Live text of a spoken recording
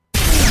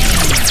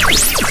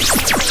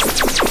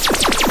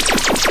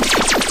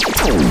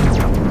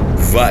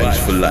Vibes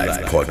for Life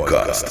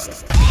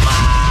podcast.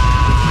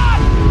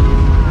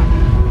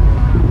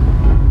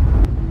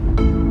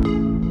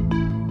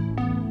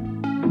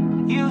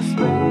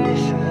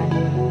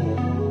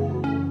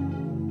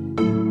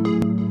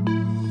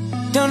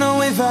 Don't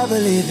know if I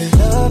believe in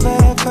love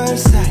at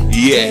first sight.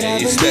 Yeah,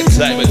 it's that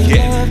time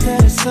again.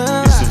 It's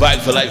the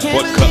Vibe for Life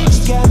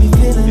podcast.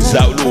 It's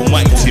Outlaw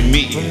Mighty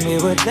Me.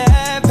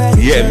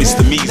 Yeah,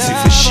 Mr. Meezy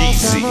for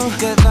Sheezy.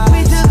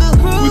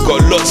 We've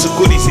got lots of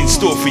goodies in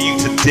store for you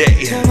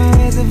today.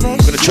 I'm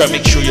gonna try and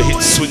make sure you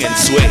hit swing and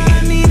sway.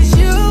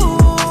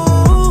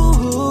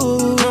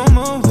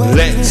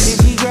 Let's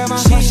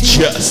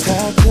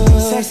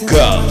just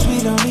go.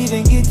 We don't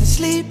even get to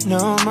sleep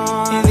no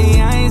more. In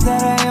the eyes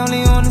that I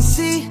only wanna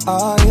see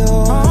are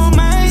yours. Oh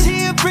my,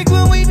 she a freak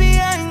when we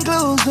behind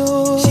closed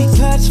doors. She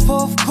clutched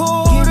fourth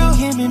quarter.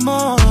 Give me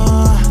more.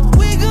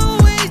 We go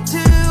way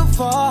too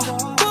far.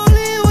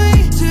 Bully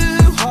way too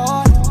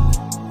hard.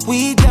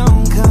 We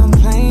don't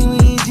complain,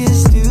 we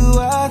just do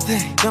our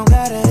thing. Don't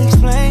gotta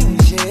explain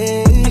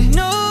shit. I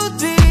know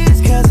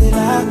this cause it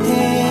locked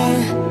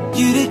in.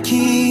 You the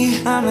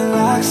key, I'm the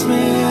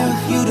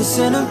locksmith. You the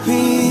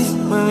centerpiece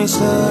when we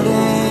slow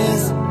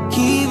dance.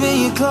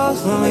 Keeping you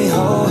close when we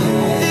hold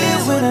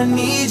hands. When I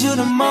need you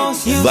the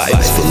most. You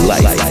Vibes for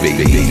life,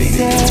 baby.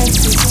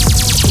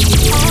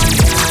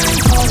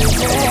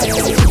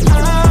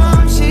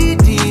 She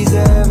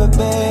deserve a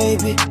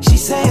baby. She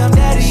say I'm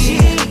daddy. She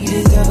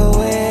deserve a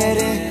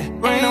wedding.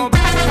 Ain't no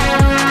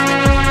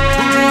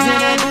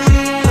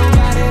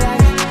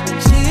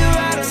she a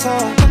rider, so I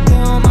put her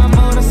on my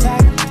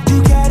motorcycle.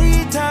 Ducati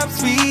top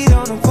speed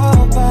on the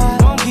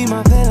 4x. Won't keep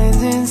my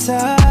feelings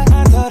inside.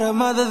 I told her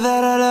mother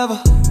that I love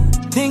her.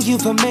 Thank you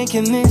for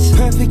making this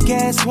perfect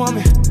ass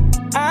woman.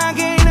 I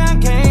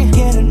can't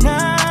get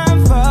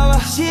enough of her.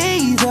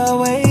 She's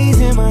always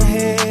in my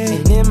head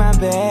and in my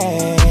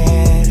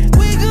bed.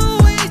 We go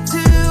way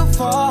too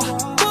far,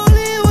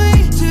 bully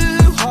way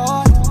too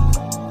hard.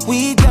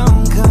 We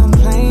don't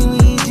complain,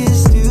 we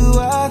just do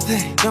our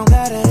thing. Don't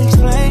gotta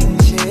explain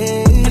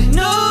shit. I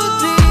know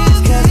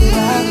this cause it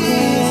locked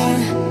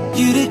in.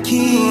 You the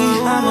key,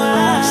 I'm a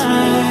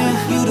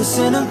locksmith. You the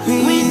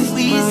centerpiece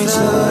when we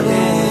slow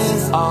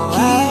dance.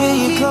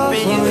 Keeping you close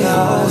when we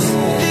hold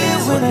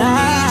hands. When I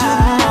need you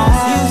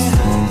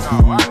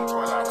the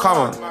most. Come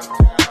on.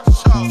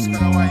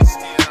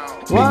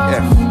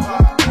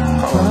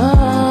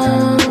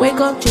 Wake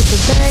up, check the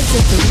bag,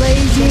 check the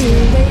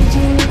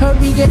raging.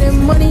 Hurry, getting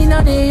money,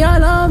 now they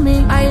all on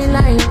me. I ain't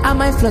lying, I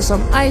might flush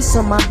some ice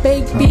on my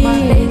baked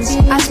beans.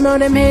 I smell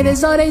them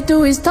haters, all they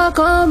do is talk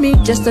on me.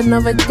 Just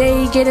another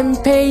day, getting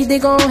paid, they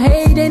gon'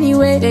 hate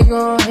anyway. They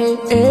gon' hate,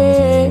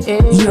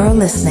 You're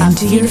listening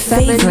to your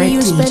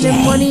favorite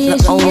DJ, money,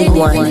 the only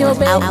one,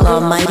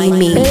 Outlaw Mighty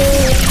Me.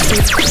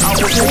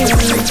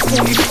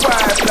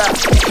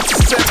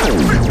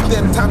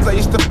 Them times I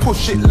used to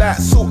push it like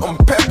salt and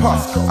pepper.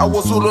 I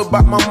was all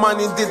about my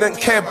money, didn't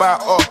care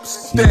about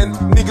ops. Then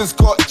niggas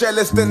got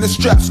jealous, then the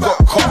straps got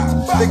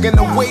caught. They're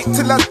gonna wait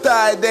till I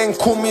die, then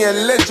call me a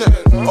legend.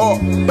 Or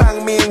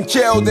bang me in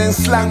jail, then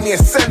slang me a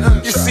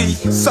sentence. You see,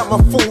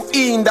 summer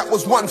 14, that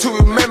was one to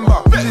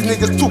remember. These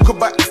niggas talk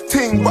about this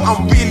thing, but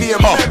I'm really a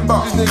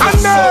member. These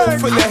niggas so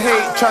full of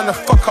hate, trying to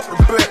fuck up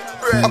the bread.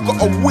 I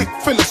got a wick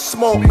full of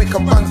smoke, make a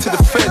run to the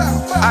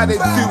feds. How they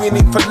doing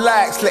it for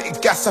likes, let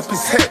it gas up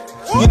his head.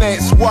 You know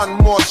it's one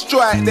more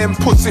strike, then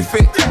pussy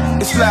fit.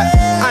 It's like,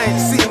 I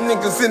ain't seen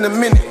niggas in a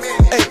minute.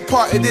 Ain't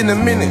partied in a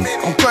minute.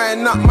 I'm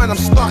growing up, man, I'm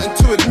starting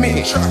to admit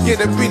it. Yeah,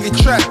 they really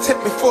tried to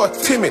take me for a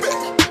timid.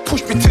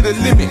 Push me to the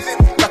limit,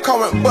 like I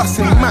went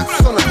busting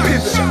maps on a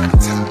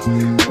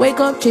pivot. Wake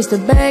up, chase the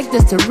bag,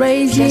 that's the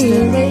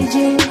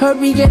raging.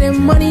 Hurry, getting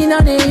money,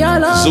 now they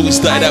all on. So we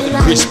started out with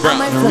Chris Brown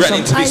and ran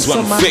into this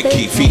one,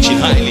 Becky, featuring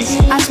Hailey.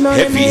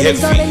 Heavy.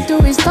 All they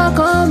do is talk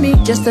on me.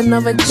 Just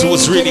another day. So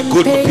what's really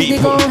good with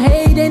people?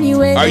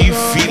 Anyway. Are you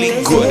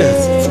feeling good?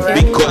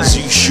 Because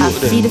you should.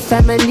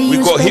 We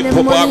got hip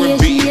hop,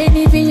 R&B,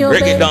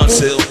 reggae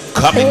dancehall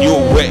coming your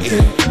way.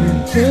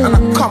 And I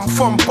come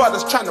from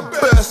brothers trying to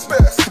burst,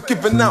 for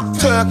giving out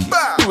turkey.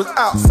 He was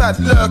outside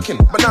lurking,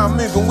 but now I'm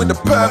moving with the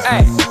purpose.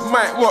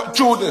 Might rock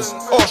Jordans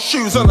or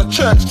shoes on a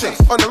church thing.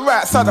 On the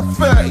right side of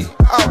 30,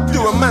 I'll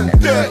do a man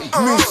dirty.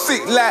 Move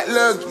sick like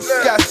lurgies,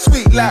 got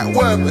sweet like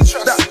wormers.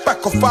 That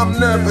back off, I'm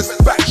nervous.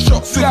 Back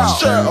shots with my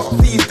shirt off.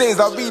 These days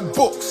I read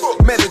books,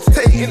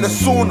 meditate in the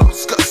sauna.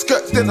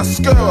 Skirt, then I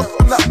skirt off.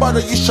 I'm that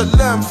brother you should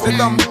learn from.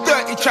 I'm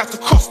dirty, tried to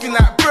cost me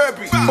like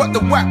Burberry. But the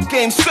whack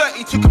game's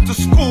 30, took him to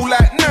school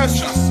like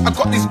nurseries. I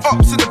got these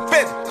ops in the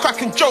bed,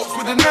 cracking jokes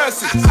with the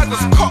nurses. I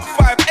just caught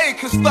 5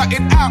 acres,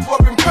 started out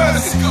robbing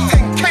purses.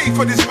 10k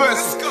for this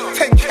verse,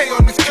 10k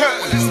on this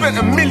curtain. Spent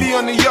 $1 million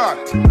on the yard,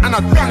 and I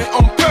done it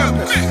on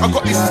purpose. I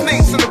got these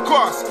snakes in the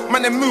grass,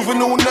 man, they're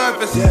moving all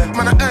nervous.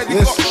 Man, I heard he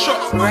got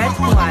shot.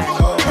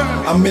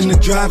 I'm in the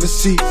driver's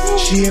seat,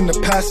 she in the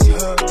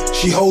passenger.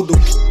 She hold the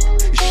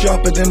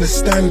sharper than the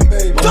Stanley.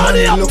 Turn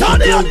it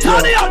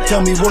up.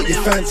 Tell me what you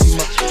fancy,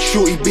 man.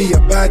 shorty be a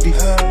baddie.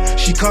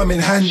 She come in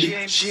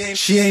handy.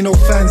 She ain't no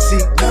fancy.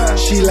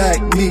 She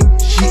like me,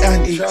 she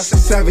anti.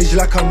 Savage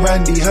like I'm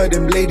Randy. Heard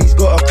them ladies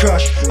got a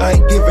crush. I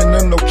ain't giving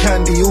them no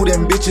candy. All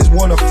them bitches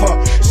wanna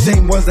fuck.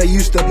 Same ones that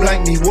used to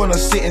blank me, wanna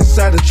sit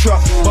inside the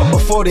truck. But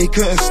before they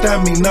couldn't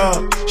stand me,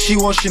 nah. She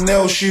want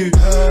Chanel shoes.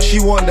 She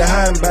want the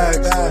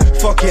handbags.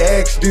 Fuck your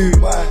ex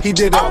dude. He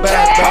did a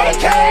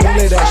bad. Don't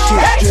let that shit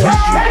stress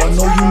you. I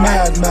know you mad.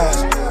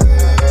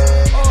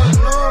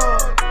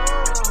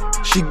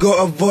 She got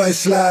a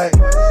voice like,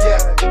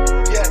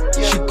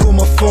 she call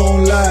my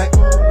phone like,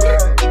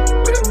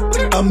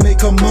 I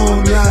make her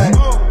moan like,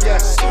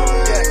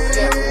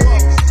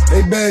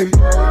 hey baby,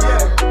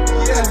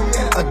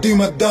 I do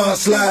my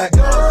dance like,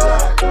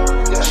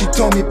 she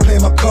told me play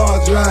my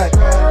cards right,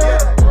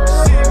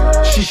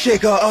 she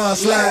shake her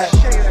ass like,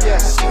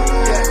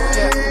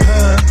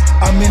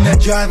 I'm in that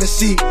driver's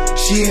seat,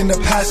 she in the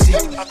passy.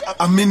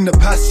 I'm in the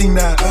passy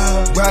now,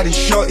 riding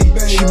shorty.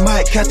 She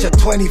might catch a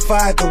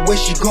 25 the way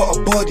she got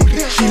a body.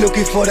 She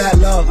looking for that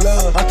love.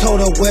 I told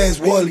her where's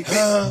Wally.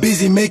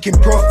 Busy making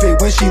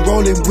profit when she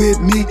rolling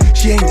with me.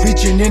 She ain't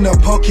reaching in her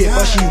pocket,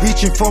 but she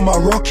reaching for my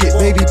rocket.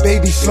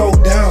 Baby, slow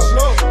down.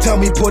 Tell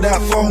me put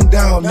that phone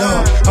down.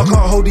 No, I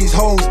can't hold these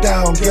hoes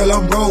down. Girl,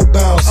 I'm road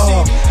bound.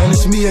 And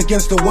it's me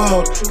against the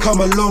world.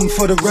 Come along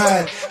for the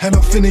ride. And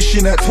I'm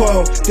finishing at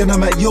 12. Then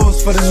I'm at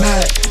yours for the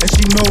night. And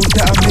she knows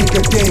that I make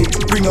a day.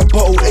 Bring a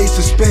bottle, ace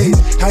of spades.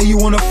 How you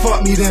wanna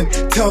fuck me then?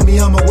 Tell me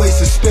I'm a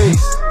waste of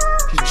space.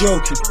 You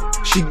joking?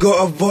 She got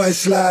a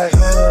voice like,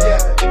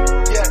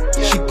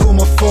 she call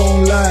my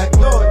phone like,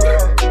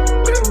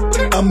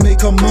 I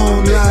make her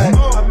moan like,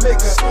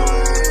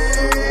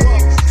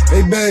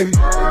 hey baby,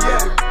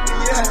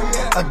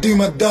 I do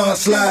my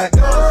dance like,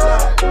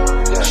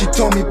 she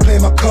told me play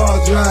my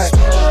cards right.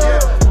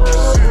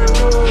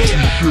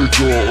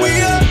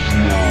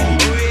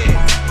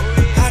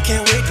 I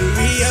can't wait to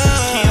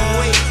re-up.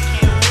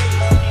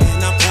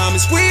 And I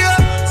promise we up.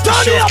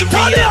 Turn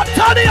it up.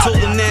 Told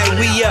them that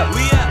we up.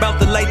 About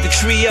to light the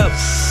tree up.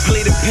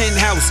 Play the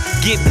penthouse.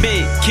 Get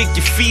bent. Kick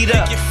your feet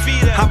up.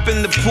 Hop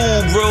in the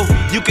pool, bro.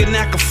 You can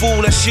act a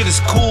fool. That shit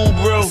is cool,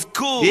 bro.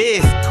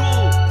 Yeah.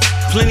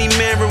 Plenty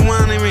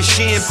marijuana and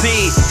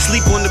champagne.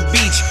 Sleep on the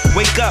beach.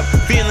 Wake up.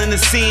 Feeling the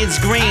sand's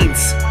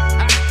greens.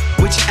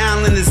 Which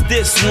island is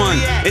this one?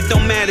 It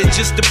don't matter,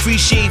 just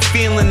appreciate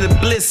feeling the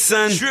bliss,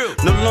 son.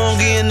 No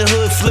longer in the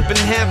hood, flipping,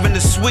 having to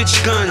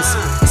switch guns.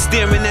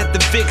 Staring at the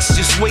Vicks,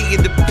 just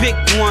waiting to pick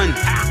one.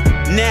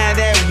 Now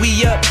that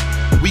we up,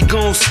 we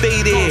gon'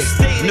 stay there.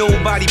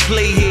 Nobody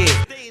play here,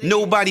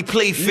 nobody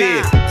play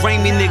fair.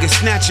 Bring me nigga,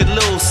 snatch a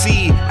little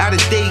seed out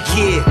of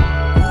daycare.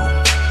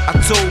 I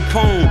told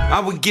Pone I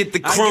would get the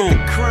chrome.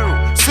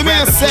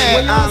 Rather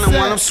play island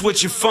while I'm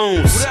switching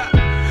phones.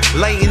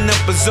 Lighting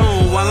up a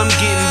zone while I'm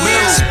getting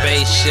blown.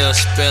 Spaceship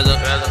spiller,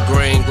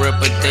 green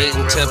gripper,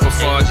 Dayton Tipper,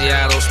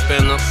 Forgiato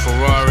spinner,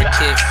 Ferrari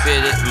kit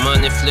fitted,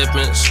 money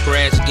flipping,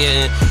 scratch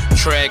getting,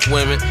 track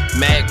women,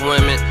 Mac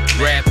women,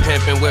 rap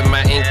pimping with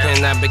my ink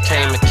pen. I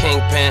became a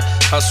kingpin.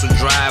 Hustle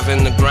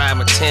driving the grab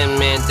a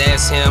 10-man,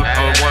 that's him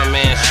on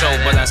one-man show,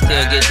 but I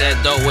still get that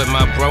dough with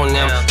my bro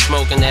now.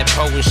 Smoking that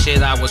potent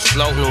shit, I was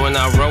floating when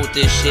I wrote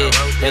this shit.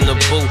 In the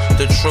booth,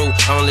 the truth,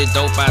 only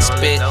dope I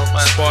spit.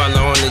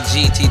 Spoiler on the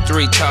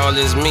GT3, tall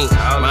as me.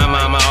 My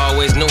mama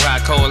always knew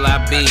how cold I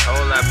be.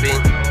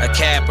 A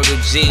capital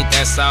G,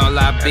 that's all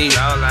I be.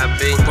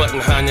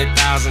 Putting $100,000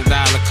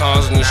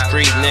 cars in the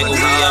street, nigga,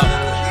 we up.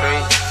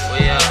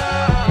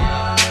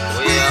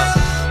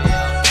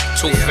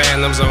 Two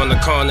phantoms on the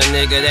corner,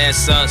 nigga,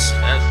 that's us.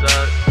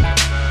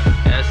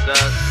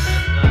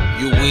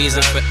 You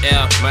wheezing for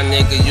air, my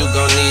nigga, you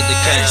gon' need to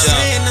catch up.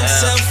 Saying I'm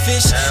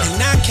selfish,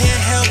 and I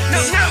can't help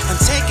it. I'm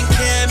taking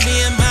care of me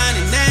and mine,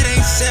 and that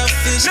ain't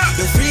selfish.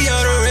 The free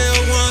are the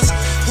real ones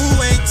who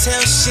ain't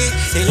tell shit.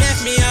 They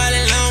left me all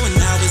alone when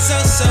I was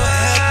so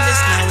helpless.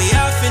 Now we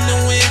off in the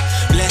wind,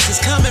 blessings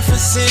coming from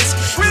sins.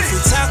 If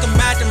we talking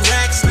about them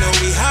racks, know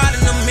we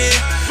hardin' them in.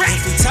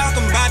 If we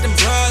talking about them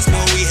bras,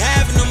 know we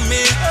having them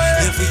in.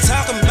 If we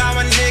talking about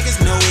my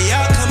niggas, know we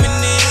all coming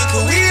in.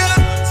 Cause we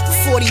up.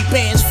 40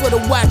 bands for the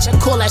watch, I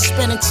call that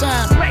spending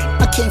time.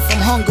 I came from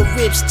hunger,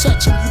 ribs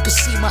touching, you can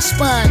see my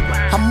spine.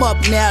 I'm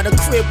up now, the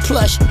crib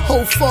plush,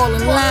 whole fall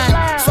in line.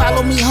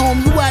 Follow me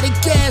home, you out of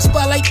gas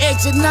by like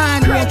exit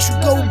 9. Once you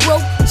go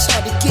broke, it's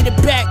hard to get it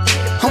back.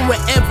 I'm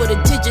wherever the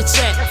digits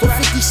at. For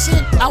 50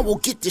 cents, I will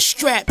get the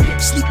strap.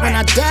 Sleep when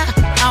I die,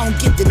 I don't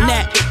get the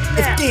nap.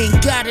 If they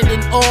ain't got it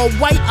in all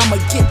white, I'ma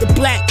get the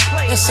black.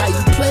 That's how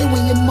you play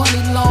when your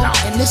money long.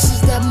 And this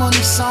is that money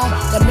song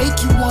that make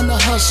you wanna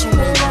hustle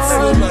when you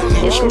feel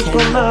like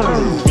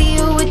See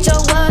you with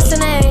your what's the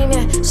name,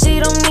 yeah. She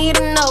don't need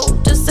to know,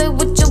 just say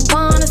what you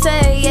wanna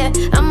say, yeah.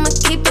 I'ma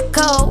keep it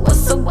cold,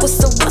 what's her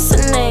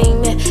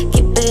name, yeah.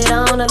 Keep it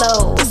on the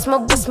low, what's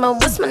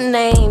my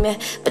name, yeah.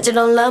 But you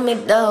don't love me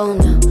though,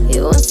 no.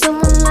 You want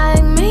someone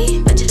like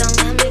me, but you don't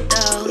love me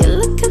though. You're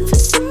looking for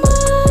someone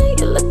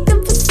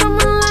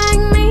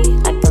like me.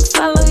 I can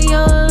follow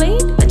your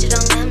lead, but you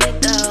don't love me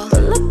though.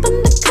 Pull up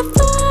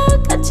undercover,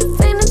 got you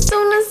faint as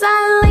soon as I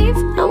leave.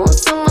 I want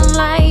someone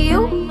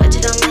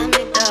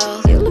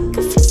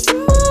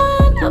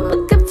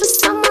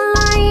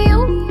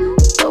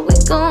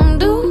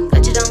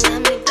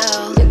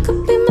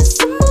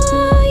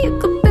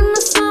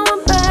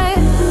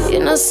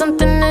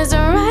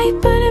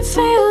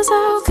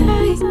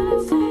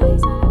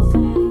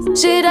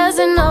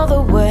doesn't know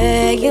the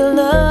way you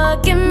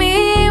look at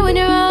me when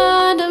you're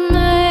under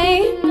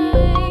me.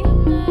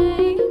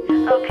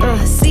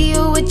 See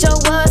you with your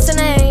what's her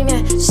name,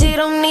 yeah. She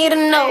don't need to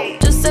know,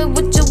 just say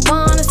what you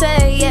wanna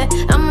say, yeah.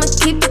 I'ma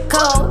keep it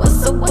cold.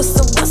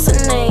 What's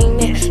her name,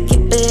 yeah.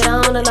 Keep it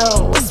on the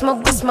low. What's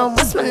my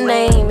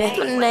name, yeah.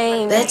 My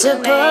name. Let you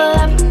pull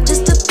up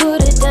just to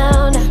put it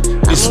down.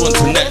 This one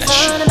to Nash.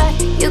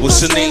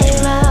 What's the name?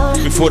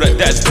 Before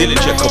that's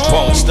Dillinger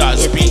Capone,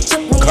 Stars Beat,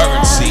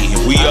 Currency,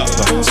 we up.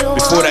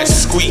 Before that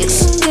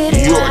Squeaks,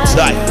 your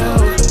type.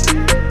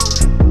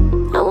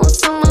 I want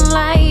someone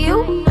like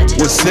you.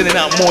 We're sending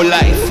out more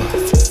life,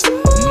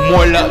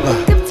 more love,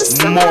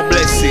 more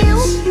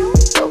blessings.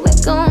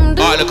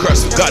 All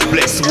across the God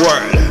bless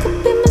world.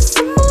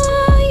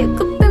 You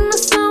could be my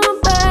summer,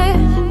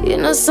 babe. You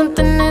know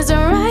something isn't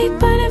right,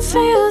 but it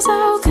feels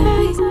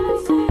okay.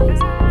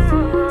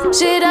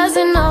 She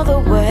doesn't know the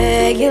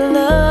way you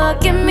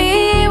look at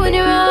me when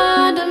you're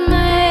under me.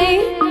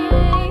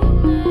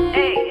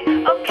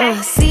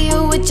 See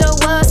you with your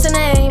what's her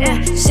name,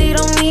 yeah. She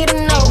don't need to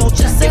know.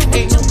 Just say what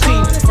you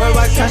wanna say.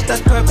 Worldwide cash,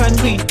 that's purple and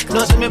green.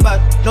 Don't see me bad,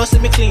 don't see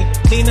me clean.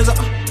 Clean as a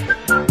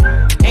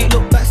ain't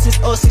look back since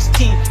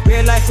 016.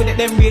 Real life with it,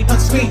 them real on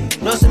screen.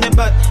 Don't see me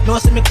bad,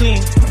 don't see me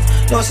clean.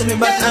 Don't see me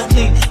bad and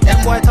clean. Them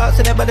boy talk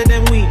to them better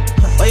than we.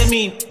 What you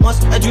mean?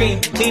 Must a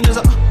dream. Clean as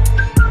a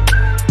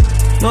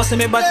no see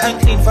me bad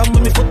and clean. From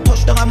when me foot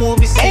touch down a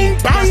movie scene.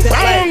 I step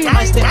right,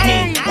 I step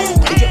mean.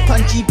 We drip on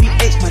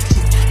GBH, my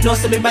team. No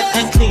see me bad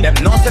and clean. Them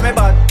no see me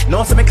bad,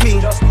 no see me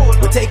clean.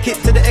 We take it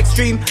to the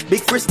extreme.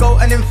 Big Frisco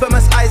and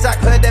infamous Isaac.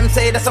 Heard them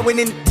say that's a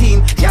winning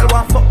team. Y'all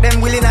want fuck them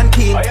willing and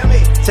keen.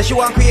 Say she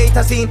want create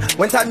a scene.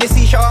 When time they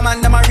see shower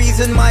man, them a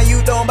reason why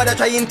you don't bother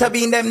try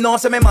intervene. Them no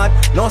see me mad,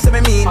 no see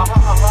me mean.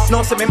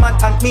 No see me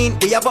mad and mean.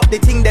 We have up the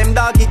thing, them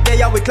dog it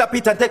there. We clap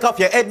it and take off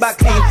your head back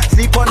clean.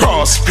 Sleep on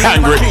Cross,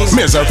 hungry,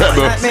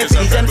 miserable.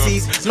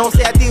 MCs, no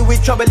say I deal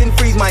with trouble in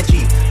freeze my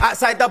G.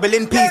 Outside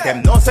doubling P's,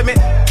 them no say me.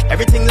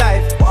 Everything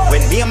live.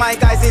 When me and my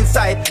guys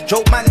inside,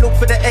 joke man look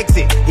for the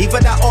exit. Either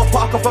that or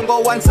park off and go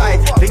one side.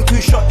 Think two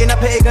shot in a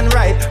pagan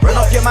ride. Run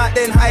off your mouth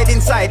then hide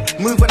inside.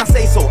 Move when I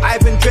say so,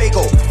 Ivan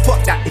Drago.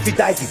 Fuck that, if he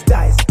dies, he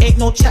dies. Ain't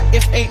no chat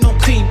if ain't no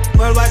cream.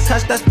 Worldwide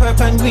cash, that's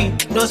purple and green.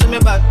 Don't see me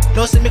bad,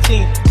 don't see me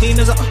clean. Clean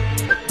as a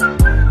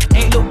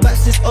ain't look back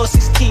since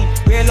 016.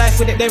 Real life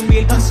with it, them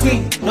real on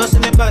screen. Don't see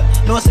me bad,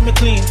 don't see me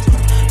clean.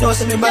 Don't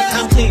see me bad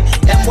and clean.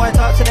 Them boy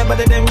talk to them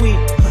better than we.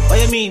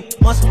 What you mean?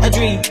 Must a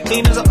dream.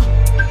 Clean as a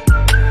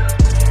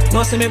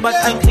no see me bad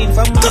and clean.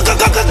 From my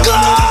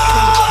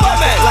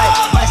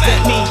I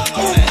step mean.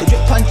 The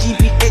drip on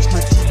GBH, my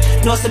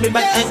team. No see me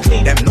bad and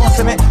clean. Them no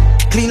see me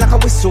clean like a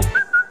whistle.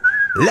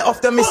 Let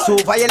off the missile,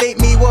 violate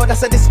me, well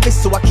that's a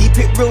dismissal. I keep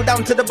it real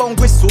down to the bone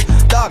gristle.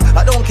 Dog,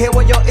 I don't care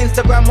what your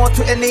Instagram or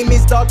Twitter name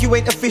is, dog, you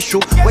ain't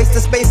official. Waste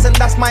of space and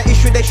that's my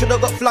issue, they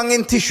should've got flung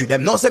in tissue.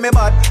 Them no say me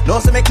bad,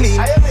 no say me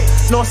clean.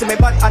 No say me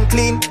bad and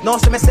clean, no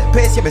say me set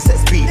pace, yeah me set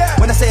speed.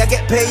 When I say I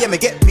get paid, yeah me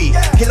get paid.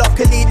 Kill off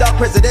Khalid, dog,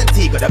 President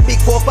T. Got a big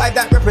 4-5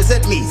 that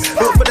represent me.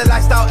 Built for the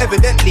lifestyle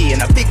evidently.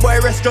 In a big boy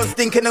restaurant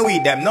stinking the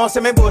weed. Them no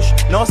say me bush,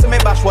 no say me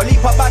bash. Well,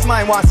 leap up bad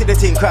mind, want see the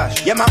thing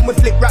crash. Yeah man, we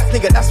flip rats,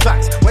 nigga, that's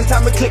facts. When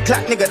time we click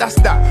clack, nigga, that's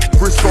that.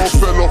 Frisco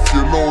fell off,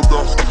 you know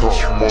that's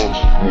tough, man.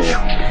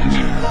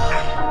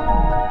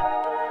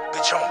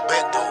 Bitch on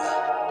bed though.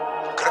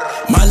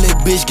 My little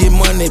bitch get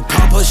money,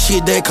 pop her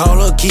shit, they call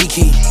her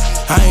Kiki.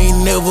 I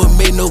ain't never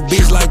met no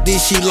bitch like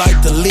this, she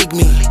like to lick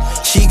me.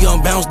 She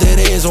gon' bounce that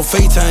ass on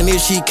FaceTime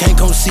if she can't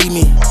come see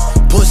me.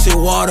 Pussy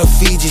water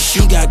Fiji,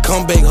 she got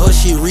come back, her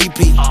shit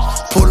repeat.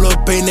 Pull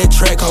up in that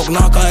track, hawk,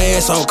 knock her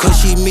ass off cause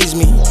she miss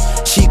me.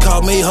 She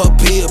called me her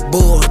pit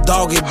bull,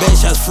 dog it bad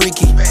shots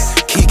freaky.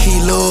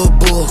 Kiki love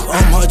bull,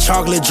 I'm her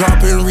chocolate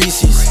dropping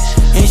Reese's.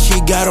 And she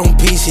got on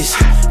pieces,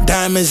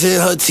 diamonds in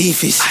her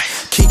teethies.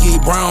 Kiki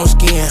brown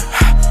skin,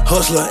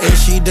 hustler and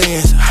she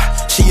dance.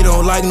 She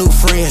don't like new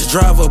friends,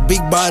 drive a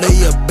big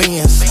body of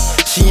Benz.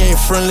 She ain't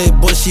friendly,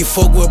 but she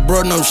fuck with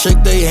bro, them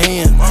shake they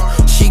hand.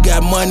 She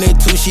got money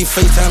too, she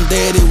FaceTime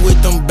daddy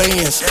with them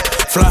bands.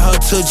 Fly her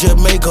to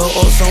Jamaica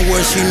or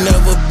somewhere she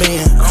never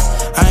been.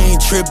 I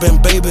ain't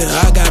tripping, baby,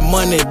 I got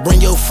money,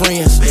 bring your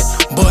friends.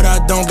 But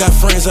I don't got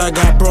friends, I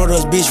got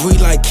brothers, bitch, we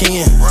like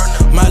kin.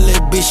 My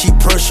little bitch, she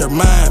pressure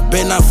mine,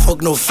 bet not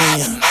fuck no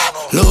fan.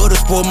 Love to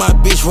spoil my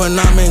bitch when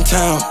I'm in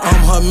town,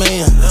 I'm her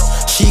man.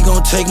 She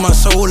gon' take my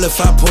soul if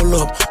I pull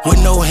up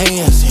with no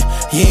hands.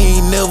 You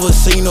ain't never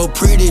seen no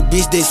pretty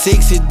bitch that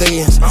sexy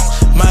dance.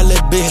 My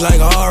little bitch like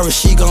Aura,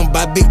 she gon'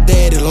 buy Big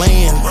Daddy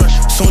land.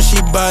 Soon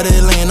she buy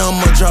that land,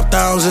 I'ma drop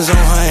thousands on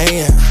her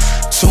hand.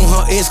 Soon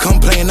her ex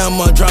complain,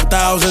 I'ma drop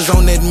thousands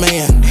on that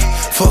man.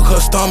 Fuck her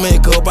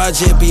stomach up, I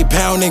just be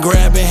pounding,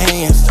 grabbing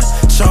hands.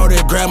 Shorty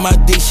grab my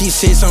dick, she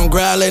says I'm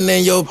growling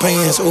in your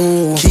pants.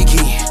 Ooh,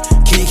 Kiki,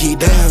 Kiki,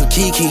 damn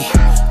Kiki,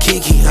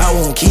 Kiki, I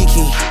want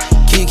Kiki,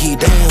 Kiki,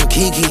 damn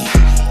Kiki,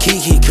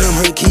 Kiki, come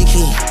here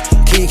Kiki,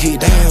 Kiki,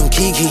 damn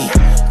Kiki,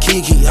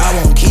 Kiki, I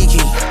want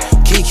Kiki,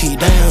 Kiki,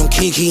 damn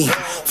Kiki,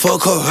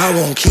 fuck her, I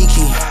want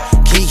Kiki,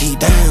 Kiki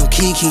down,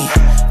 Kiki.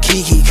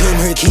 Kiki, come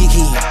here,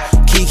 Kiki.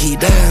 Kiki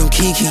down,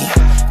 Kiki.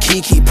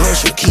 Kiki,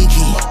 pressure,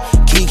 Kiki.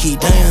 Kiki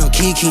down,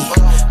 Kiki.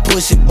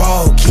 Pussy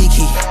ball,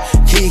 Kiki.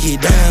 Kiki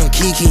down,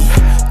 Kiki.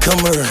 Come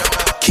here.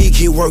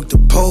 Kiki work the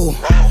pole.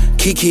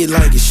 Kiki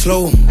like it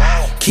slow.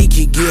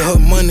 Kiki get her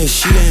money,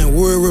 she ain't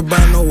worried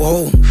about no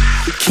hoe.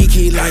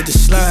 Kiki like to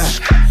slide.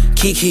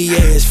 Kiki,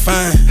 yeah, it's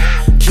fine.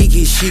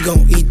 Kiki, she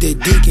gon' eat that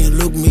dick and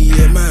look me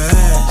in my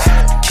eyes.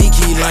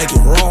 Kiki like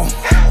it raw.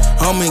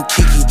 I'm in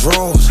Kiki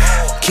draws.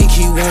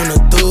 Kiki want a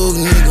thug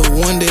nigga,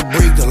 one that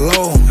break the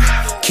law.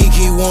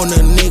 Kiki want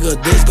a nigga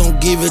that's gon'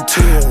 give it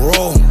to her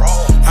raw.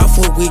 I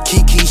fuck with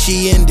Kiki,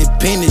 she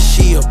independent,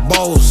 she a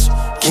boss.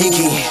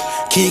 Kiki,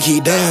 Kiki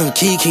down,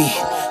 Kiki.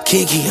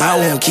 Kiki, I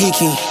want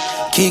Kiki.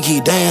 Kiki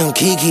down,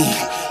 Kiki.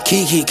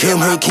 Kiki,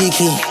 come here,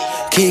 Kiki.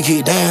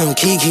 Kiki down,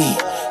 Kiki.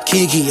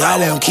 Kiki, I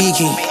want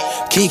Kiki.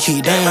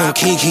 Kiki down,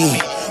 Kiki.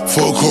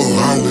 Fuck her,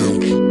 I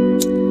live.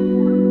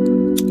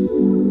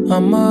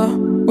 I'm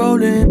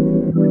rolling.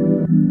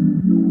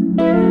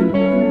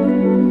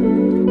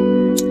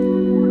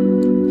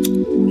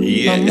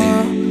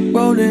 Yeah.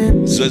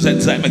 Rolling. So it's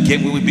that time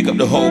again when we pick up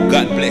the whole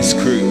God Bless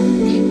crew.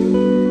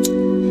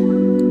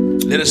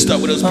 Let us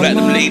start with those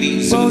platinum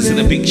ladies. So send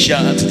a big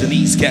shout out to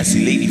Denise,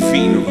 Cassie, Lady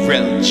Fee,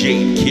 Norel,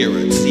 Jade,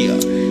 Kira, Tia,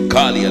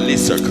 Carly,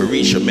 Alyssa,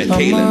 Carisha,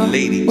 Michaela,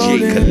 Lady J,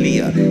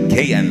 Kalia,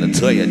 Kay and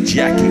Latoya,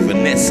 Jackie,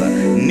 Vanessa,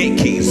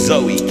 Nikki,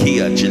 Zoe,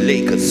 Kia,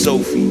 Jaleka,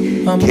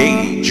 Sophie,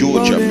 Katie,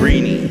 Georgia,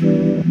 Brini,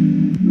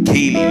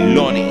 Kaylee,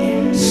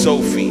 Lonnie,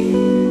 Sophie,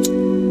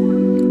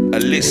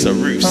 Alyssa,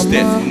 Ruth,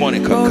 Steph,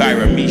 Monica,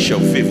 Kyra, Misha,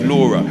 Viv,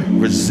 Laura,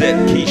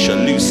 Rosette, Keisha,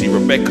 Lucy,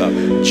 Rebecca,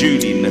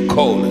 Judy,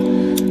 Nicole,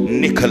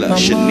 Nicola,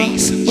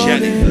 Shanice,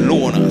 Janet,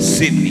 Lorna,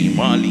 Sydney,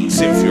 Marlene,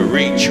 Cynthia,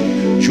 Rachel,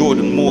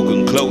 Jordan,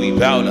 Morgan, Chloe,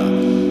 Paula,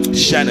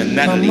 Shannon,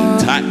 Natalie,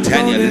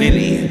 Tanya,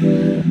 Lily,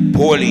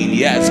 Pauline,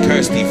 Yaz,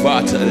 Kirsty,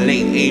 Vata,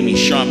 Elaine, Amy,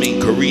 Charmaine,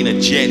 Karina,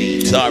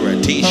 Jenny, Tara,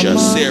 Tisha,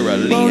 Sarah,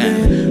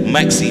 Leanne,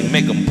 Maxine,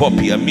 Megan,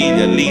 Poppy,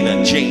 Amelia,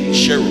 Lena, Jane,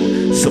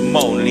 Cheryl,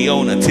 Simone,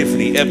 Leona,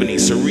 Tiffany, Ebony,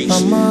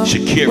 Cerise,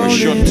 Shakira,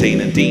 Shante,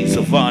 Nadine,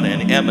 Savannah,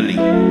 and Emily.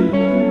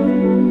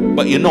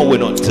 But you know we're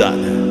not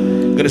done.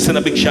 Gonna send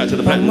a big shout to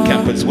the Platinum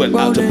Camp as well,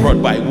 out to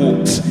Prod by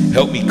Walks.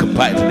 Help me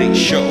compile today's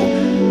show.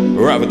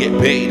 Rather get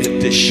paid.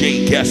 The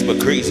Shay, Casper,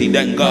 Crazy,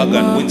 Dan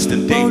Gargan,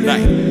 Winston, Dave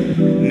Knight,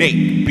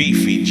 Nate,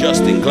 Beefy,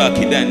 Justin,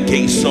 Clarky, Dan,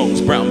 K Songs,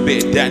 Brown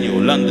Bear,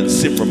 Daniel, London,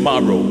 Simra,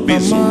 Maro,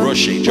 Bizzle,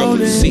 Roche,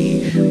 Joker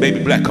C,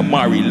 Baby Black,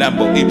 Amari,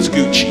 Lambo, Ibs,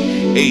 Gucci,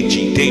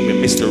 AG,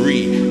 Damien, Mr.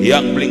 Ree,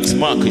 Young Blinks,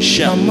 Marcus,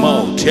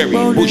 Shamo, Terry,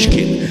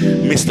 Bushkin,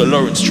 Mr.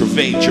 Lawrence,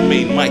 Trevane,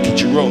 Jermaine, Mikey,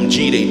 Jerome,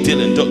 G-Day,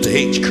 Dylan, Dr.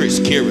 H, Chris,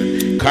 Kieran,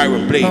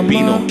 Kyron, Blade,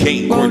 Bino,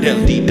 Kane,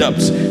 Cordell,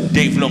 D-Dubs,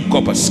 Dave Long,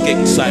 Copper,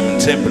 Skate, Simon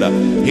Templar,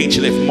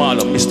 HLF,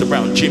 Marlon, Mr.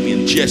 Brown, Jimmy,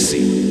 and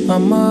Jesse.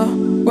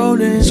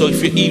 So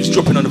if you're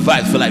eavesdropping on the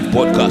Vibes for Life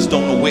podcast,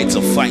 don't know where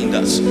to find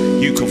us.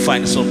 You can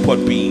find us on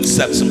Podbean,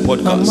 Samsung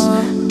Podcasts,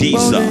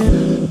 Deezer,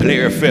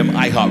 Player FM,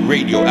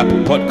 iHeartRadio,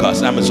 Apple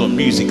Podcasts, Amazon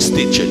Music,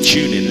 Stitcher,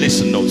 TuneIn,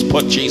 Listen Notes,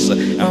 Podchaser,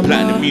 and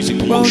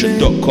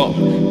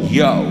PlatinumMusicPromotion.com.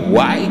 Yo,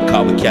 why?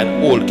 Because we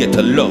can all get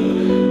along.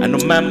 And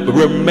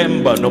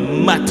remember, no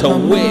matter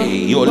where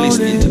you're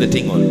listening to the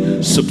thing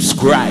on,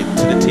 subscribe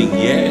to the thing,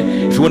 yeah?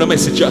 If you want to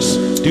message us,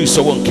 do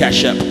so on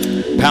Cash App, #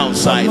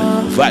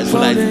 Vibes for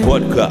Life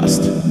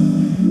podcast.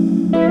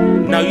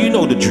 Now you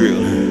know the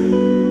drill.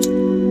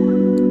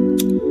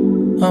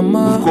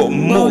 We've got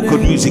more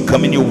good music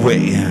coming your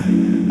way.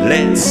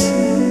 Let's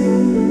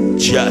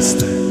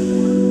just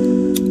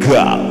go.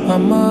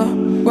 I'm a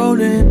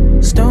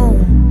rolling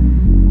stone.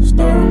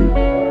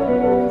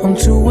 I'm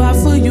too hot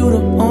for you to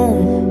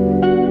own.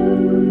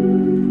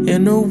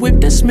 In a whip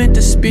that's meant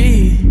to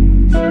speed.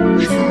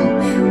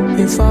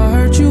 If I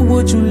hurt you,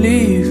 would you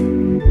leave?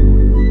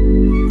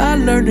 I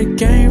learned the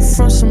game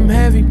from some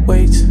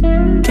heavyweights.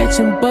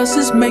 Catching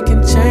buses,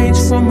 making change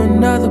from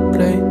another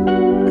plate.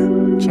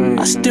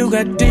 I still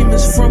got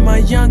demons from my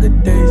younger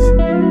days.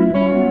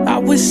 I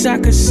wish I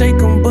could shake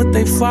them, but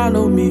they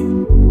follow me.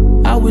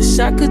 I wish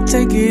I could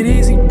take it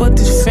easy, but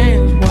these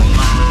fans want.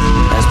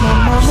 That's my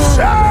mama.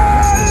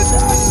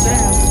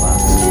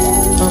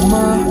 I'm a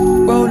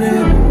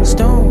rolling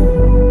stone.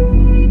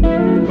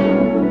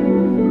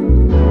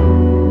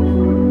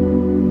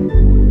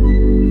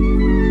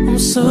 I'm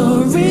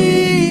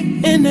sorry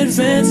in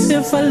advance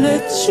if I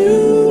let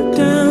you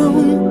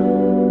down.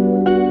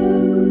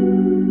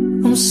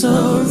 I'm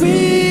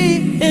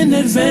sorry in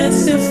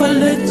advance if I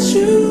let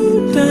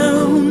you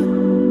down.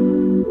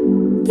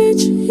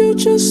 Bitch, you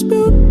just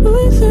spilled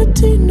Louis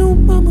 13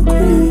 on Mama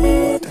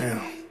Queen. Damn.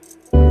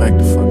 Back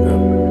the fuck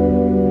up.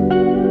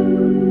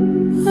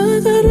 I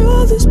got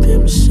all this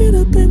pimp shit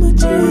up in my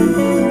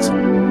jeans.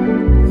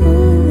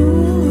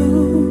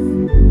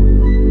 Oh,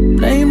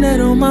 blame that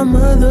on my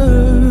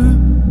mother.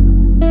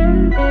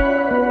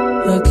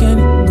 I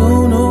can't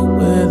go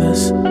nowhere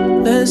that's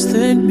less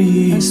than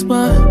me. That's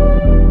why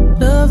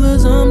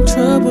lovers, I'm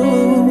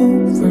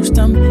trouble. First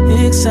I'm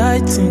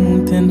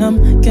exciting, then I'm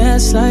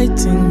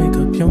gaslighting. Make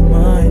up your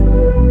mind.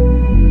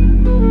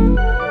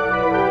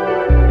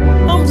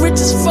 I'm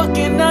just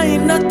fucking, I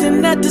ain't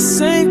nothing at the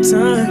same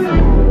time.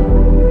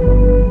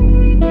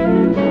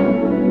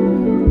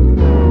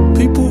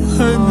 People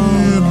hate me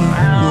in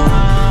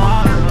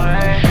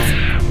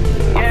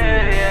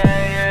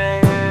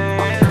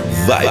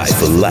Vibes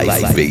for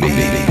life, baby.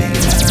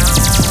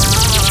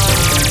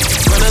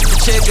 Run up the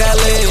chick, got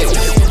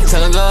legs.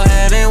 Tell her go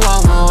ahead and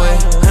walk my way.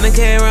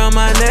 100K around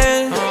my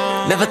neck.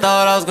 Never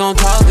thought I was gonna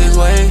talk this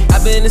way.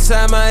 I've been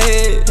inside my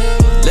head,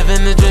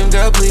 living the dream,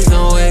 girl, please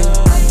don't wait.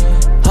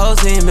 Whole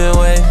team been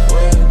waiting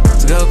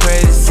to go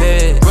crazy,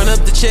 said. Run up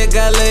the chick,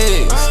 got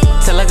legs.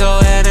 Tell her go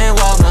ahead and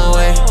walk my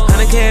way.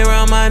 100K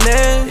around my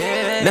neck.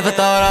 Never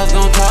thought I was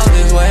gonna talk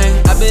this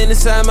way. I've been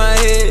inside my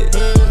head,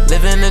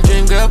 living the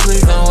dream, girl,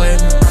 please don't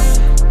wait.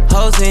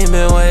 Whole team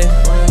been waiting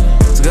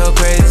to go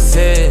crazy,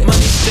 said.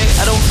 Money straight,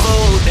 I don't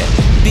fold that.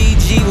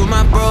 BG with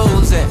my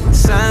bros at.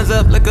 Signs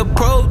up like a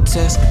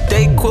protest.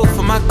 They quote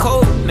for my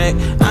coat neck.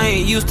 I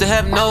ain't used to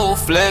have no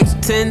flex.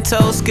 10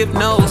 toes, skip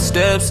no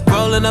steps.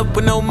 Rolling up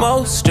with no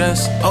more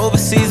stress.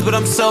 Overseas, but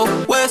I'm so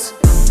west.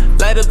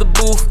 Light up the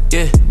booth,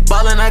 yeah.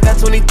 Ballin', I got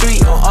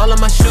 23 on all of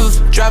my shoes.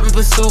 Driving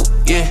pursuit,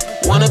 yeah.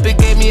 One up, it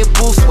gave me a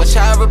boost. Watch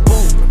how I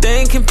reboot. They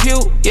ain't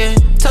compute, yeah.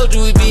 Told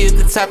you we be at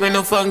the top, ain't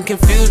no fucking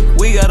confusion.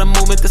 We got a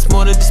movement that's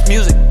more than just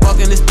music.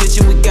 Walking this bitch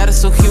and we got it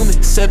so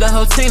humid. Said the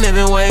whole team they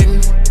been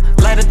waiting.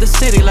 Light up the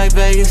city like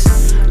Vegas.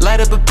 Light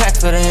up a pack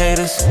for the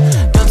haters.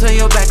 Don't turn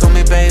your back on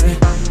me, baby.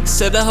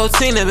 Said the whole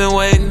team they been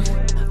waiting.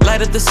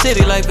 Light up the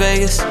city like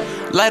Vegas.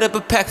 Light up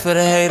a pack for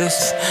the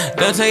haters.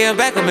 Don't turn your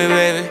back on me,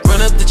 baby.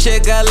 Run up the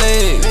chick, got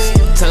legs.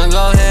 Tell her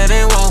go ahead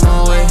and walk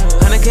my way.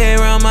 100K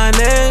around my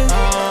neck.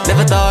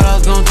 Never thought I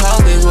was gonna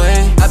talk this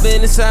way. I've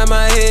been inside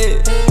my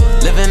head,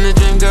 living the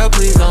dream, girl,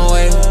 please don't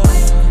wait.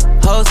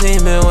 Whole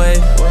team been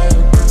waiting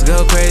to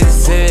go crazy,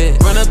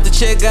 said. Run up the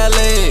chick, got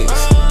legs.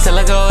 Tell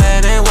her go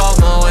ahead and walk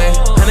my way.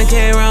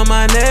 100K around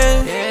my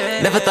neck.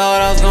 Never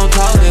thought I was gonna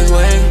talk this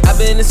way. I've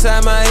been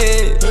inside my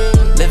head,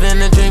 living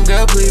the dream,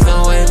 girl, please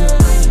don't wait.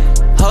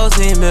 Whole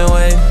team been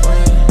waiting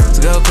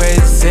to go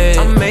crazy, said.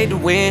 I'm made to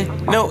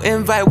win, no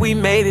invite, we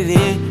made it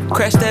in.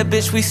 Crash that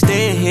bitch, we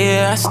staying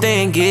here, I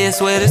stay in gear.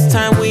 Swear this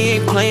time we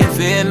ain't playing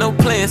fair, no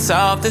playing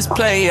soft, this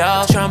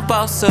playoff. Tryna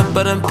boss up,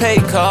 but I'm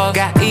paid calls.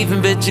 Got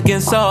even bitch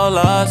against all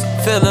odds,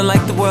 feeling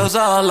like the world's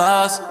all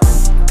lost.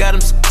 Got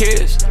them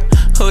secures,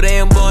 who they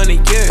ain't born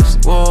in years.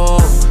 Whoa,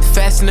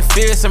 fast and the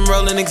fierce, I'm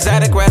rolling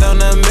exotic right on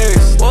the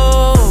mirrors.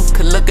 Whoa,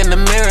 could look in the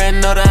mirror and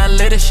know that I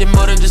lit this shit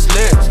more than just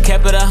lyrics.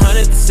 Kept it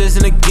 100, this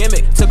isn't a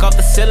gimmick. Took off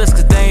the ceilings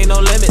cause there ain't no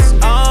limits.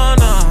 Oh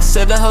no,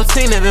 said the whole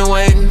team they been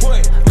waiting.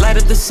 Light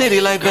up the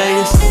city like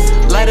Vegas.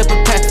 Light up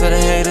a pack for the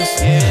haters.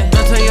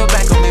 Don't turn your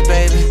back on me,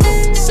 baby.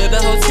 Said the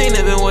whole team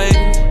they been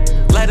waiting.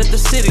 Light up the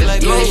city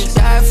like Vegas. She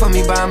died for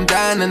me, but I'm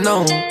dying to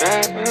know.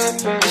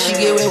 She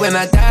get wet when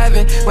I dive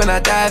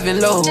in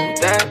low.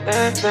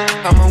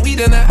 I'm on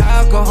weed and the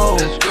alcohol.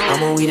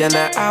 I'm on weed and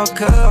the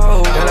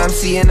alcohol. Girl, I'm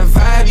seeing the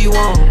vibe you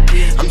want.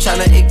 I'm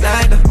tryna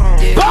ignite the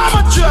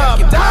Bomber drop,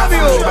 damn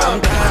you. I'm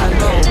dying to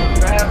know.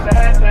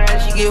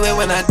 She get wet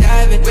when I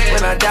dive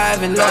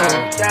in low.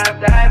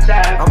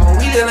 I'm on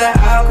weed and the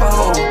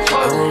alcohol.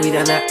 I'm on weed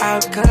and the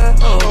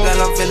alcohol.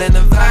 Girl, I'm feeling the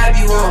vibe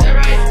you want.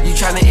 You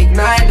tryna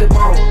ignite the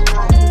bomb.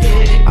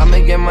 I'ma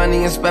get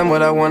money and spend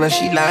what I wanna.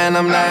 She lying,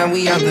 I'm lying,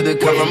 we under the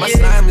cover. My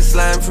slime is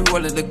slime through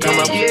all of the come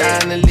up. We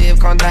dying to live,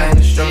 can't die in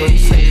the struggle. You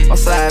say,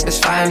 outside, bitch,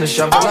 fine to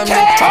shovel. I'm in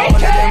all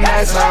of them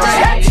nights, my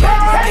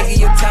nigga,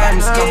 your time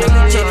is coming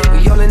legit.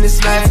 We all in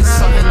this life, it's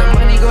something. The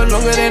money go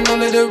longer than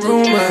all of the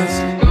rumors.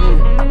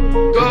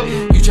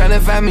 You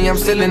tryna find me, I'm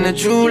still in the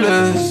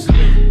jewelers.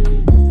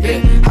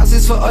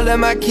 Houses for all of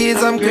my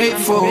kids, I'm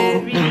grateful.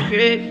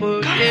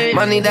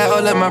 Money that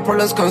all of my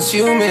problems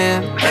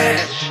consuming.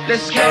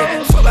 Let's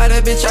go. Fuck by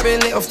that bitch, I been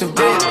lit off the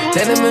bed.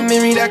 Denim and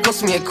Miri, that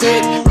cost me a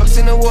quid. Rocks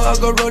in the water,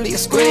 go roll it a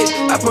squid.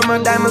 I put my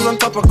diamonds on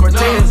top of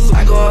Cortez.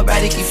 I go up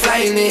bad, keep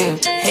flying in.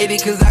 Hate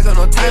it cause I got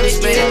no time to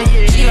spend.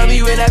 She love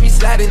me when I be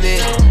sliding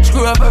in.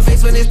 Screw up her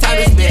face when it's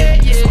time to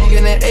spend.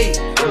 Smoking at 8.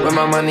 With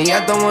my money,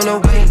 I don't wanna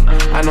wait.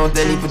 I know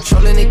Delhi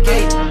patrolling the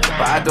gate,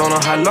 but I don't know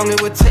how long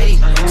it would take.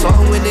 So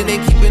I'm winning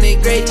and keeping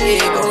it great.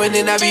 Yeah, going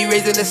in, I be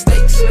raising the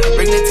stakes.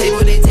 Bring the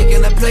table, they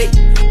taking the plate,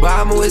 but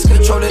I'm always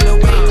controlling the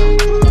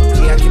weight.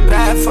 Yeah, I can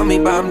bad for me,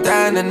 but I'm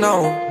dying to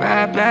know.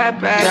 Dying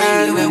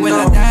to when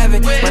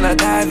I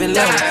dive in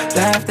low.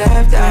 Dive.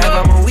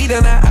 I'm on weed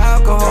and the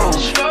alcohol.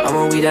 I'm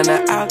on weed and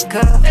the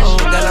alcohol.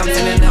 Girl, I'm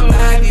feeling the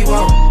vibe you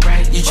want.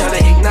 You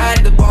tryna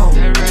ignite the bomb.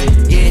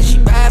 Yeah, she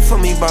bad for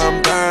me, but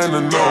I'm dying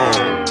to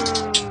know.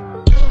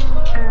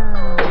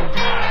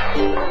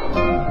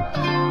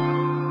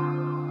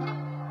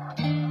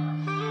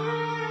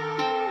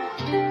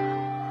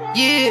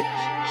 Yeah,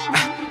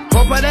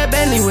 pop out that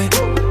Bentley with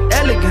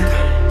elegant,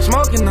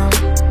 smoking on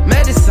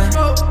medicine.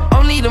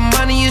 Only the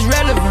money is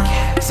relevant,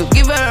 so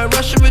give her a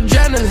rush of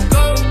adrenaline.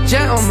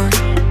 Gentleman,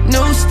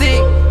 new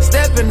stick,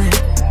 stepping in,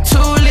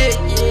 too lit.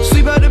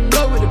 Sweep out the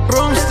block with a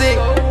broomstick.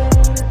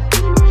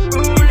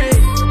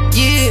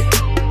 Yeah,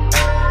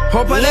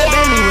 pop out that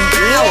Bentley with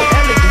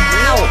elegant,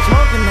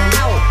 smoking on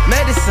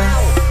medicine.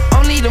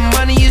 Only the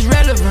money is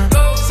relevant,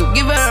 so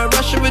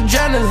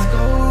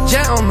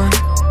Gentleman,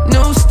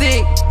 new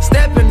stick,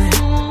 stepping in,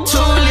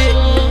 too lit.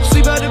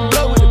 Sweep out the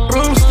blow with a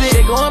broomstick.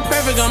 They going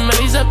perfect, I'm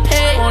Millie's a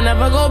pig. Won't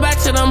never go back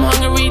to them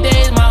hungry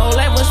days. My whole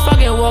life was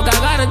fucking walk, I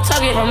gotta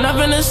tug it. From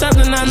nothing to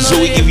something I know. So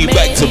we give you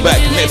back to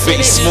back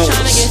Netflix Smalls.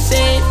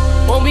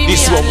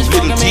 This one was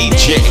Little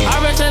TJ.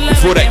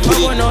 Before that Kid,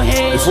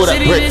 before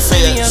that Brett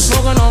Fayez,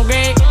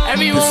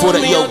 before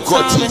that Yo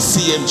Gotti,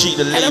 CMG,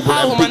 the label,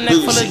 and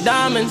Big Boozy.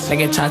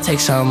 Nigga try to take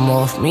something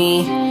off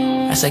me.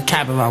 That's a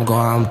cap if I'm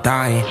going, I'm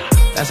dying.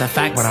 That's a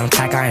fact, but I'm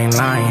tack, I ain't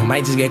lying.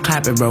 Might just get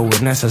clapped, bro,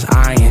 witnesses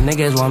iron.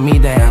 Niggas want me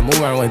there, I'm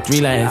moving with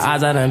 3 lanes.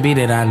 Odds I done beat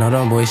it, I know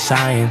them boys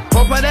shying.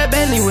 Hope by that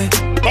Bentley with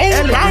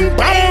elegant,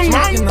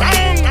 smoking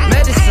on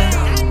medicine.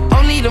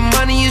 Only the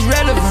money is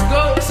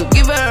relevant, so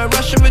give her a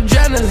rush of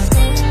adrenaline.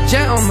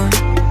 Gentleman,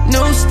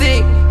 new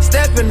stick,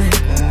 stepping in,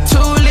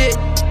 too lit.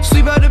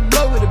 Sweep out the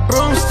blow with a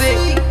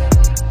broomstick.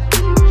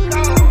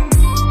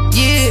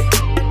 Yeah,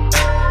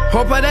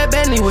 hope by that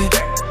Bentley with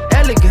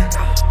elegant,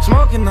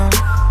 smoking on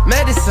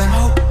medicine.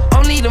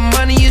 Only the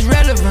money is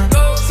relevant,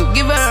 so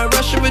give her a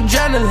rush of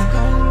adrenaline.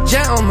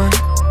 Gentleman,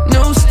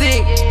 new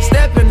stick,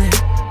 stepping in,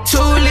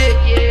 too lit.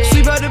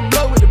 Sweep out the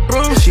blow with a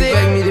broomstick. She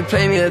begged me to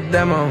play me a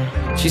demo.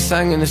 She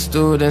sang in the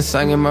studio, then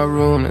sang in my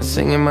room, and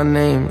singing my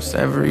name. It's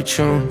every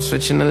tune,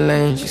 switching the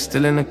lane. She's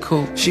still in the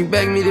coupe. She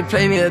begged me to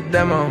play me a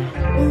demo.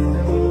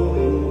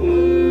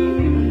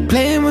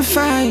 Playing with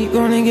fire, you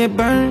gonna get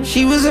burned.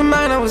 She was a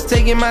mine, I was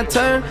taking my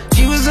turn.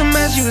 She was a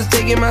man, she was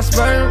taking my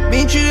sperm.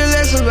 Been through the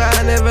lessons, but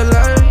I never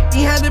learned.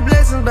 He had the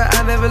blessings, but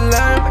I never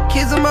learned. My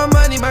kids and my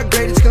money, my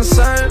greatest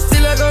concern.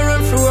 Still I go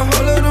run through a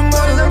whole lot of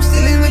mornings. I'm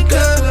still in the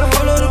club, a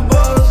whole lot of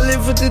balls.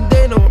 Live for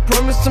today, no one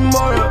promise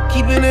tomorrow.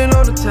 Keeping it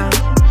all the time.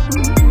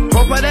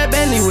 Hope by that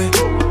Bentley with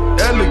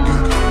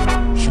elegant,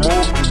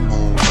 smoking.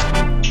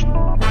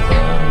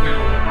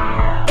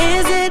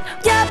 Is it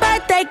your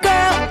birthday,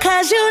 girl?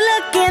 Cause you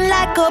looking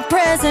like a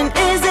present.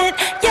 Is it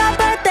your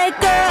birthday,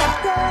 girl?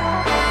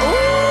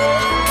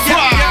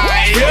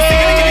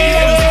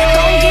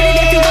 Don't get it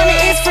if you want it,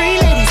 it's free,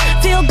 ladies.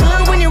 Feel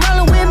good when you're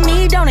rolling with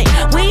me, don't it?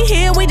 We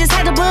here, we just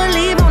had to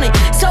believe on it.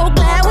 So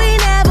glad we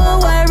never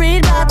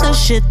worried about the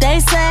shit they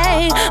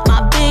say.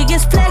 My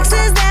biggest flex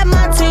is that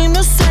my team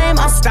the same.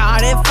 I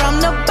started from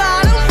the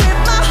bottom with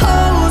my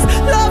hoes.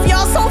 Love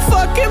y'all so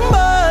fucking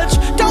much.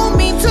 Don't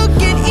mean to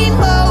get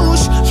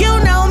emotional. You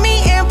know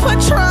me and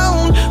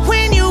Patron.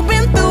 When you've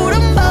been through the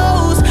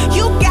most,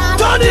 you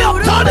gotta do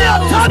the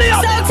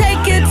most. So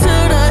take it to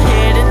the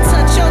head and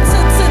touch your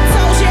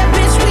toes. Yeah,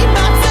 bitch, we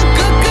bout to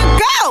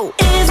go.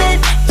 Is it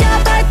your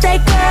birthday,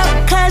 girl?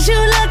 Cause you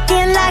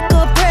looking like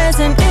a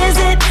present. Is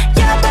it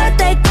your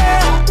birthday,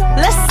 girl?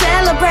 Let's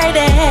celebrate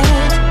it.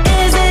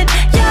 Is it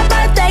your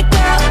birthday,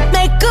 girl?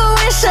 Make a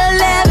wish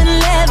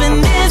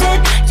 11-11. Is it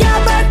your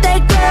birthday,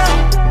 girl?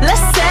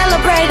 Let's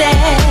celebrate it.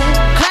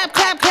 Clap,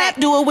 clap, clap,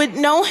 do it with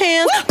no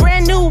hands.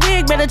 Brand new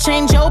wig, better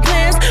change your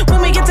plans.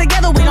 When we get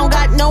together, we don't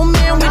got no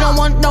man. We don't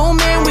want no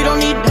man, we don't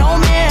need no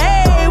man.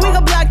 Hey, we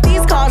gon' block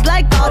these calls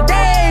like all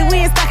day. We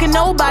ain't stalking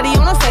nobody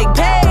on a fake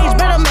page.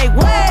 Better make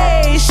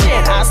way,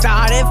 shit. I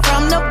started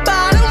from the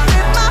bottom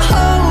with my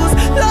hoes.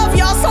 Love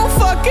y'all so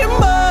fucking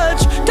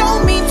much.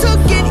 Don't mean to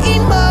get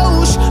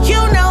emotional.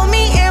 You know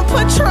me and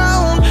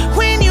Patron.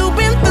 When you've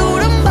been through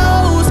the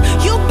most,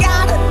 you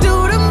gotta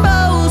do the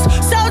most.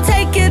 So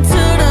take it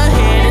to the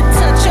head and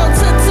touch your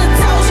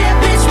toes. Yeah,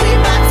 bitch, we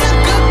bout to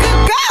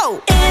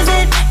go. Is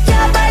it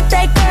your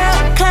birthday, girl?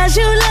 Cause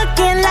you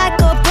looking like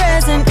a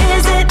present.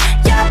 Is it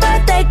your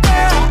birthday,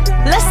 girl?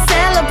 Let's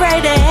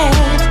celebrate it.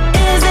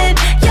 Is it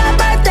your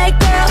birthday,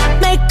 girl?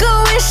 Make a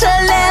wish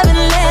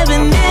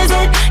 11-11. Is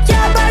it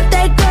your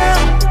birthday, girl?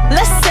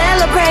 Let's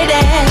celebrate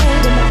it.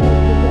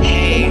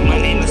 Hey, my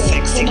name is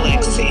Sexy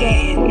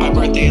Lexi. My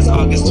birthday is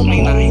August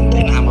 29th,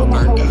 and I'm a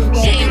Virgo.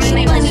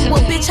 Funny,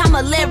 well, bitch, I'm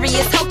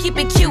hilarious. Ho, keep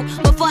it cute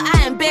before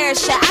I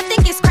embarrass ya. I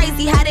think it's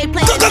crazy how they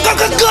play.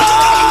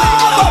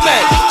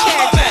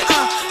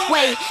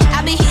 Wait,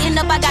 I been hitting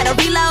up, I gotta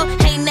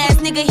reload. Hating ass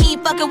nigga, he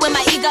ain't fucking with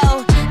my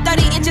ego.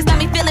 30 inches got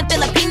me feeling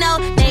Filipino.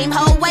 Name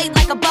whole weight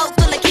like a boat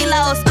full of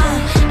kilos.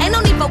 Ain't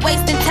no need for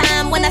wasting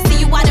time. When I see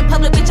you out in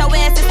public, bitch, your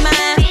ass is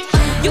mine.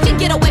 You can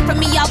get away from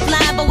me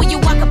offline, but when you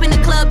walk up in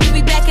the club, you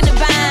be back in the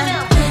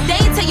vine. They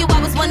ain't tell you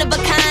I was one of a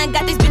kind.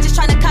 Got these bitches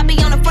trying to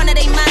copy on the front of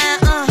they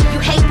mind. You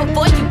hate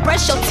before you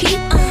brush your teeth.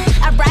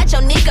 I ride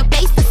your nigga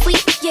face to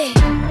sleep. Yeah,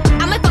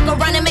 I might fuck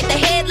around and make the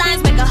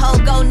headlines, make a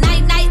hoe go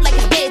night night like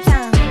it's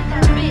bedtime.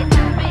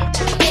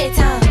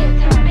 Bedtime.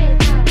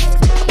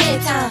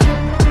 Bedtime.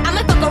 I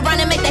might fuck around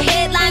and make the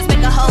headlines,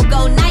 make a hoe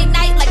go night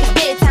night like it's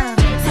bedtime.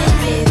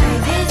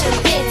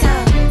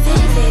 Bedtime.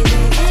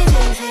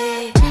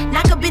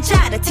 Knock a bitch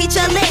out, teach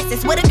her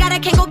lessons. Swear to God I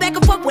can't go back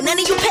and forth with none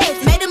of you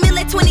peasants. Made a meal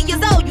at 20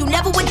 years old, you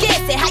never would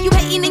guess it. How you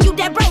hating and you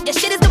that broke, that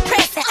shit is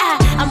depressing.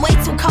 I'm way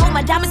too cold,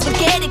 my diamonds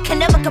spaghetti. Can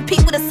never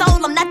compete with a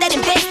soul, I'm not that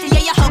invested.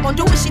 Yeah, your hoe gon'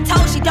 do what she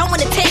told, she don't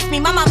wanna text me.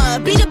 My mama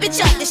beat a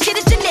bitch up, this shit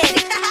is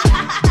genetic.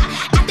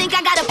 I think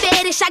I got a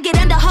fetish, I get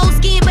under whole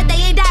skin, but they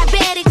ain't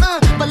diabetic.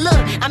 But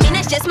look, I mean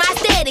that's just my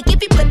aesthetic. If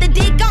he put the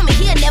dick on me,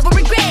 he'll never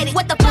regret it.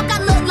 What the fuck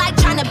I look like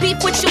trying to beef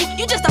with you?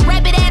 You just a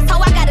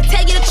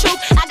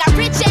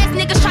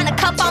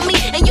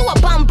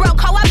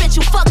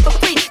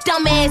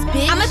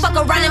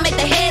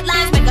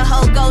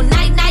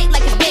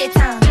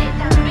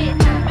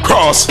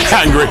Boss,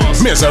 angry,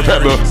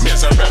 miserable.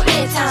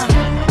 Bedtime.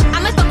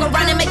 I'ma fuck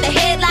around and make the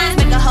headlines,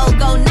 make a hoe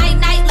go night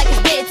night like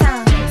it's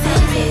bedtime.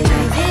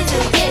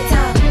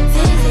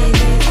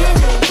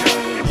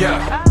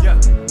 Yeah.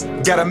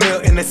 Got a meal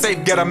in the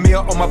safe, got a meal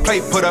on my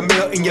plate, put a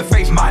meal in your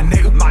face, my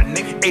nigga.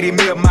 80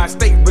 mil, my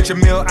state, richer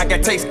meal, I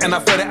got taste, and I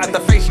feel it out the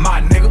face,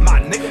 my nigga.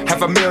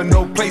 Half a meal,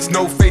 no place,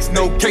 no face,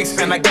 no case,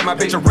 and I got my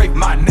bitch a rape,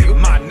 my nigga.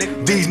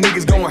 These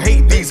niggas gon'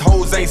 hate, these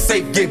hoes ain't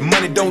safe, get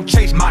money, don't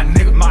chase, my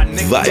nigga.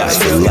 Vibes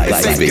for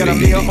life, baby. Got a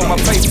meal on my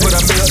plate, put a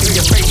meal in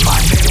your face, my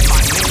nigga.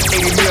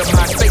 80 mil,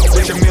 my state,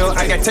 richer meal,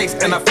 I got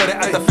taste, and I feel it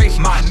out the face,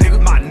 my nigga.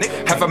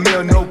 Half a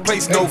meal, no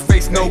place, no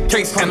face, no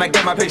case, and I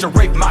got my bitch a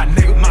rape, my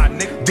nigga.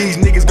 These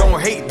niggas gon'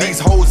 hate, these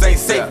hoes ain't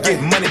safe,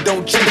 get money,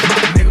 don't chase, my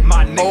nigga.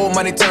 Old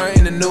money turn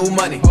into new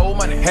money.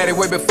 Had it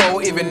way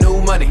before even new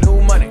money.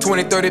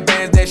 20, 30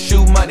 bands, that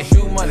shoe money.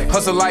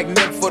 Hustle like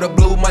Nick for the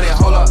blue money.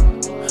 Hold up,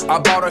 I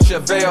bought a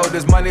Chevelle.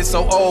 This money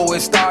so old,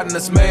 it's starting to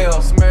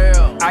smell.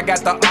 I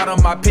got the art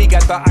on my P,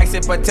 got the ice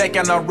in Patek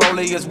and a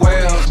rollie as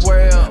well.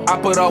 I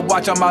put a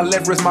watch on my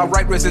left wrist, my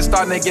right wrist is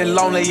starting to get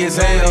lonely as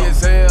hell.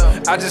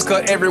 I just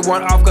cut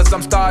everyone off cause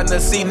I'm starting to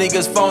see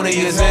niggas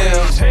phony as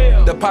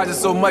hell. Deposit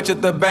so much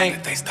at the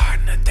bank, they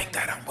starting to think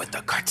that I'm with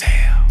the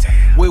cartel.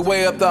 We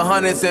weigh up the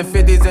hundreds and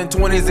 50s and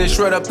 20s and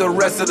shred up the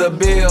rest of the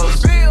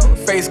bills.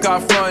 Face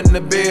card frontin' the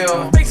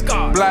bill.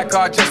 Black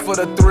card just for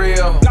the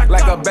thrill.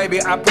 Like a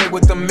baby, I play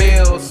with the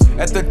meals.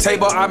 At the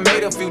table, I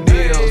made a few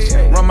deals.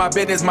 Run my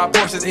business, my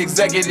portions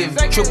executive.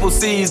 Triple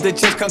C's, the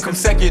chicks come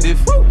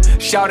consecutive.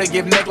 Shout it,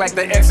 give neck like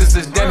the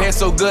Exorcist. Damn hair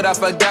so good, I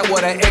forgot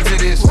what an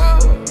exit is.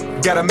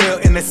 Got a meal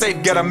in the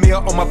safe, got a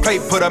meal on my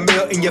plate, put a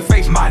meal in your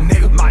face, my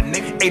nigga.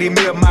 80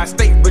 mil, my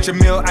state, richer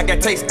meal, I got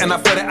taste, and I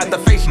feel it out the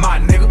face, my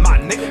nigga.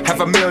 Half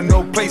a meal,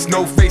 no place,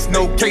 no face,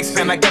 no case,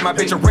 and I got my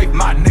bitch a rape,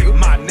 my nigga.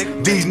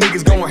 These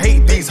niggas gon'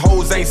 hate, these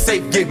hoes ain't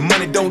safe, get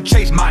money, don't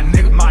chase, my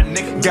nigga.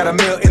 Got a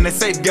meal in the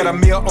safe, got a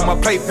meal on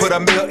my plate, put a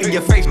meal in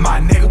your face, my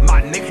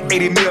nigga.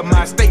 80 mil,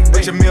 my state,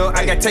 richer meal,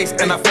 I got taste,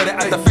 and I feel it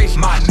out the face,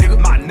 my nigga.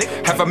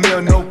 Half a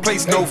meal, no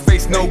place, no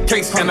face, no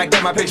case, and I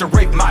got my bitch a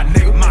rape, my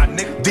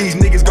nigga. These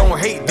niggas gon'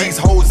 hate, these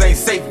hoes ain't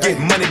safe, get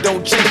money,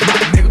 don't chase, my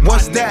nigga.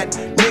 What's that?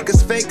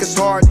 Niggas fake, it's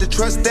hard to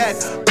trust that.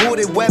 Pull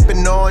their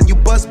weapon on, you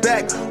bust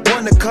back.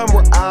 Wanna come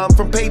where I'm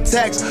from, pay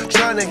tax.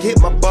 Tryna hit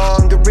my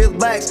bong to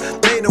relax.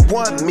 They don't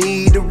want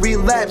me to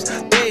relapse.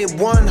 They ain't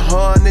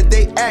 100,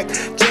 they act.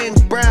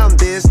 James Brown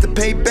this to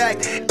pay back.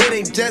 It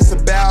ain't just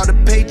about a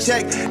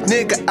paycheck.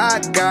 Nigga, I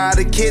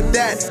gotta kid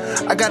that.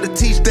 I gotta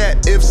teach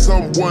that. If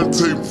someone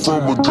take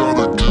from a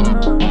gotta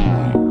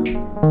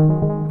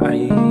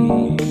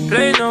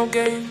play no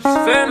games,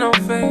 fair no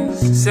face,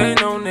 say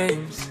no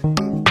names.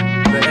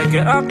 Better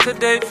get up to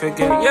date,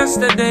 forget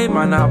yesterday,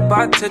 man, I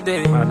bad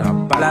today.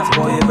 Black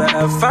boy, you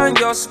better find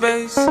your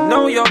space,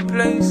 know your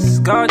place,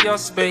 guard your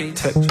space.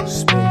 Protect your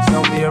space.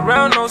 Don't be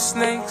around no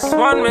snakes,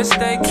 one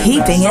mistake.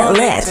 Keeping it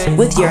lit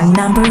with your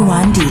number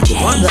one DJ.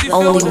 The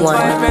only one,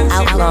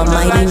 Outlaw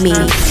Mighty Me.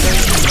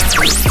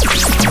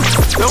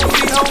 Don't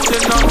be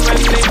holding on when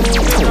they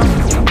moving on.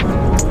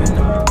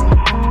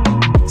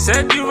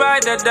 Said you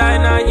ride or die,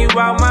 now you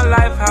out my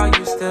life, how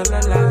you still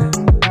alive?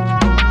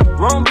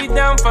 Won't be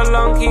down for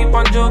long, keep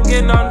on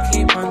joking on,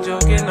 keep on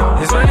joking on.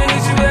 It's when it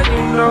hits you when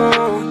you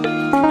blow,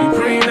 you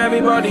bring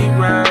everybody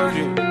around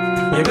you.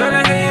 You're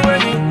gonna hate it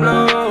when you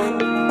blow,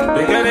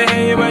 they're gonna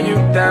hate it when you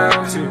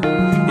down too.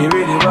 You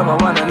really were my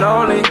one and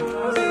only,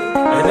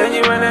 and then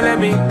you wanna let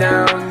me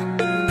down.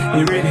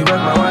 You really were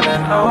my one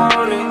and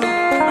only,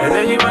 and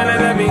then you wanna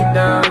let me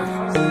down.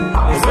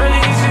 It's when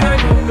it hits you when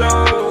you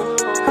blow,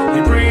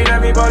 you bring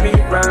everybody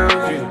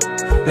around you.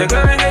 They're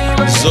gonna hate you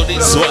when you So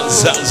this one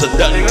sounds a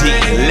Dundee,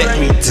 let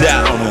me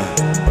down.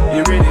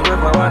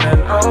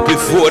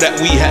 Before that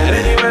we had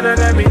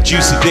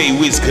Juicy Day,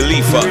 Wiz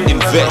Khalifa,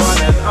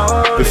 Invest.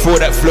 Before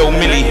that Flo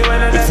Milli,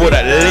 before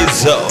that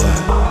Lizzo.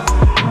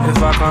 If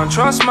I can't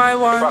trust my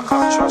one,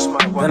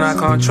 then I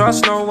can't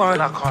trust no one.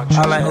 I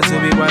like it to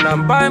be when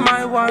I'm by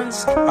my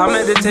ones. I'm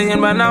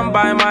meditating when I'm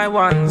by my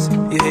ones.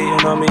 You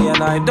hating on me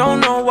and I don't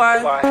know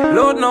why.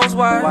 Lord knows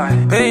why.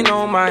 Pay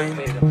no mind.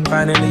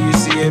 Finally you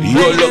see it.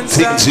 You're locked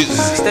into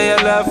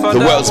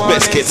the world's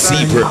best Get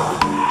Zebra.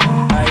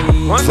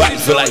 Fight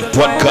for Life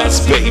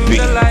podcast, baby.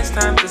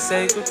 Time to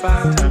say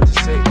goodbye.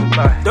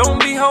 Don't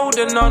be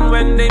holding on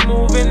when they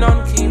moving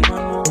on. Keep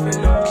on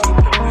moving on.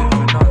 Keep on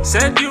moving on.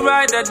 Said you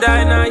ride or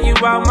die, now you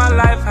out my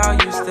life, how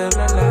you still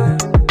alive?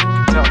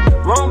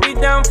 Won't be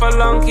down for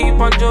long, keep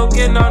on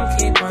joking on,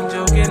 keep on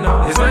joking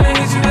on. It's when it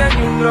hits you then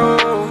you blow,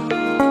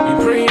 you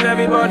bring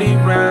everybody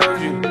around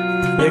you.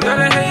 You're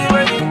gonna hate it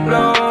when you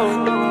blow,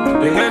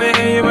 they're gonna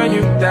hate it when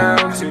you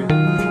down too.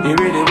 You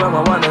really were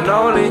my one and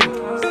only,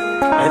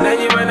 and then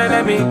you wanna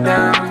let me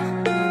down.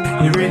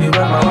 You really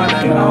were my one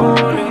and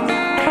only,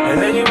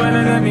 and then you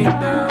wanna let me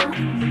down.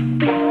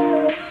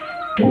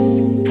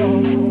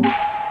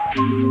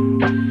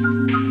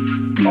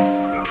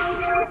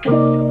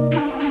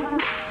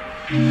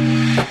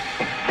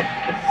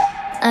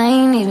 I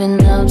ain't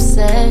even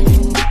upset,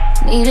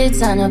 needed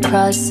time to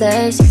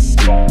process.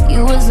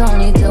 You was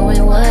only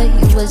doing what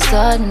you was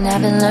taught and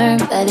haven't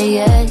learned better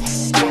yet.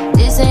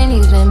 This ain't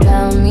even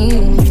about me.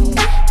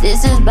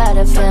 This is about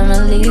the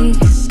family.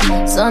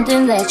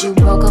 Something that you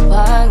broke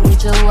apart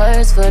with your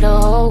words for the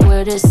whole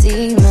world to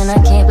see. Man,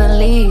 I can't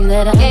believe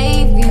that I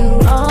gave you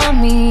all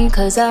me,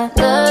 cause I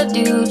loved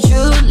you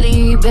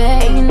truly,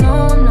 babe. Ain't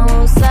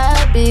no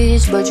side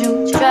bitch, but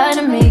you try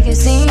to make it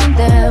seem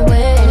that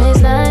way. And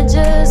it's not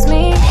just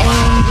me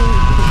and you.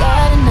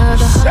 Got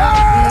another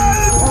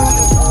heartbeat.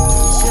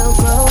 It's your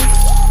growth.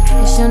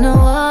 You should know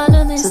all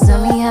of this. So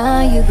tell me how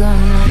you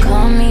gonna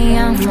call me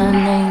out my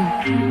name.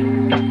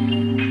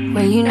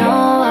 Well, you know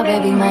our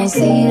baby might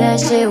see that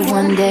shit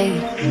one day.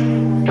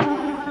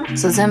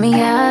 So tell me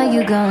how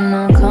you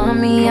gonna call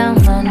me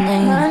out my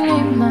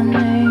name. My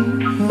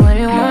name.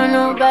 Wouldn't want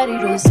nobody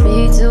to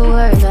speak to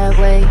her that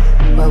way.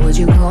 Why would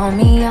you call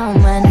me out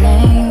my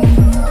name?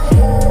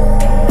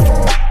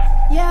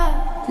 Yeah.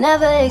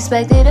 Never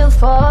expected to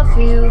fall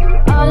for you.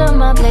 All of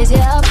my plays,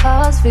 yeah, I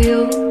pause for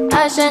you.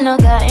 I shouldn't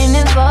have gotten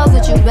involved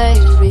with you,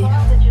 baby.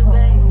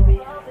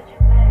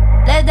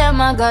 Let down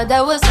my guard,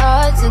 that was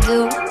hard to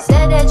do.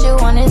 Said that you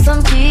wanted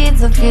some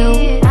kids of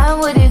you. I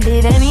would've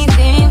did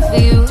anything for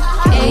you.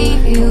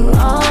 Gave you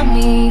all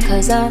me,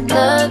 cause I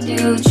loved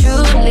you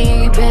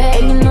truly,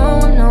 babe. Ain't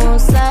no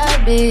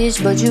side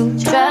bitch, but you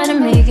try to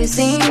make it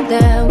seem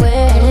that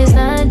way. And it's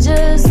not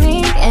just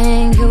me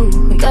and you.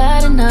 We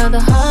got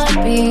another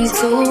heartbeat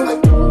too.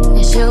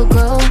 It should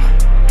grow,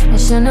 it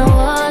should know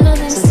all of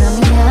this. So tell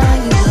me how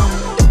you go.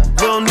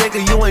 Real nigga,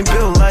 you ain't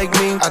built like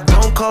me. I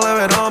don't call her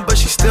at all, but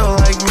she still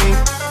like me.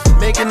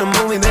 Making a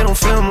movie, they don't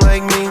film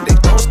like me. They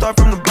don't start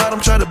from the bottom,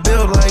 try to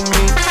build like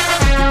me.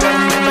 You gotta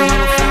remember, you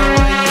don't feel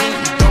like me.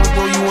 You don't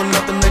roll, you want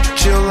nothing, let you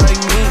chill like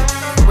me.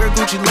 Wear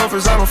Gucci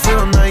loafers, I don't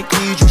feel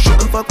Nikes. You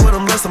shouldn't fuck with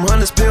them unless them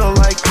hunters feel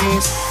like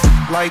these.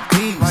 Like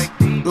these,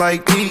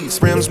 like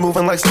these. Rims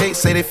moving like skates,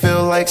 say they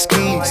feel like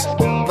skis.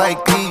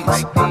 Like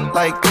these,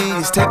 like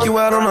these. Take you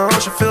out on the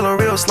ocean, feel a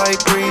real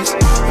slight breeze.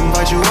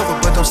 Invite you over,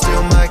 but don't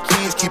steal my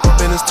keys. Keep up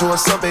business to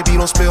us up, baby,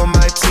 don't spill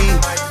my tea.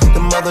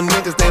 Them other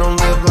niggas, they don't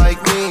live like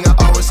me. I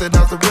always said I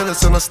was the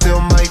realest, and I still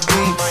might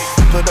be.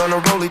 Put on a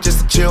rollie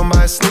just to chill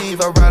my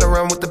sleeve. I ride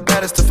around with the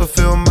baddest to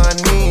fulfill my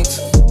needs.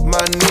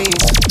 My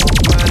needs,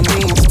 my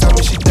needs. Tell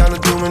me she down to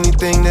do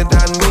anything that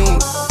I need.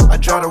 I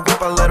draw the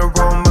whip, I let her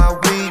roll my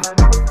weed.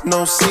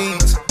 No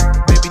seeds,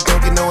 baby, don't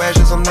get no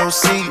ashes on no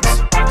seeds.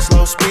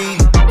 Slow speed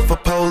for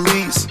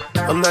police.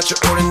 I'm not your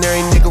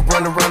ordinary nigga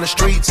running around the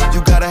streets.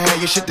 You gotta have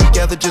your shit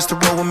together just to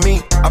roll with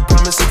me. I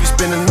promise if you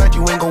spend the night,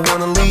 you ain't gon'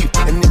 wanna leave.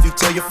 And if you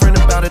tell your friend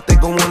about it, they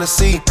gon' wanna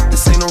see.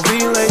 This ain't no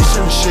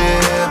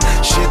relationship,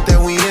 shit that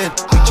we in.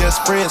 We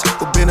just friends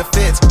with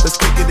benefits. Let's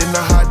kick it in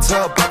the hot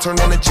tub. I turn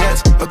on the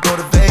jets, or go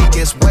to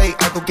Vegas. Wait,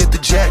 I go get the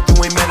jet. You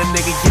ain't met a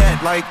nigga yet.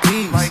 Like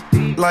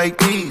these, like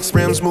these.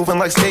 Rims moving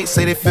like skates,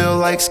 say they feel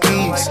like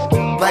skis.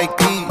 Like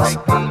these,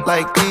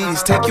 like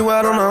these. Take you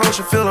out on the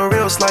ocean, feel a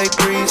real slight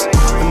breeze.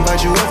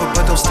 Invite you over,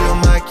 but don't steal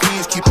my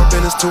keys. Keep up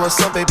business to us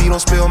up, baby, don't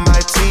spill my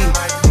tea.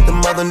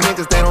 Them other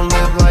niggas, they don't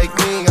live like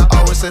me. I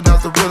always said I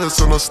was the realest,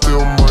 and I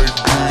still might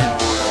be.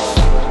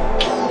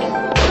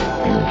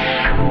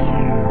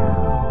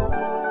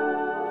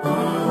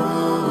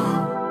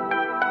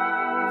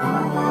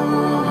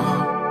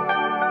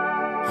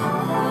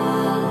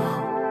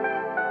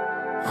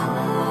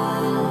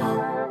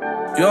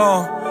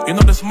 Yo, you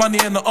know this money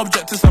and the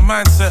object is a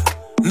mindset.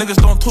 Niggas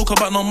don't talk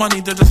about no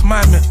money, they just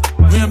mime it.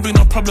 We ain't bring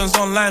no problems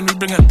online, we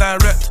bring it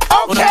direct.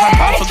 All the time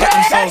people forget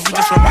themselves, we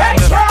just remind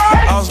them.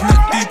 I was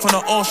neck deep in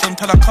the ocean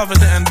till I covered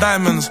it in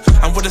diamonds.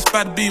 And with this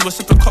bad B, we're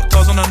sipping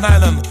cocktails on an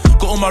island.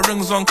 Got all my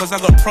rings on cause I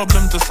got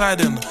problems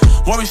deciding.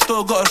 Worry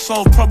still gotta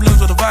solve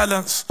problems with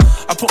violence.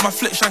 I put my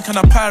flip shank in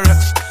a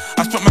Pyrex.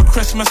 I spent my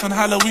Christmas and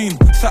Halloween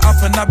set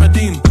up in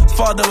Aberdeen.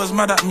 Father was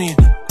mad at me,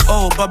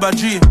 oh Baba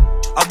G.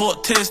 I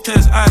bought tears,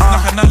 eyes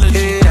like an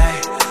allergy.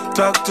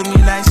 Talk to me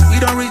nice, we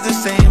don't reach the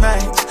same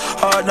heights.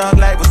 Hard knock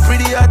life was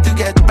pretty hard to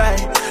get by.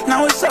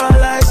 Now it's all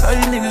lies, all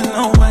you niggas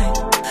know why.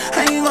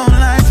 I ain't gon'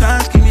 lie,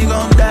 trying to keep me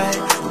gon' die.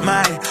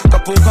 My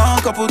couple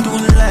gone, couple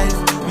doing life.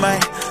 My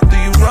do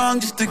you wrong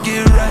just to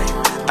get right.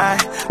 I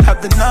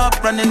have been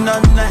up running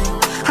all night.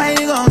 I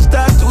ain't gon'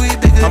 stop till we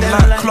bigger I'm than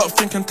like life. clock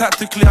thinking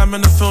tactically, I'm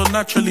in the field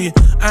naturally.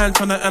 I ain't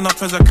tryna end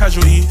up as a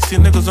casualty. See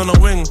niggas on the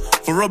wing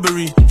for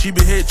robbery.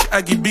 GBH,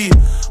 Aggie B.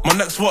 My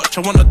next watch,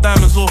 I want the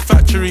diamonds all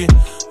factory.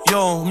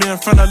 Yo, me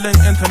and friend are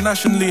linked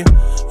internationally.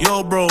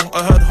 Yo bro,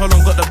 I heard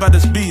Holland got the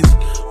baddest bees.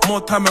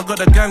 More time I got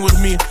the gang with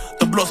me.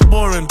 The block's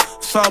boring,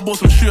 so I bought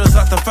some shooters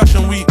at the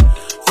fashion week.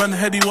 When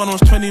Heady one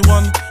was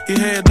 21, he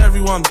hated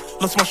everyone.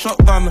 Lost my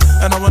shotgun,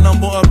 and I went and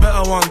bought a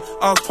better one.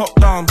 I was popped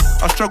down,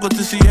 I struggled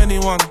to see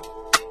anyone.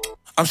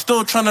 I'm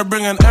still tryna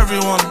bring in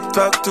everyone.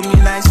 Talk to me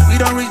nice, we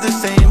don't reach the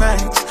same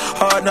heights.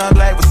 Hard knock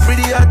life was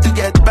pretty hard to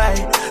get by.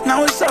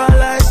 Now it's all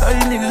lies, all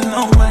you niggas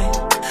know why.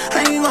 I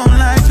ain't gon'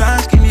 lie,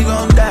 trying to keep me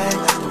gon' die.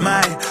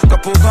 My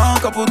couple gone,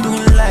 couple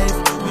doing life.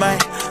 My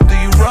do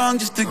you wrong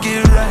just to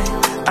get right.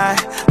 I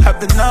have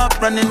been up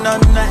running all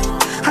night.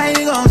 I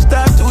ain't gon'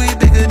 stop till we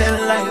bigger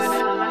than life.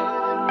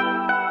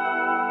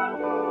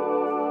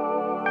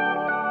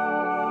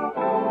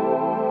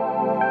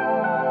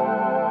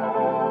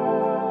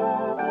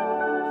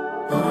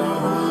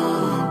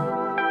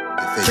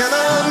 face? Can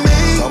I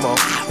make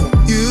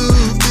you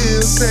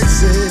feel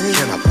sexy?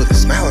 Can I put a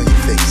smile on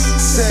your face?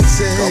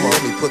 Sexy. Come on,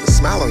 let me put a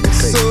smile on your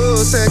face. So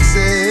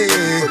sexy.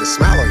 Put a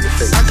smile on your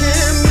face. I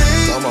can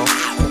make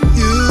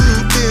you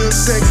feel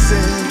sexy.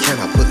 Can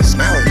I put a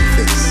smile on your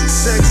face?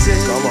 Sexy.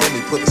 Come on, let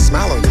me put a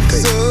smile on your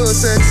face. So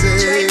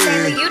sexy. Trey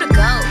Taylor, you to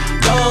go.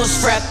 Those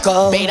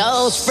freckles,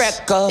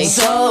 they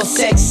so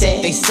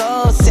sexy, they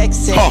so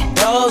sexy.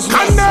 Those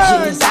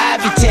messages I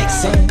be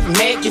texting,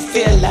 make you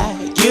feel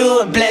like you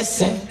a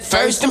blessing.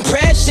 First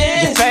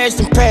impression,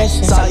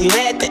 saw you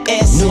at the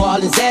Essence, New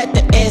Orleans at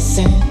the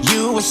Essence.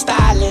 You was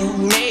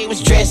styling, they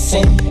was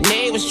dressing,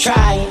 they was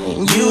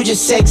trying, you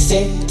just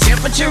sexy.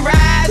 Temperature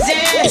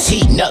rising, it's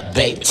heating up,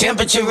 baby.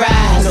 Temperature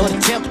rise, know the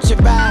temperature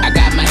rise. I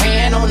got my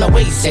hand on her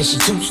waist, said she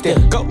too still.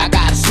 Go. I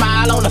got a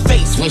smile on her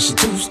face when she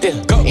too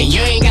still. Go. And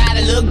you ain't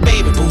gotta look,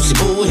 baby, boosie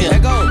boo here.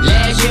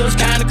 Last year was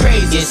kinda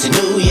crazy, it's a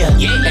new year.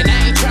 Yeah. And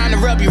I ain't trying to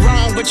rub you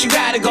wrong, but you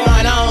got it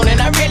going on,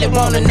 and I really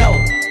wanna know.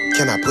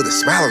 Can I put a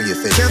smile on your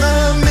face? Can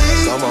I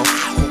make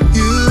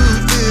you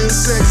feel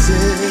sexy?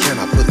 Can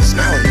I put a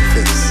smile on your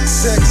face?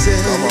 Sexy.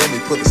 Come on, let me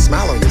put a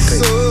smile on your face.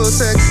 So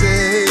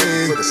sexy.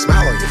 Put a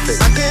smile on your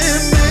face. I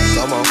can make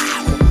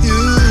you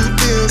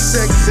feel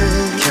sexy.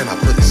 Can I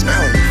put a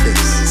smile on your face?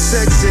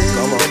 Sexy.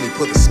 Come on, let me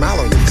put a smile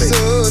on your face.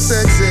 So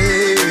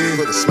sexy.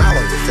 Put a smile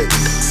on your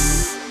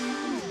face.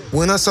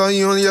 When I saw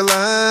you on your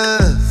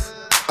live,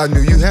 I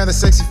knew you had a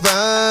sexy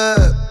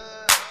vibe.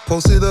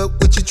 Posted up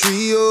with your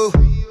trio.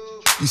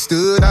 You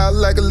stood out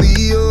like a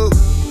Leo.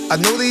 I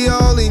know they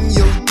all in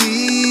your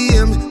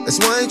DM. That's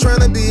why I ain't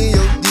tryna be in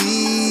your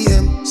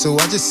DM. So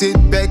I just sit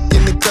back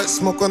in the cut,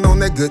 smoking on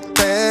that good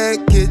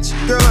package.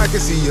 Girl, I can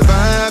see you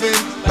vibing,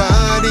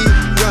 body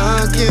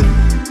rocking.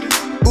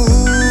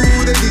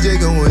 Ooh, that DJ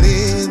going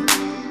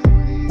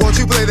in. Won't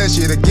you play that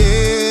shit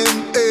again?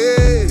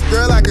 Hey,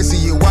 girl, I can see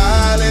you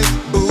wildin',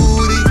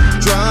 booty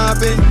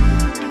dropping.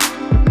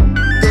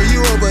 Girl,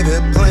 you over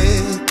there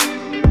playing.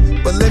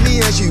 But let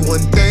me ask you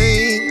one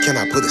thing. Can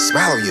I put a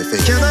smile on your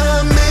face? Can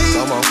I make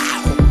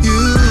you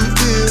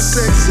feel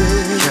sexy?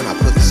 Can I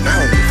put a smile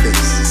on your face?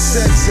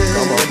 Sexy.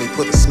 Come on, let me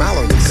put a smile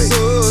on your face.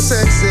 So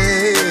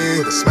sexy.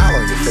 Put a smile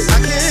on your face.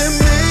 I can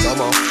make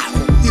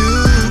you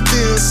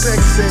feel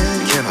sexy.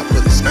 Can I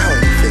put a smile on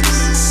your face?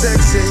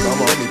 Sexy.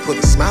 Come on, let me put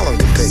a smile on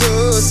your face.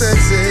 So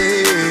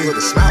sexy. Put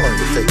a smile on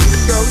your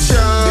face. Go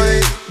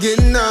shawty,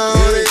 getting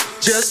on it.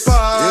 Just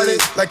party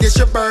like it's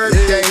your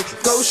birthday.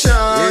 Go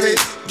shawty,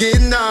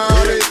 getting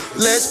on it.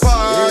 Let's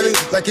party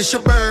like it's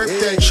your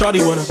birthday.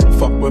 Shawty wanna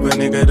fuck with a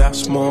nigga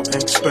that's more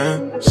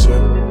expensive.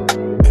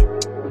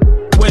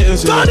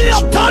 Waiters in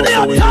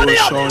the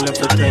show left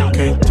for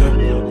 10K tip.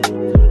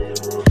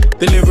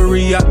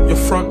 Delivery at your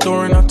front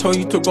door and I told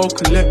you to go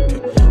collect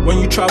it. When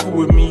you travel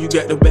with me, you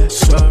get the best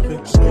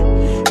service.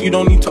 You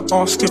don't need to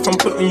ask if I'm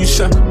putting you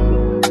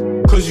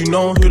second, cause you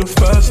know who the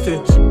first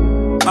is.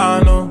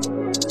 I know,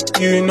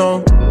 you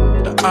know,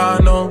 that I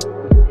know.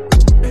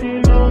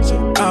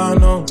 I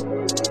know,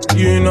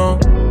 you know,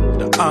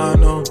 that I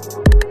know.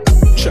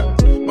 Check.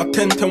 My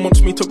 1010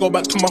 wants me to go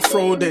back to my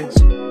throw days,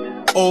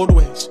 old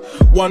ways.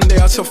 One day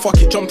I said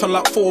fuck it, jumped on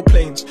like 4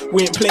 planes.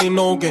 We ain't playing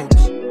no games.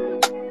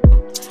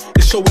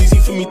 It's so easy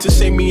for me to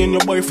say me and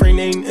your boyfriend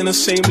ain't in the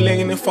same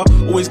lane if I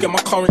always get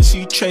my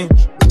currency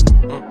changed.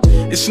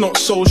 It's not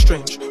so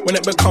strange when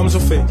it becomes a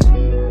phase.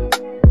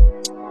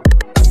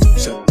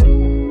 So,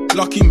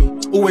 lucky me,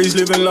 always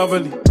living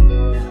lovely.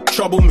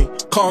 Trouble me,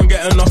 can't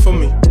get enough of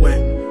me.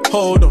 Wait,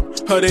 hold on,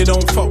 heard they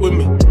don't fuck with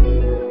me.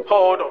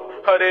 Hold on,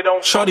 heard they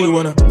don't. Shawty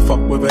wanna fuck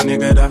with a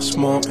nigga that's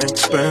more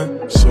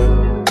expensive.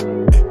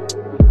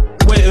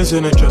 Waiters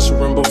in the dressing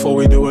room before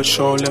we do a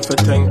show, left for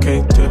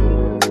 10K tip.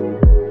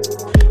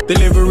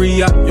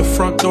 Delivery at your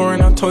front door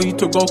and I told you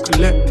to go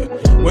collect it.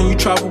 When you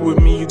travel with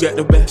me, you get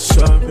the best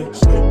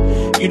service.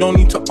 You don't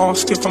need to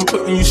ask if I'm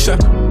putting you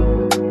second,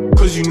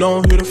 cause you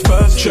know who the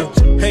first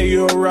is. Hey,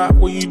 you alright,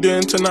 what you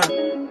doing tonight?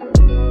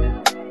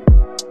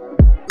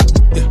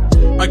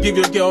 I give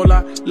your girl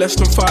like less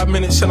than 5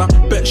 minutes and I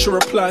bet she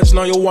replies.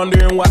 Now you're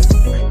wondering why.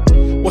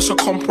 What's a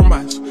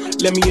compromise?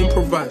 Let me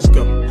improvise,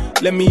 girl.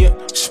 Let me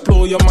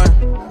explore your mind.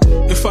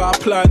 If I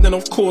apply, then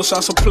of course I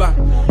supply.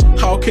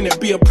 How can it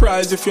be a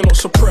prize if you're not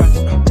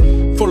surprised?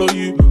 Follow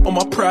you on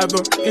my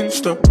private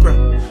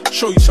Instagram.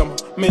 Show you some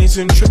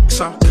amazing tricks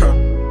I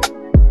can.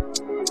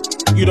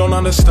 You don't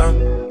understand.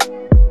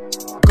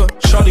 Good,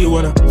 shawty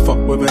wanna fuck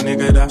with a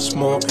nigga that's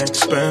more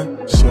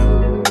expensive.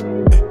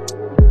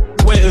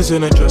 Waiters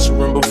in the dressing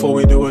room before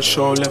we do a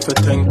show, left for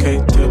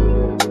 10K tip.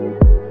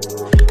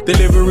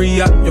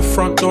 Delivery at your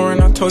front door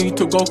and I told you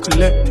to go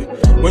collect it.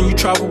 When you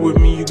travel with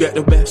me, you get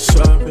the best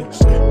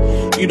service.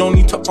 You don't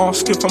need to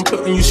ask if I'm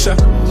putting you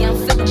second,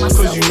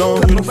 cause you know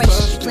who the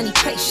first. Plenty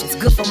patience,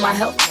 good for my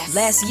health.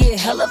 Last year,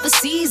 hell of a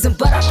season,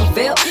 but I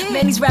prevailed.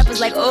 Man, these rappers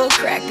like old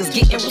crackers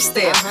getting real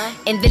stale.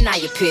 And then I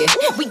appear.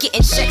 We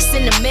getting checks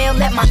in the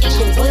mail at my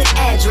Inglewood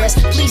address.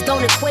 Please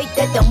don't equate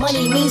that the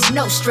money means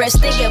no stress.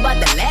 Thinking about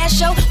the last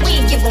show, we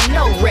ain't give them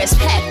no rest.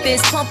 Hat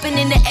fist pumping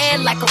in the air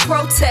like a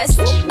protest.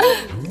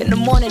 In the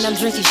morning, I'm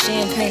drinking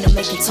champagne and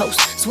making toast.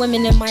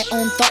 Swimming in my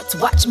own thoughts,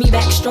 watch me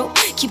backstroke.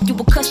 Keep you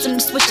accustomed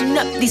to switching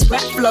up these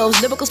rap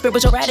flows. Lyrical,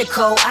 spiritual,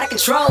 radical, out of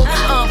control.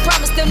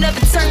 Promise they'll never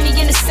turn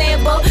me into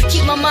Sambo.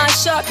 Keep my mind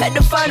sharp, had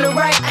to find the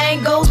right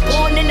angles.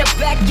 Born in the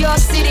backyard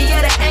city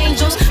of the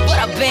angels. But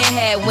I've been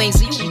had wings,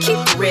 so you can keep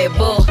the Red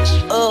Bull.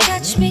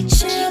 Catch me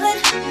chillin',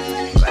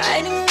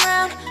 riding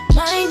around,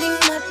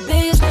 minding my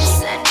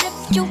business. And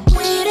if you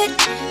with it,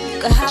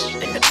 you can hop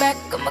in the back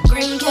of my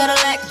green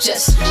Cadillac.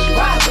 Just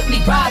ride with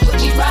me, ride with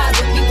me, ride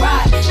with me,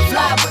 ride.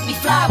 Fly with me,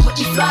 fly with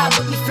me, fly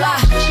with me, fly.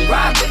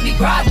 Ride with me,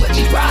 ride with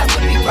me, ride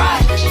with me,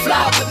 ride.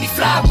 Fly with me,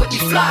 fly with me,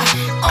 fly.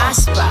 I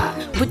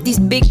spy with these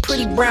big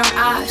pretty brown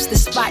eyes. The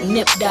spot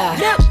nip die.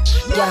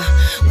 Yeah,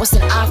 what's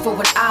an eye for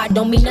an eye?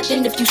 Don't mean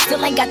nothing if you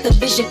still ain't got the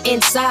vision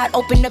inside.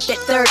 Open up that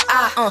third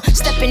eye.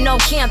 Stepping on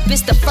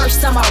campus the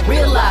first time I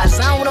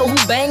realized I don't know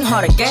who bang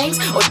harder, gangs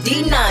or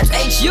D9s.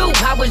 HU,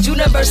 Howard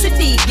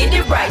University, get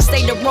it right.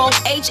 Stay the wrong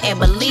age and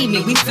believe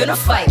me, we finna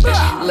fight.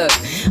 Look,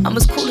 I'm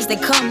as cool as they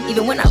come.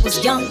 Even when I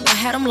was young, I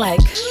had them like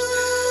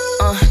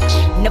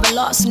never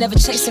lost, never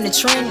chasing the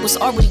trend. What's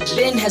already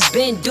been has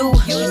been due.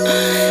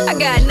 I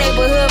got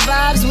neighborhood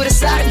vibes with a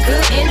side of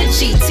good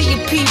energy.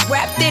 TP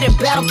rapped it and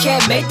Battle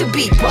Cat made the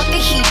beat. Brought the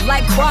heat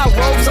like choir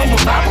robes on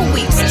revival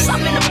week. Since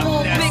I'm in the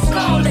pulpit,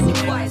 go let me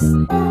twice.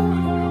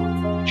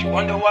 She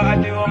wonder what I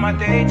do on my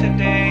day to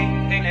day.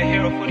 Ain't a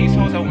hero for these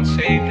hoes, I won't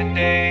save the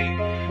day.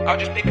 I'll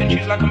just pick and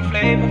choose like I'm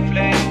Flavor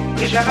Flav.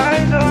 Get your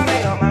eyes on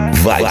me, on my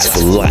Vibes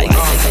for life.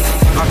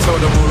 I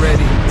told them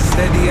already.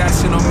 Steady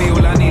icing on me,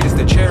 all I need is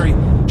the cherry.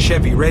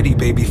 Chevy ready,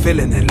 baby,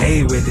 feeling and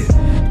lay with it.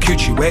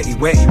 Coochie wetty,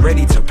 wetty,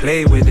 ready to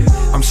play with it.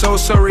 I'm so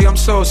sorry, I'm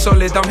so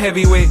solid, I'm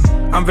heavyweight.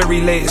 I'm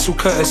very late, it's all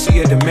courtesy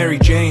of the Mary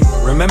Jane.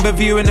 Remember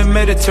viewing the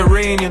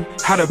Mediterranean.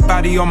 Had a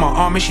baddie on my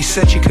arm and she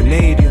said she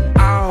Canadian.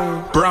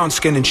 Ow. Brown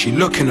skin and she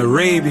looking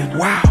Arabian.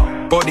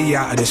 Wow. Body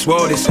out of this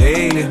world, it's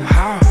alien.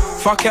 How?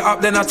 Fuck it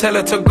up, then I tell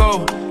her to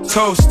go.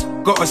 Toast,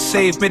 gotta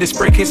save me this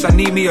break case, I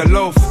need me a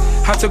loaf.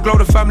 Had to glow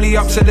the family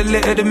up to the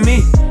litter than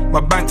me.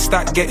 My bank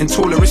stack getting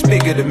taller, it's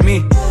bigger than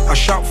me. I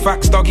shout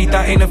facts, doggy,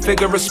 that ain't a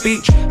figure of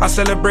speech. I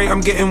celebrate,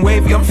 I'm getting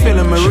wavy, I'm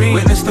feeling marine. She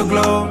witnessed the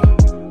glow.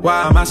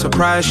 Why am I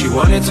surprised? She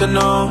wanted to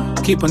know.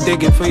 Keep on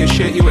digging for your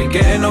shit, you ain't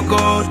getting no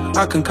gold.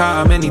 I can count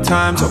how many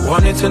times I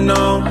wanted to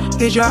know.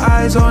 Is your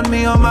eyes on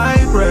me, on my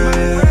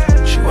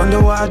breath? She wonder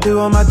what I do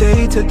on my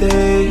day to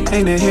day.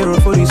 Ain't a hero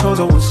for these hoes,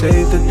 I won't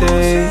save the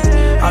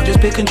day. I'll just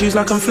pick and choose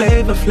like I'm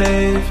Flavor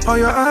Flav. All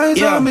your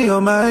eyes on me,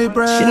 on my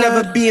breath. She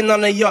never been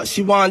on a yacht,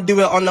 she wanna do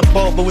it on the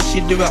boat. But would she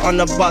do it on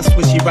the bus,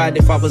 would she ride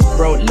if I was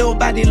broke? Little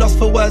baddie lost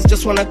for words,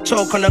 just wanna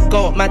choke on a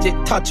goat. Magic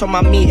touch on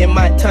my meat, it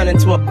might turn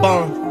into a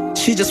bone.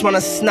 She just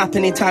wanna snap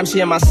anytime she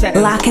in my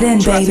setting. Lock it in,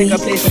 baby.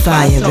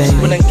 Fire, baby. She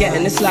wouldn't get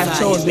in, this life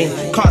chose me.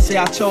 Can't say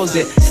I chose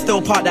it.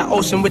 Still part that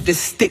ocean with this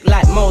stick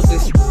like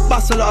Moses.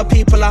 Bust a lot of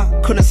people, I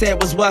couldn't say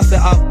it was worth it.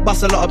 I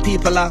bust a lot of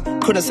people, I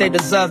couldn't say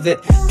deserve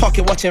it.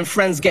 Pocket watching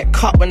friends get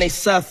cut when they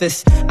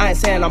surface. I ain't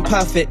saying I'm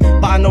perfect,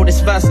 but I know this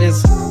verse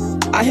is.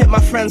 I hit my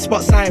friend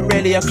spots, I ain't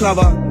really a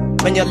clubber.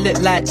 When you're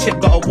lit like Chip,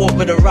 gotta walk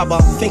with a rubber.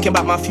 Thinking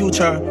about my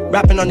future,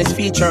 rapping on this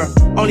feature.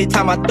 Only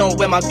time I don't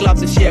wear my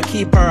gloves is she a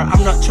keeper.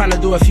 I'm not trying to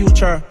do a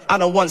future. I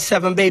don't want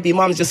 7 baby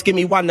moms, just give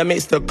me one that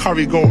makes the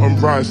curry go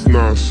and rice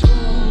nice.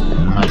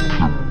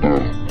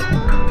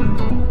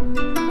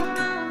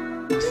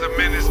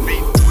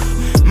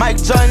 Mike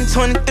Jordan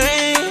 23.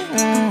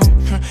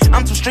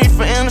 I'm too street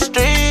for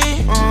industry.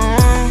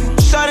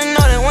 Shawty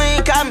know that we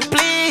ain't got me,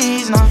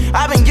 please. No,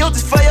 I've been guilty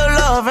for your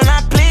love and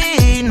I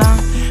plead. No,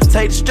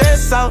 take the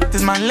stress out,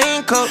 this my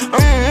link up.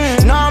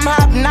 No, I'm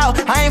hopping out,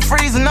 I ain't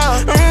freezing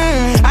up.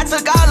 I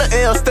took all the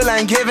L, still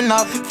ain't giving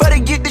up. For to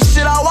get this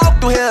shit, I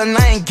walk through here and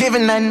I ain't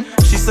giving nothing.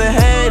 She said,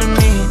 hey to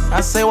me,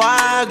 I say,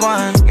 why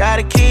going?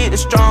 Gotta keep it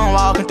strong,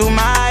 walking through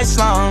my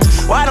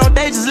slums. Why don't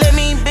they just let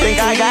me be? Think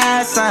I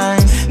got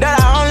signs that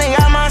I only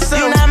got myself.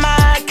 You not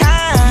my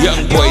kind.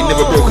 Young boy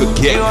never broke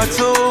again. You are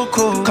too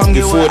cool. Come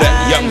before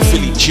that, Young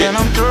Philly Jet.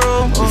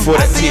 Before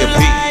that,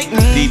 TMP.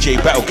 DJ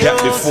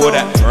Battlecat. Before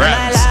that,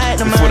 Rams.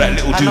 Before that,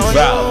 Little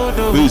Duval.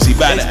 Boozy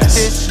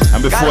Badass.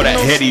 And before that,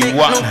 Heady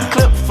One.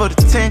 Clip for the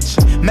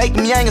tension. Make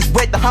them youngest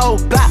wet the whole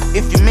block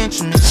if you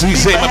mention me. So you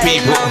say, my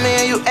people,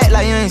 man, you act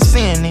like you ain't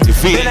seeing it. You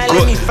feeling then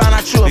good let me find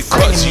out you a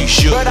friend. Because you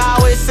should. But I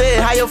always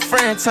said how your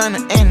friend turn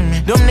to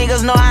enemy. Them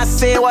niggas know I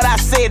said what I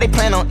said, they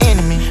plan on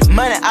enemy.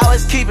 Money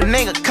always keep a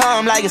nigga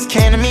calm like it's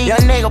can to me.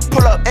 Young nigga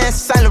pull up and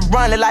silent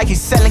run it like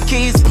he's selling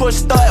keys. Push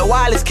start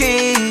wireless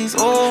keys.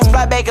 Ooh.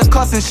 Fly back and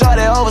cussing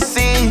shorty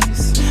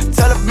overseas.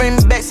 Tell her bring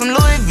me back some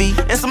Louis V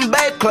and some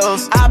babe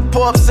clothes. I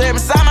pour up syrup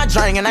inside my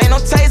drink and ain't no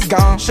taste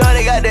gone.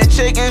 Shorty got that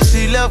chicken,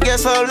 she left,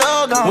 guess her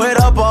love gone. Went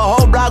up a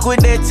whole block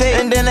with that tick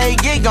and then they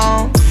get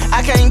gone.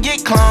 I can't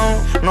get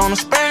cloned, no, I'm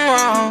spinning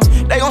wrong.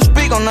 They gon'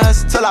 speak on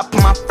us till I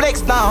put my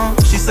flex down.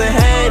 She said,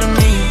 hey to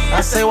me,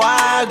 I say,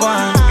 why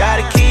going?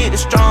 Gotta keep it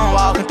strong,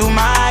 walking through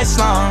my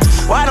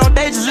slums. Why don't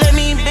they just let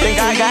me be? Think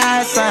I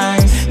got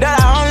signs that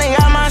I only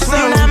got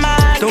myself, not my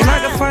don't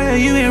light the fire,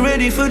 you ain't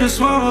ready for the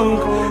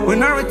smoke.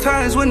 When I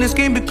retire is when this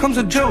game becomes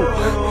a joke.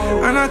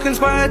 And I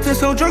conspired to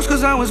sell drugs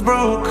cause I was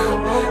broke.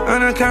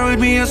 And I carried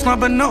me a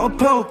slump but not a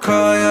poke,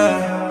 oh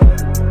yeah.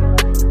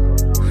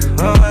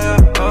 Oh yeah,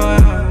 oh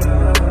yeah.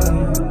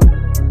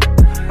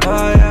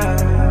 Oh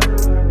yeah.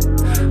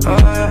 Oh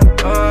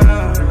yeah, oh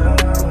yeah.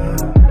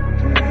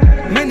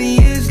 Many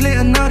years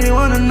later now they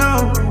wanna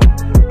know.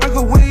 I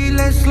got way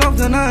less love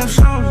than I have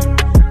shown.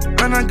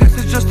 And I guess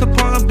it's just a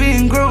part of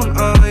being grown,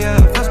 oh yeah.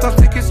 First off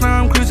tickets,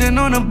 now I'm cruising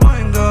on a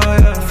Boeing, oh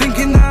yeah.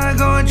 Thinking that I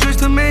got a choice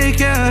to make,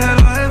 yeah, hell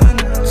or heaven.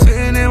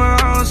 Sitting in my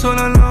house all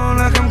alone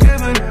like I'm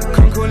Kevin.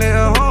 Can't call it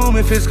a home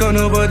if it's got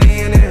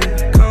nobody in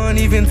it. Can't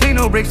even take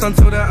no breaks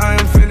until that I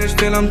am finished,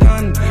 till I'm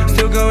done.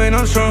 Still going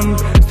on strong,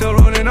 still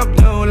rolling up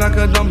dough like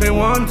a dump in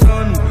 1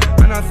 ton.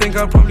 And I think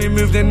I probably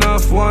moved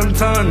enough 1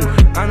 ton.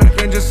 And I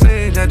can just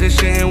say that this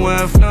shit ain't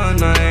worth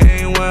none. I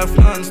ain't worth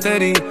none.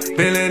 Steady,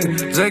 billing,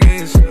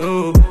 Zeggies,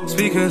 ooh.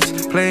 Speakers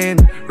playing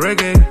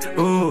reggae,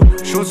 ooh.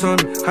 Shorts on,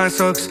 high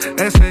socks,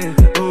 essay,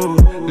 ooh.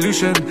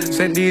 Lucian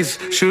sent these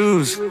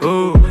shoes,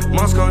 ooh.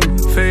 Mask on,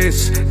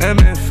 face,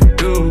 MF,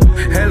 doom.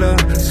 Hella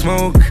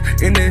smoke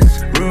in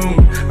this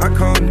room. I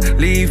can't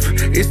leave,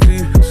 it's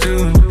too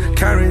soon.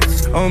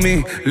 Carrots on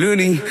me,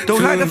 loony.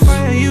 Don't like the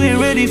fire, you ain't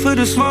ready for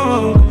the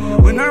smoke.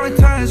 When I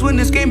retire is when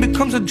this game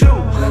becomes a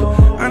joke.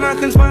 And I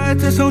conspired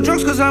to sell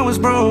drugs cause I was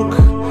broke.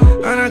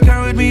 And I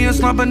carried me a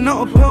slump but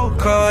not a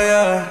poke, oh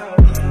yeah.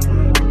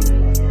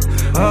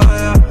 Oh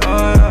yeah,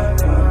 oh yeah.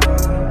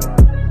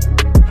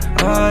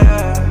 Oh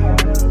yeah.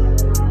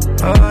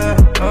 Oh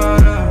yeah, oh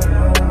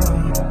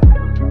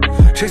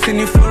yeah. Chasing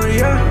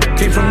euphoria,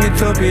 came from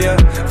utopia.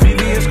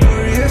 Phoebe is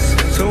glorious,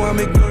 so I'm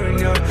ignoring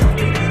ya.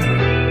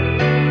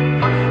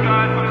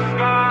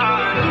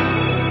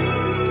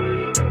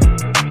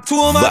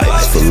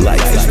 Vibes for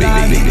life,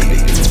 baby.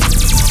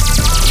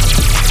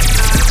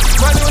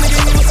 My new nigga,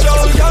 he was so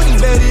young, he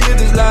barely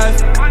lived his life.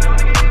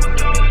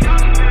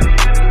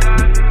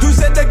 Who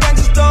said that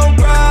gangsters don't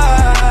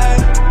cry?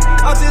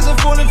 Our tears are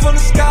falling from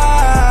the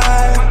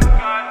sky.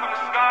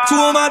 Two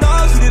of my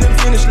dogs who didn't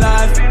finish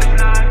life.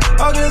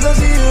 How can I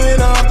see you in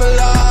the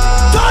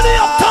afterlife? Turn it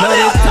up, turn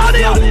it up, turn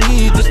it up. The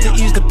need just to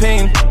ease the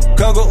pain.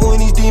 Can't got all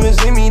these demons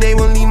in me, they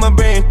won't leave my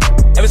brain.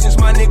 Ever since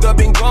my nigga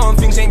been gone,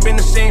 things ain't been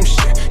the same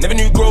shit. Never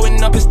knew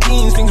growing up as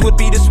teens, things would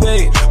be this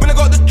way. When I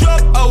got the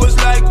drop, I was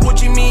like,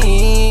 what you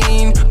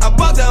mean? I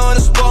bugged out on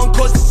the spot and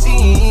caused the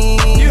scene.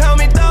 You held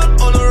me down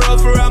on the road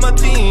throughout my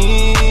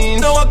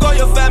teens. Know I got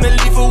your family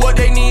for what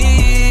they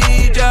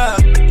need, yeah.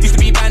 Used to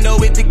be bando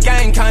with the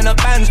gang, kind of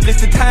bands,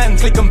 blistered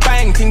hands, click and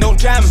bang, ting don't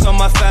jams on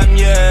my fam,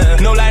 yeah.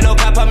 No lie, no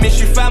cap, I miss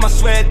you fam, I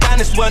swear down,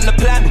 this weren't the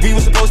plan. We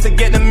were supposed to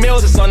get the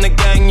meals, it's on the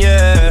gang,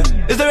 yeah.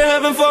 Is there a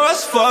heaven for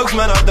us folks,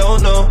 man, I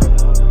don't know.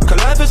 Cause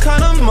life is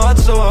kinda mad,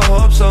 so I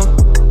hope so.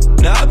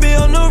 Now I be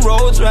on the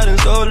roads, riding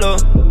solo.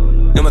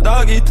 Got my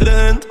doggy to the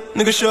end,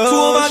 nigga show. Two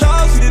of my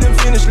dogs, he didn't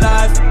finish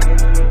life.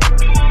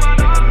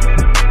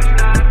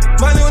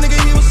 My little nigga,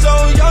 he was so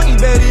young, he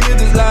barely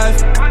lived his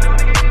life.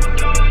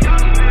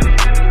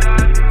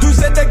 Who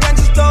said that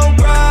gangsters don't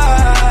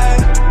cry?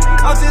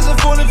 Our tears are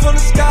falling from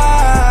the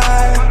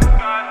sky.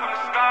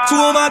 Two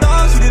of my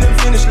dogs, he didn't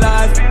finish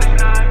life.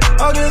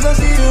 How can I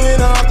see you in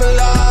the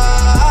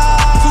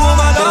afterlife? Two of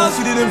my dogs,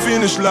 he didn't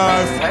finish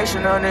life.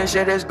 Action on this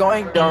shit is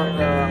going down.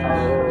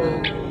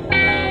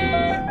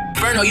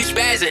 Bruno, you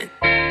spazzing.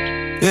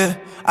 Yeah,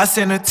 I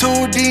sent her 2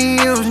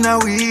 DMs, now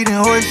we eating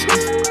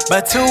oysters.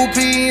 By 2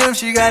 p.m.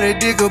 she got a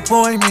dick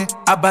appointment.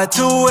 I buy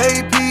 2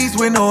 APs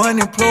with no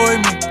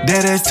unemployment.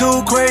 That ass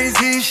too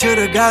crazy,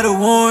 should've got a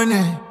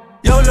warning.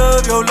 Your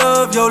love, your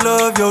love, your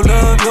love, your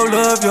love, your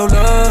love, your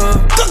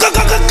love.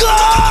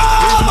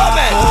 It's my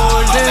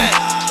poison.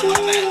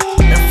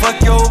 And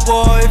fuck your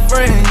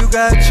boyfriend, you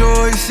got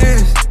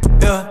choices.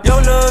 Yeah,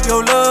 your love,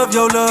 your love,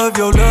 your love,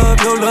 your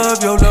love, your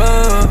love, your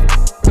love.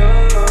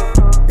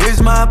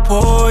 It's my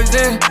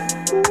poison.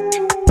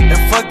 And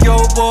fuck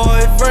your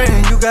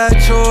boyfriend, you got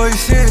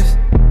choices.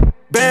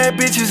 Bad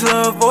bitches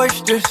love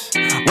oysters.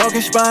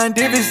 Walking spine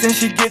divots, then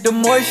she get the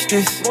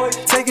moistest.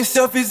 Taking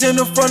selfies in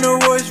the front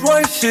of Rolls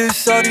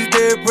Royces. All these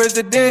dead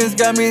presidents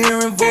got me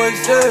hearing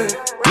voices.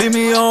 Leave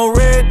me on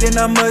red, then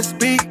I must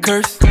be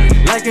cursed.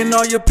 Liking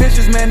all your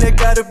pictures, man, they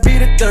gotta be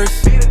the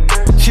thirst.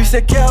 She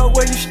said, Cal,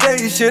 where you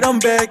stay? Shit, I'm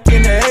back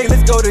in the A.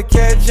 Let's go to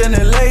Catch in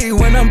LA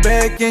when I'm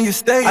back in your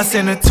state. I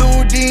sent her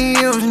 2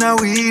 DMs, now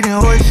we eating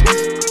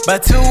oysters. By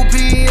 2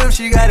 p.m.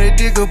 she got a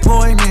dick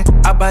appointment.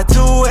 I buy 2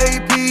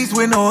 APs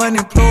with no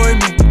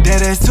unemployment.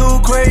 That ass too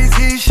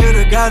crazy,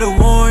 should've got a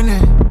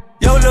warning.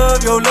 Your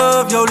love, your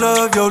love, your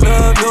love, your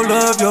love, your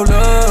love, your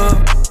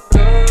love.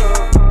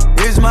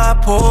 It's my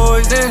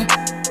poison.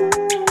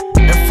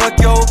 And fuck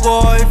your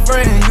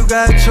boyfriend, you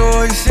got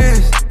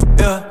choices.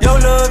 Yeah, your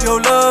love,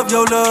 your love,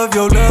 your love,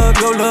 your love,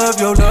 your love,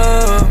 your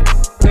love.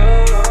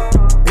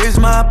 It's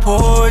my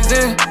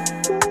poison.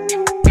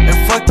 And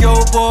fuck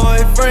your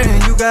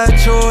boyfriend, you got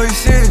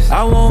choices.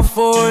 I won't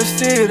force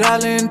it,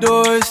 I'll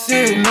endorse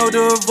it. No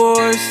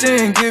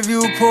divorcing, give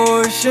you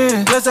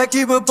portion. Plus I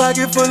keep a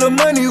pocket full of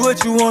money,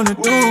 what you wanna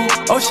do?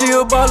 Oh, she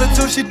a baller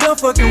too, she done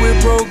fucking with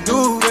broke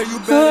dude. Where you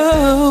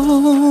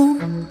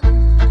been?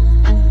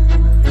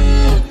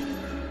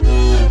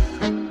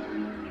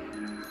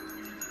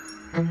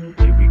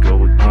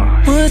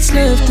 What's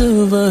left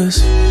of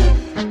us?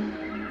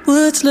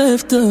 What's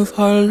left of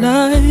our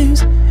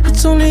lives?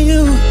 It's only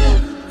you,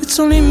 it's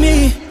only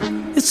me,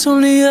 it's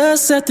only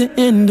us at the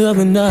end of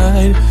the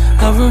night.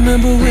 I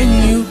remember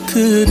when you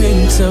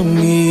couldn't tell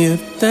me a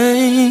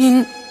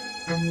thing.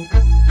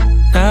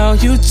 Now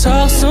you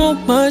talk so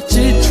much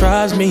it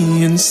drives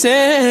me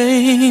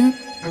insane.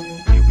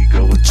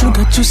 But you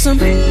got you some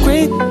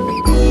great.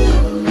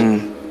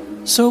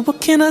 So what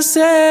can I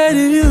say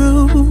to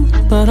you?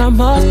 But I'm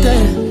off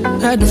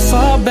that, had to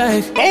fall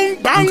back. You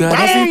got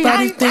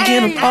everybody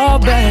thinking I'm all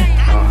bad.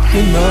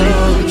 You know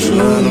the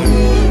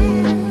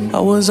truth, I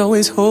was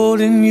always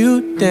holding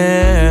you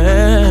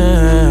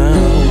down.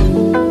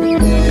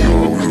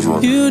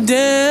 You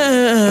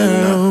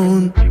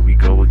down. Baby,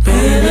 what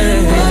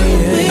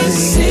we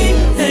see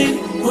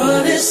ain't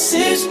what it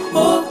seems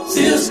for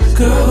this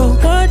girl.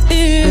 What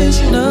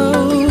is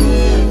love?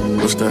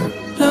 What's that?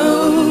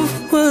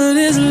 Love, what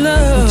is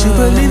love? Would you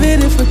believe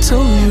it if I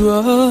told you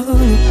all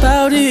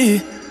about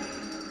it?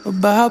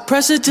 About how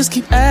pressure just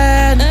keep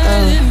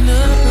adding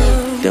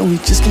up. Then we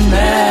just get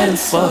mad and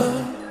fuck.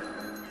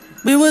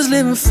 We was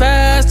living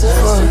fast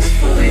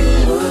as fuck.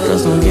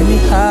 Girls don't get me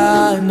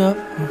high enough.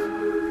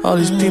 All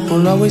these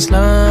people always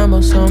lying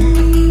about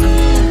something.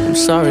 I'm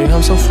sorry,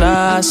 I'm so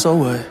fly, so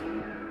what?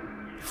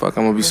 Fuck,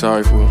 I'm gonna be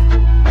sorry for.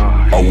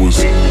 I was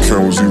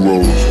counting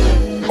zeros.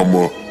 I'm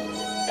a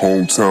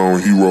hometown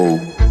hero.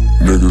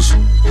 Niggas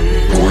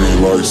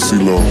green like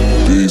CeeLo.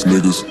 These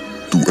niggas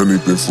do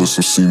anything for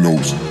some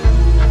C-notes.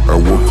 At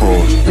what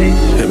cost?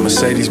 Hit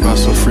Mercedes by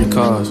some free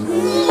cars. I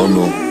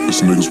know,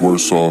 this nigga's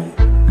worse off.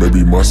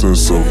 Maybe my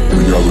sense of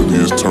reality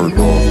is turned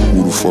off.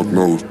 Who the fuck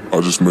knows? I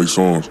just make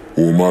songs.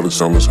 Who am I to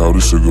challenge how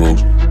this shit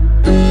goes?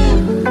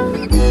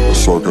 That's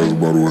sarcasm,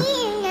 by the way.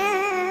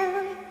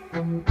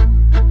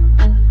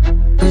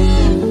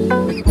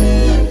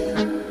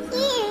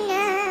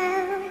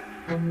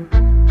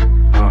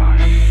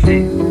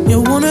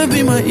 You wanna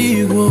be my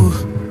equal.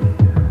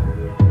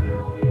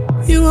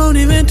 You won't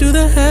even do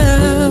the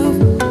half.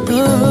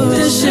 Oh,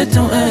 this shit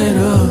don't add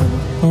up.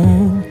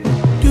 Oh.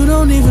 You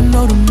don't even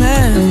know the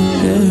math.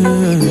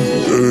 Yeah.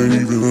 That ain't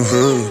even a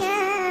half.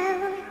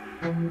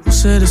 Who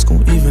said it's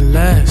gon' even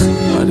last? I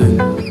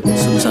didn't.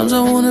 Sometimes I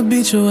wanna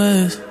beat your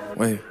ass.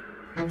 Wait.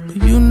 But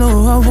you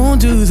know I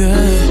won't do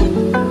that.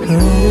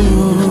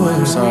 Oh.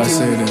 I'm sorry I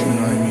said that, you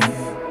know what I mean?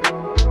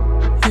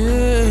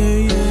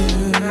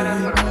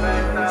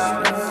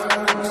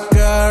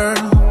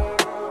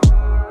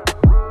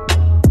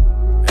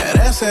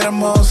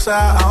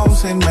 Hermosa aún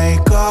sin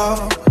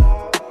make-up.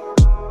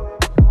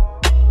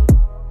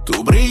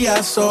 Tú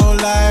brillas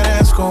sola,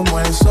 eres como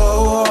el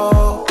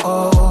sol.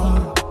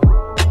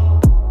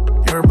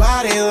 Your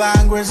body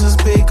language is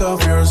speak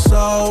of your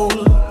soul.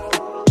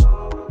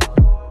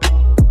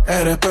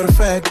 Eres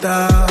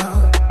perfecta.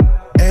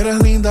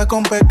 Eres linda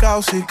con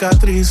pecados,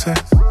 cicatrices.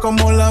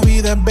 Como la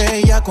vida es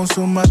bella con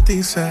sus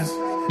matices.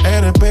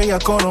 Eres bella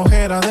con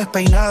ojeras,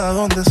 despeinada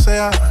donde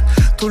sea.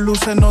 Tu luz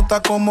se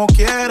nota como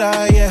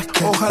quiera. Y es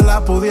que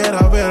ojalá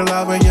pudiera ver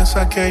la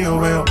belleza que yo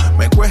veo.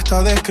 Me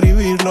cuesta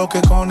describir lo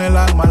que con el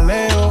alma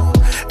leo.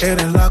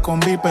 Eres la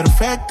combi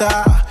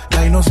perfecta.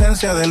 La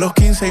inocencia de los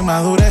 15 y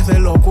madurez de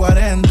los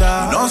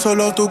 40. No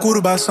solo tus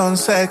curvas son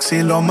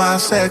sexy. Lo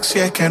más sexy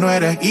es que no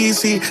eres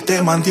easy.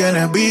 Te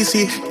mantienes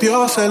busy.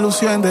 Dios se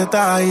lució en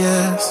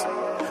detalles.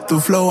 Tu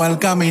flow al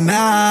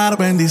caminar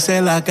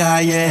bendice la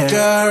calle.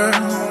 Girl,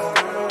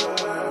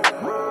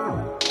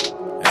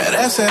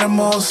 eres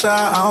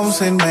hermosa aún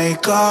sin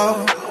make-up.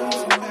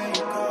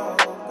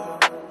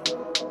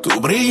 Tú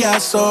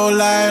brillas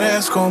sola,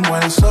 eres como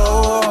el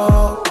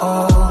sol.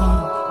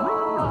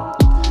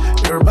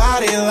 Your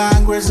body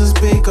language is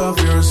speak of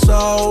your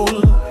soul.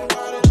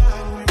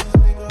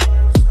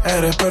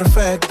 Eres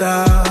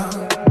perfecta.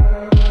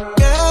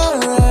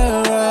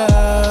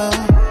 Yeah.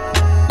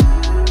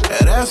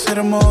 Eres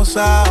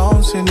hermosa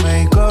aún sin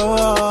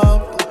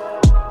make-up.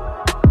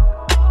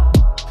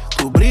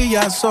 Tú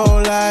brillas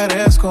sola,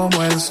 eres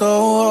como el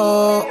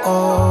sol.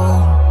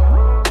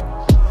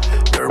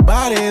 Your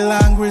body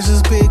language is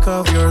speak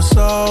of your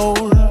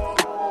soul.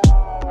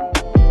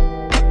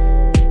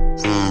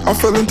 I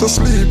fell into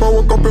sleep, I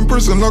woke up in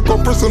prison. I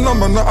got prison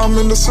number, now I'm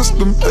in the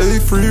system.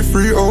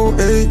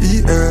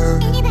 A-free-free-O-A-E-L.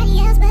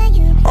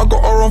 I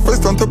got her on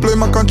FaceTime gun to play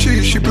mac and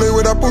cheese. She play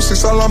with that pussy,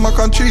 sound like mac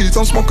and cheese.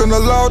 I'm smoking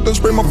aloud, then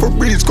spray my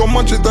Febreze. Got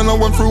munch it, then I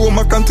went through all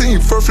my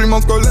canteen. For 3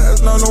 months, got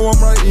letters, now I know I'm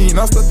writing.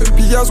 I stepped in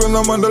PIs when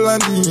I'm on the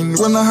landing.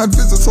 When I had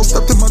visits, I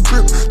stepped in my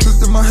drip.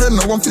 Truth in my head,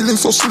 now I'm feeling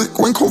so slick.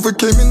 When COVID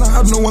came in, I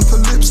had no one to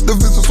lips. The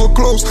visits were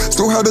closed,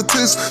 still had a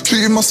tiss.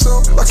 Treated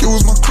myself like it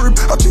was my crib.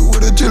 I chill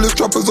with the chillest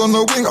trappers on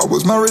the wing. I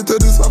was married to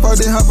this life, I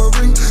didn't have a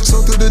ring.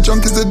 So to the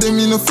junkies, it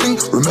didn't mean a thing.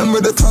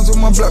 Remember the times with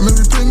my Black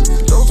Mary ping.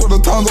 Those were the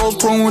times I was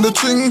prone with the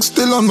ching.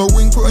 Still on the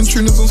wing, putting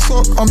tuners on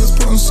sock. I'm just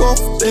putting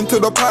soft into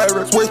the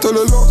Pyrex. Wait till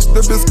the locks.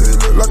 The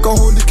biscuit look like a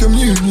holy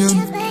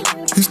communion.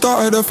 He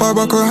started a fight,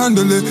 I could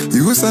handle it.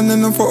 He was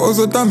sending them photos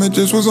of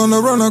damages. Was on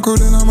the run, I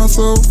couldn't have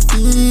myself.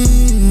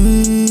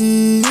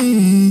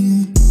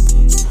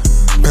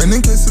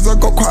 Pending cases, I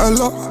got quite a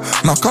lot.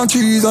 Now can't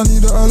cheese, I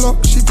need it a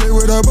lot. She play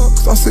with her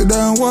box, I sit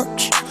there and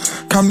watch.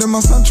 Camden my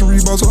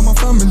sanctuary, buzz on my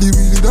family,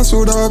 really, that's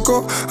all that I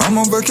got. I'm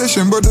on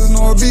vacation, but there's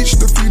no beach.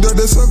 The food that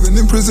they're serving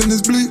in prison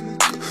is bleak.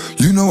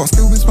 You know I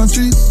still miss my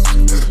G's.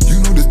 You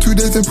know there's 2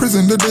 days in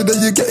prison, the day that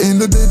you get in,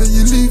 the day that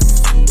you leave.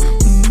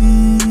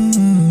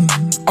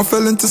 I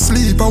fell into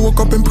sleep, I woke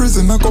up in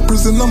prison. I got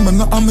prison number,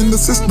 now I'm in the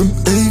system.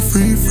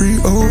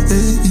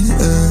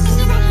 A3308EL.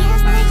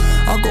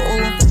 I got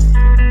all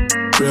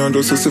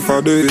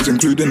 365 days,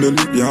 including the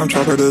leap. Yeah, I'm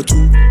trapped there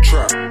too.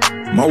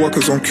 My work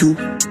is on cue,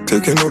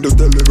 taking orders,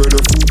 deliver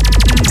the food.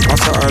 I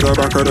sat at the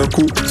back of the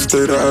coupe,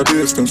 stayed at a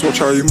distance, watch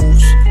how he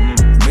moves.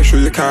 Make sure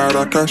you carry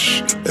that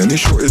cash, any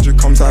shortage it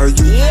comes out of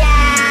you.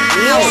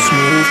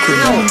 Smooth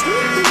criminal,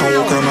 can't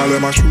walk a mile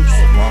in my shoes.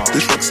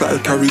 This truck side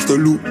carries the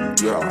loot,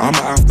 I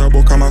might have to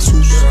book on my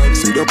suits.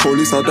 See the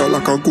police out there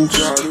like a goose.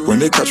 When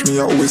they catch me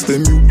I always stay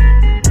mute.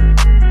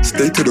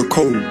 Stay to the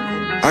code,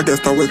 I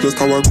guess that was just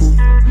how I grew.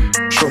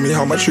 Show me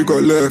how much you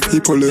got left, he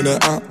pulling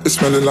it out, it's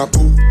smelling like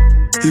poo.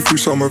 He threw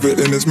some of it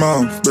in his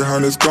mouth,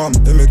 behind his gum,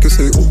 it make it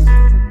say ooh.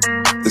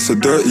 It's a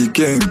dirty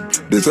game,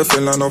 there's a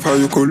thin line of how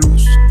you could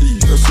lose.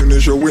 As soon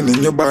as you're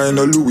winning, you're buying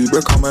a Louis,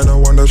 becoming the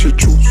one that she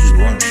choose.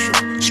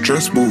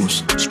 Stress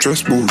balls.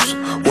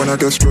 When I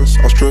get stressed,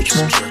 I stretch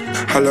more.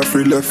 I left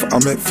 3 left, I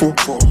meant 4.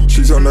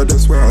 She's on the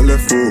desk where I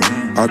left row.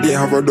 I didn't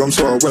have a drum,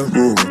 so I went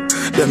raw.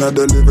 Then I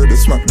delivered the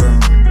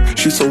smackdown.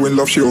 She's so in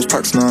love, she owes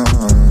packs now.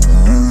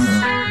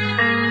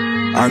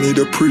 I need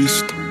a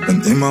priest,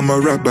 an imam, a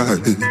rabbi.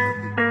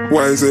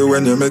 Why is it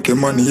when you're making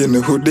money in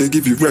the hood, they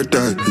give you red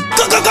eye? Trying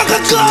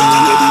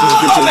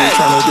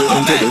to get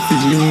into the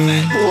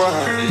feeling.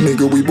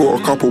 Nigga, we bought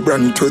a couple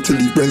brand new turtle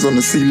brains on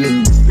the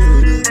ceiling.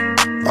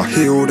 I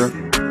hear all that.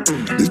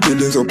 There's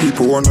billions of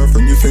people on earth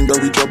and you think that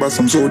we job as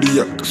some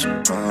zodiacs.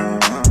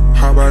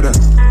 How about that?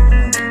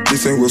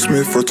 This ain't Will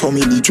Smith or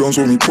Tommy Lee Jones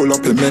when we pull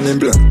up in Men in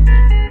Black.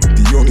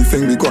 The only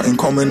thing we got in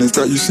common is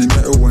that you see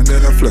metal and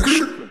then a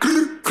flesh.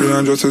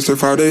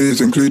 365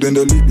 days, including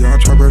the leap, yeah, I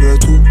travel there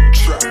too.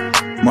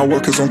 My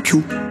work is on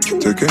cue,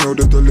 taking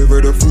order,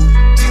 deliver the food.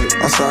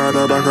 I sat at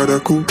the back of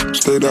the coupe,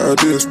 stayed at a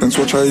distance,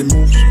 watch how he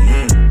moves.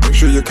 Make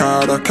sure you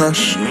carry that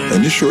cash,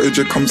 any shortage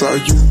it comes out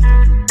of you.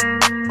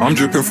 I'm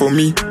dripping for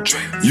me,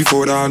 you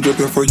thought that I'm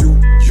dripping for you.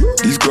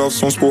 These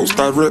gloves on Sports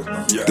Direct,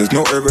 there's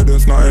no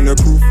evidence, not in the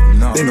proof.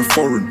 In a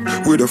foreign,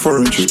 with a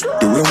foreign chick,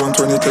 doing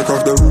 120, take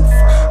off the roof.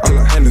 I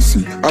like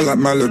Hennessy, I like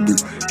Malibu,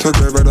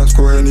 together that's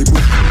called any boo.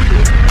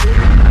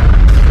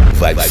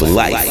 Vibes for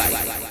life,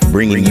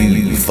 bringing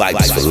you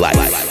vibes for life.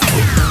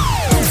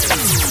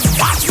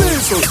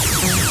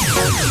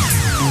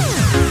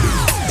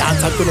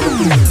 Dance until the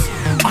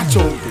beat, match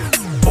out.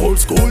 Old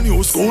school,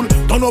 new school,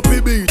 turn up the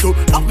beat.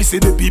 Now we see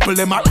the people,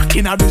 them are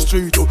rocking on the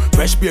street.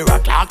 Fresh beer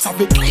and clocks have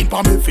it clean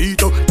on me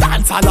feet.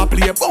 Dance all a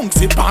play,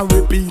 bunks it and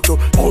repeat.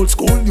 Old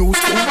school, new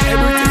school,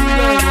 everything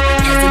learn.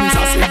 Everything is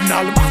a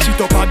signal, match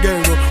it up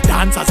again.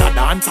 Dance as a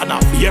dance and a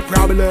be a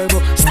problem.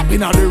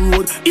 Stepping on the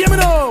road, hear me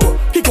now.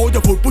 Kick out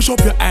your foot, push up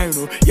your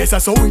hand. Yes,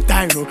 that's how we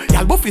time.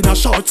 Y'all buff in a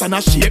shorts and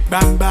a shake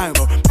bang bang.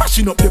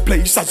 Mashing up the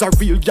place as a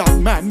real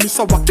young man. Miss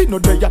a what in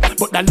there,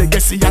 but the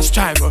legacy has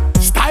time.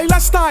 Style a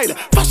style,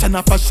 fashion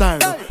a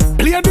fashion.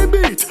 Play the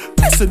beat,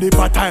 listen the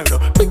pattern.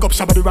 Pick up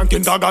some of the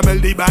ranking dog and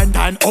melody band.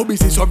 And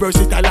obviously so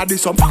versatile and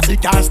this some fancy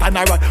can't stand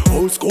around.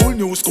 Old school,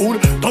 new school,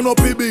 turn up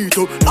the beat.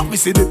 Now we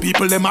see the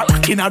people, them are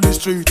rocking on the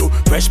street.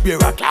 Fresh beer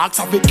and clocks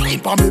have it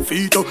clean on me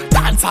feet.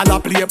 Dance all a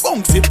play,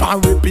 bunks it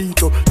and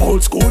repeat.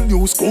 Old school,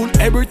 new school,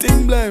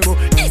 everything blame.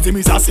 Easy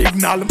is a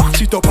signal,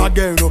 match it up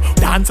again.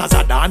 Dance as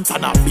a dance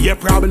and a be a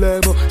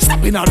problem.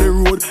 Stepping on the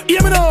road,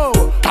 hear me now.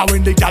 Cause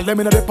when the gal them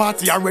in the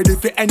party are ready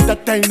for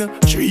entertain.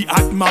 3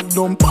 at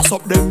Magnum, pass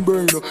up them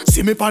brain.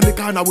 See me on the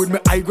corner with me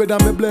high grade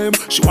and me blame.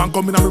 She want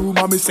come in my room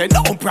and me say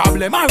no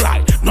problem,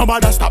 alright.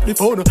 Nobody stop the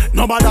phone,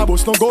 nobody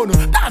bust no gun.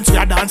 Dance we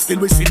a dance till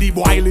we see the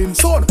boiling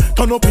sun.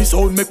 Turn up the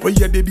sound, make we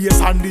hear the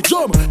bass and the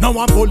drum. Now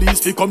one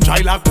police fi come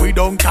try like we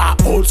don't care.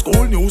 Old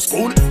school, new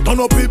school, turn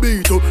up the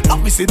beat. Now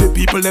we see the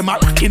people them a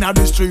rocking on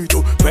the street.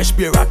 Fresh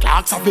beer and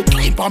clocks have it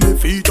clean on me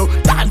feet.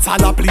 Dance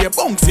all a play,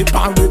 bunks it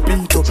and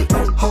repeat. Ha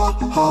ha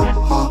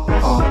ha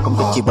ha, come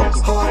get your box.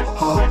 Ha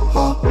ha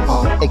ha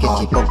ha, get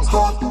your box.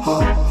 Ha ha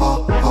ha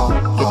ha,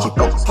 get your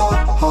box. Ha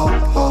ha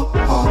ha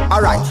ha.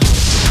 Alright.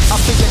 A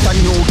forget a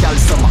new gal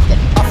summer.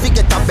 I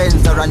forget a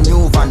Benz or a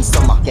new van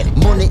summer.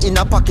 Money in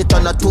a pocket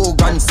on a 2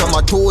 grand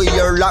summer.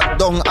 2-year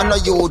lockdown and a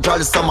usual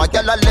summer.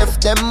 Girl I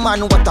left them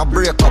man, what a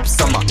break up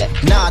summer.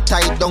 Nah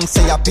tight down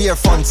say a beer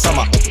fun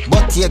summer.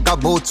 But you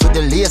got boots with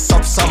the lace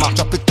up summer.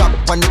 Drop it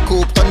up on the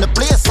coupe, turn the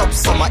place up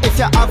summer. If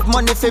you have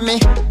money for me,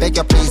 beg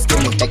you please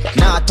give me.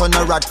 Nah turn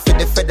a rat for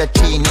the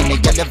fettuccine in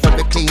it. Girl you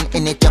very clean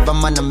in it, you have a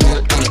man a meal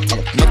in it.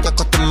 Make you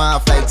cut them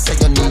off like say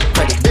you need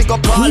credit. Big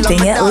up all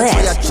Keeping it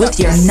lit with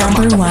your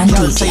number one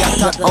DJ.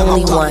 The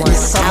only one,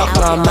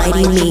 Outlaw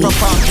Mighty Me.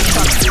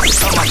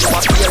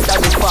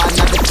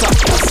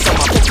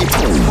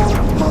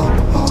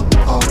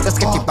 Let's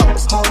get it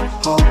bounce.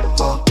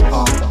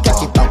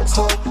 Get it bounce.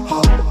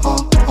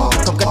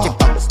 Come get it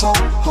bounce.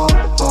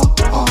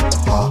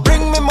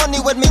 Bring me money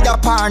with me a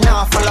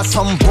partner. Follow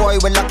some boy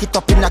we lock it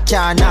up in a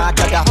car. Nah,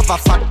 dada have a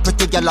fat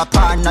pretty girl a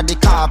partner. The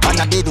car and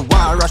I did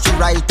one rush it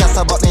right yes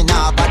but me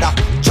nah bother.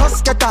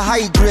 Just get a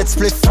high grade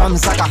split from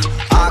Zaga.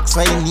 Ask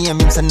why you name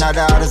him say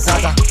nada or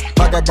Zaza.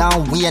 Father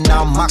down we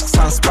now Max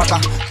and Spraga.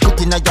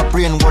 Put in your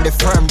brain while the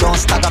firm don't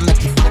stagger.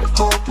 Make it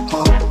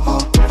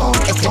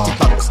let's get it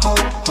bounce.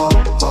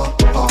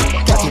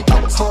 Get it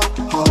bounce.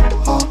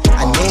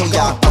 I know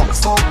ya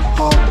bounce.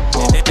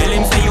 Tell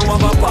him say you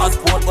have a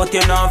passport but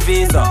you no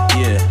visa.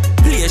 Yeah.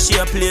 Play she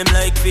a play him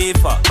like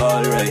FIFA.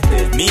 Alright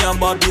then. Me and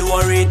Bobby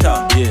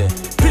Warita. Yeah.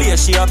 Play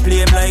she a play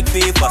him like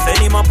FIFA. Send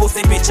him a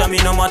pussy picture me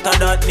no matter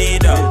that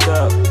neither.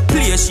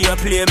 Play she a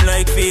play him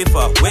like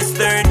FIFA.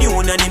 Western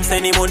Union him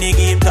send him money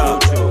game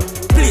talk.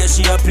 Play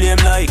she a play him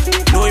like.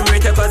 Know him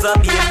rate cause I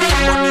be a big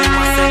money.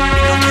 Must send me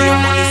no give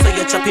money so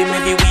you chop him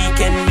every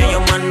weekend. Me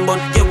your man but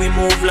yeah we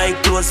move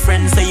like close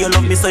friends. Say you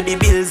love me so the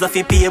bills have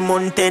to pay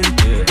month 10.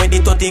 When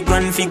the 30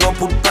 grand figure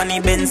put panny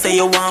bend. Say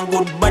you want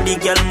good body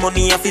girl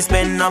money have to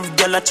spend. Have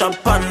girl a chop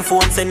on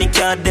phone. Send the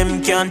card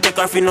them can't take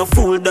her for no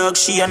fool dog.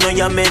 She a know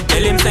you meant.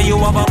 Tell him say you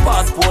have a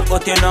passport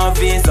but you no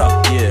visa.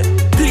 Yeah.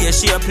 Play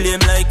she a play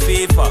him like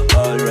FIFA.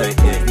 Alright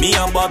yeah. Me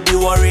and Bobby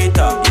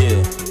Warita.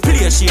 Yeah.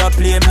 Play she a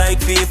play him like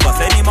FIFA.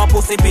 Send him a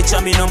pussy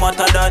picture me no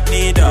matter that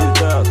neither.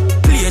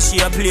 Play she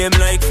a play him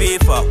like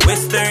FIFA.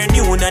 Western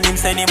Union him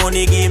send him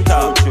money game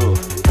talk.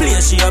 Play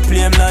she a play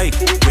him like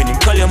when him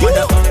call your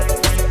mother.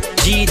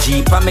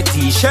 GG pa me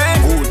t-shirt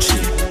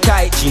Gucci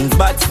tight jeans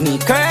bad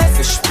sneakers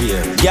Fish beer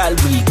Y'all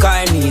weak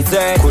her knees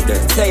hurt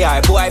Say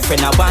her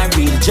boyfriend a one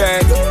real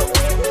jerk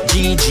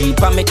GG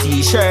pa me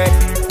t-shirt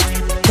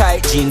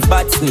tight jeans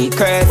bad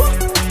sneakers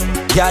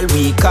Y'all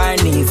weak her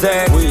knees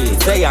hurt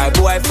Say her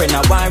boyfriend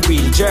a one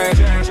real jerk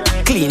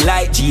Clean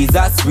like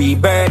Jesus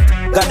rebirth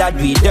Got that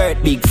we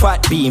dirt, big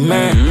fat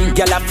beamer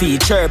Y'all a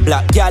feature,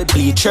 black y'all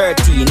bleacher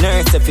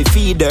T-nurse if you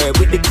feed her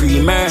with the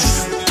creamer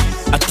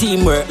A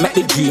teamwork make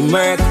the dream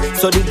work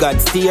So the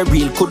God stay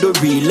real, could the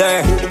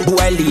realer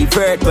Boy leave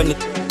earth when the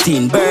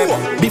teen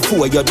birth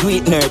Before you do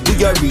it nerd, do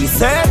your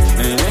research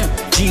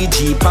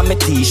GG pa me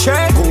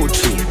t-shirt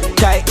Gucci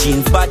tight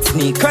jeans, bad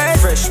sneakers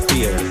Fresh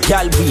beer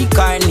Y'all weak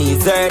her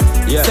knees hurt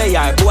Say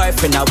her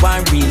boyfriend a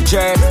one real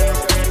jerk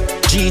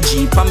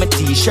GG pa me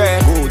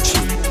t-shirt Gucci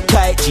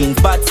tight jeans,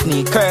 bad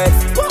sneakers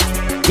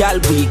Y'all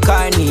weak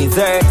her knees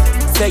hurt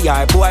Say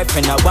her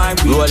boyfriend a one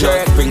real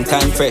jerk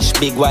Springtime fresh,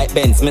 big white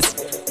Benz, miss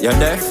you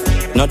there?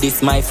 No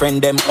this my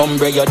friend them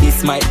umbre, you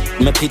this my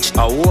me pitch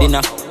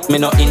dinner. Me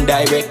no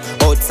indirect.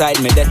 Outside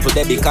me dead for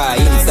the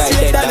because inside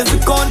dead. That is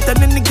the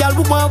content and the girl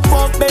who want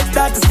fuck best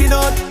that to skin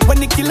out. When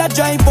the killer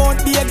drive out,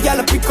 be a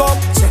girl pick up.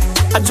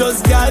 I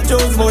just got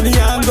Joe's money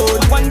and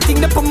gold. One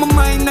thing that put my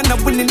mind and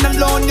I'm winning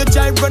alone. You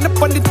try run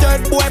up on the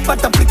third boy,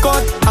 but I flick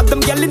out. Have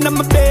them yelling on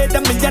my bed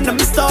and me and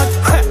me start.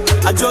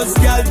 I just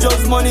got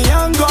Joe's money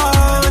and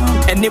gold.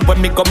 Anyway,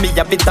 me got me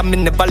a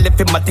vitamin, never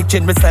left in my tick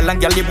chain. Me sell and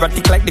girl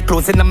erratic like the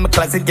clothes in my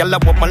closet. Girl I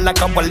woman like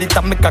a wallet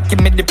and me cocky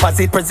me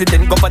deposit.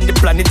 President govern the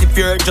planet if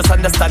you just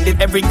understand it.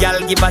 Every girl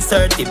give a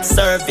assertive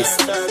service.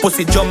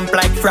 Pussy jump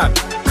like frog,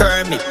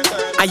 Kermit.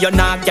 And you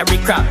not carry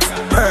crap,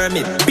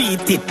 permit.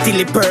 Beat it till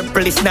it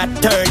purplish, not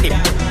turnip.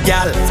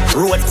 Y'all,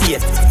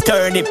 rotate,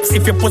 turnips.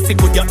 If your pussy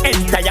good, your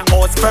entire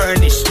house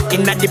furnished.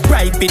 In the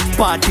private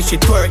party, she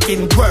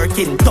twerking,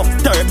 working. Tough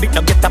turbid,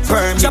 now get a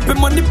permit. Chopping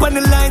money on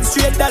the line,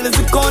 straight dollars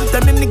a count.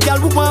 And then the girl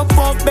who want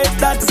fuck, bet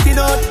that to skin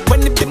out.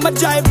 When it be my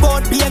drive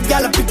out, be a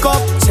girl pick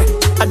up.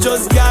 I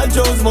just got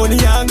Joe's money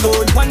and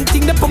gold. One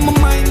thing that put my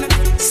mind.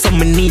 Some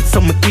neat,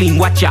 some clean,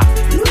 watch ya.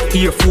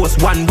 Air Force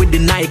One with the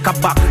Nike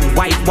back.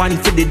 White one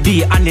for the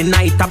day and the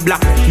night a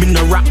black. Me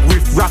no rock,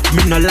 riff rock,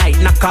 me no light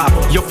knock up.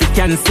 You fi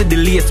can see the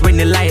lace when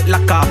the light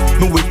lock up.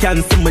 Me we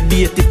can see my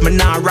date if me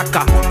nah rock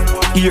up.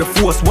 Air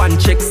Force One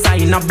check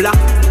sign a black.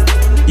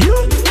 Yeah.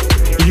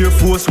 Air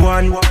Force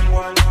One,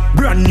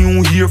 brand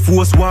new Air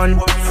Force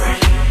One.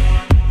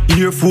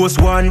 Air Force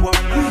One,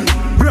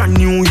 brand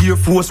new Air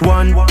Force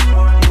One.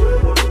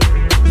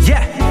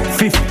 Yeah.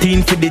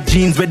 15 for the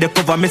jeans where they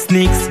cover me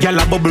sneaks. Gyal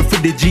a bubble for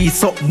the G,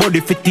 suck body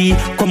for tea.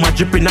 Come a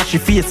dripping as she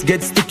face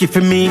get sticky for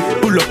me.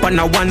 Pull up on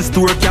a one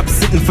store cap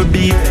sitting for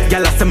beef.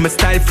 Gyal a say my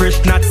style fresh,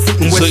 not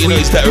sitting with so you know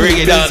it's that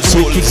reggae dance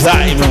all the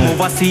time. From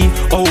overseas,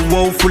 oh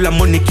wow, full of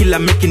money, killer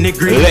making it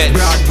green.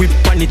 Broad whip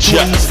on it, see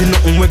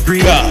nothing with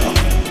green.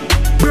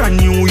 Brand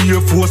new Air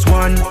Force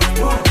One.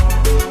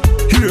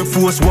 Air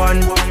Force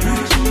One.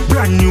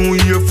 Brand new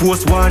Air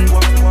Force One.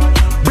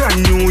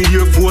 Brand new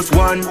Air Force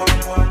One.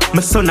 My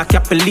son a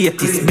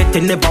capulatis,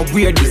 better never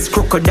wear this.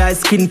 Crocodile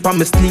skin pa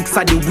my sneaks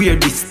are the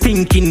weirdest.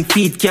 Stinking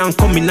feet can't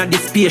come in at the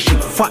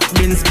spaceship. Fat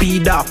bin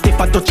speed up,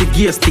 paper touch a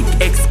gear stick.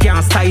 X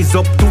can't size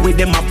up to with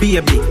them a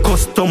baby.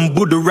 Custom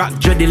Buddha rock,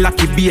 Jedi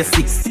lucky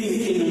basics.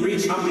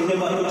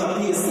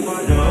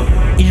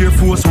 Air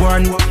Force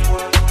One.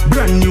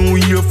 Brand new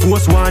Air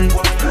Force One.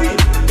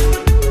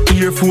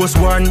 Air Force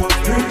One.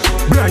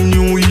 Brand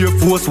new Air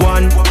Force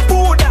One.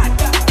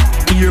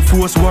 Air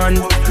Force One.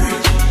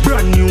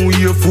 Brand new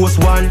Air Force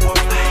One.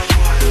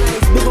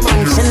 Big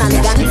man,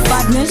 shenanigans,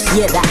 badness,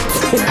 yeah that.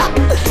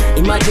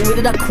 Imagine we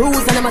did a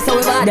cruise and them a say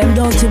we bad. Them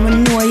don't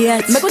even know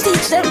yet. Me go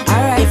teach them.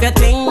 Alright. If you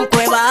think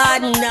we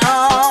bad,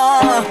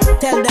 no.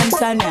 Tell them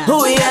Tanya.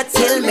 Who you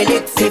tell me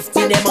lick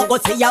 50? Them a go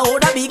say ya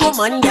old a big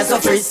woman, you're so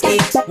frisky.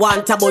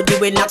 Want a body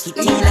when knock it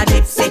in a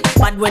gypsy.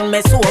 Bad when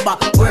me sober,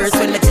 worse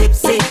when me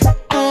tipsy.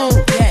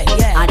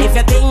 Yeah. And if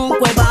you think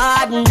we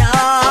bad, no.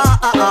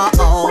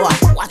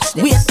 Watch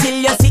this. Wait till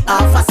you see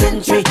half a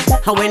century.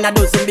 And when I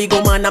do some big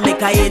woman, I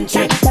make a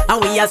entry.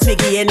 And we a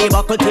swiggy any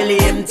buckle till he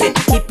empty.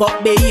 Keep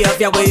up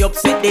behavior, we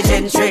upset the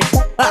gentry.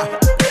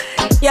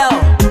 Yo,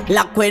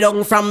 lock we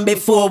down from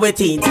before we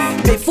teens.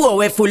 Before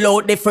we full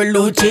out the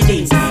Ferlucci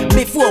jeans.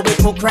 Before we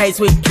cook rice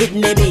with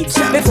kidney beans.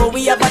 Before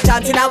we have a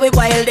chance in our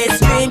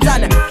wildest dreams.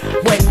 And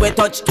when we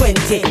touch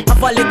 20,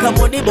 have a little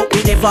money but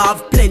we never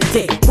have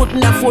plenty.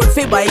 Couldn't afford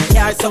to buy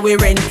car so we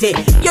rent it.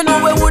 You know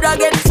we woulda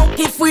get fucked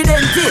if we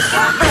didn't it.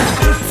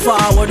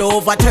 Forward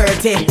over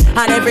 30.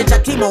 And every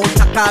chatty mouth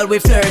a call we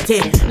flirty.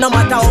 No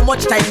matter how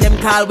much time them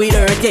call we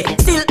dirty.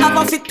 Still have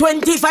a fit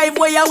 25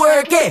 where you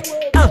work it.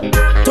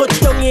 Touch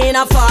down in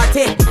a 40.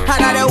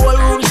 And the whole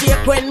room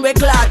shake when we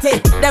clot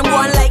it. Them go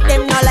on like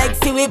them not like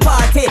see we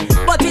party.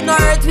 But it no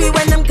hurt we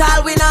when them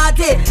call we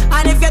naughty.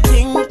 And if you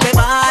think we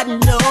bad,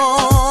 no.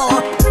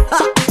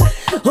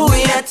 Who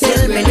you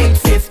tell me lick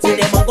 50?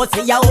 Them a go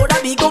say ya old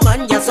a big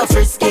woman, you're so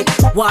frisky.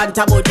 Want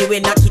a body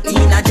when a kitty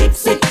in a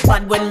gypsy.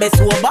 Bad when me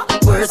sober,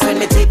 worse when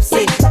me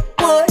tipsy.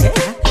 Oh yeah.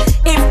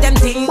 If them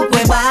think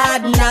we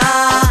bad, no.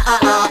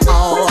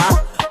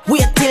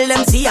 Wait till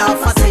them see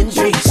half a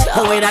century.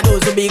 But when I do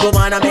some big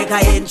woman, I make a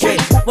entry.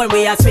 When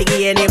we are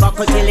swiggy and they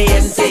buckle till the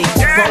empty.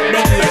 Fuck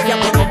me here, you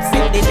can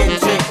upset the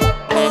gentry.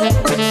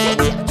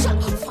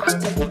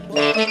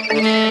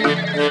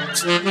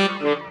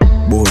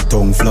 Boy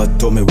tongue flat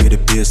to me with the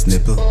pace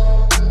nipple.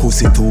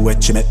 Pussy too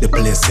wet, she make the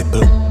place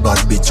simple. Bad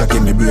bitch, I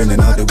give me brain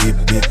and all the whip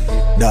bit.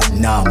 That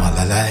normal,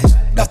 I like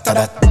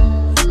that.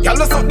 Y'all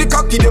let's up the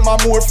cocky, them are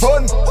more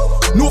fun.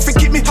 No fi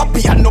keep me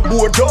happy and no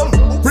boredom.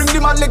 Bring the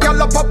man like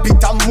y'all a pop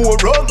it and more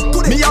rum.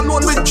 Me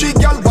alone with 3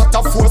 y'all, what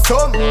a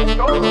foursome.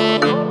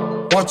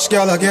 Watch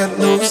y'all get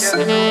loose.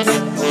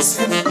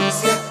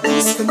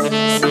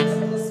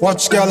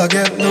 Watch y'all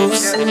get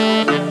loose.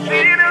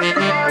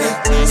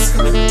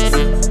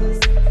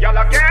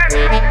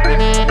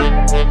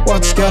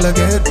 Watch y'all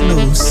get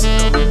loose.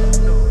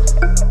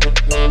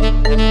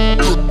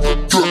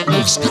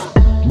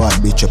 Bad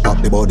bitch, you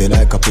pop the body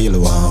like a pill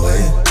one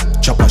way.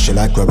 Chopper she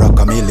like we rock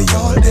a milli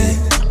all day.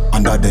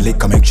 Under the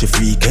liquor make she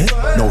freak, eh?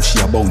 Now she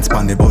a bounce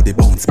pan the body,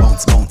 bounce.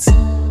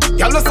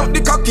 Y'all let's up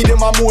the cocky,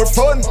 them are more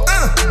fun.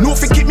 No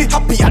fi keep me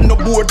happy and no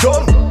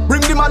boredom.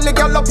 Bring the man like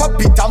y'all a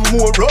pop it and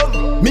more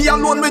rum. Me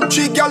alone with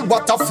 3 y'all,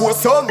 what a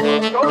foursome.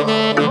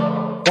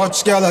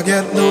 Watch y'all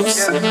get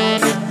loose.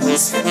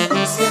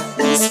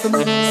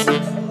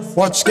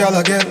 Watch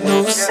y'all get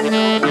loose.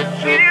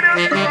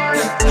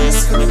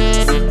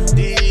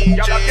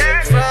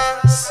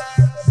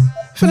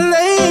 For the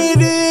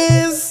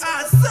ladies,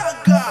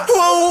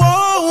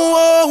 whoa,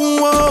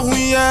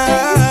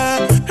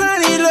 yeah. I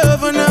need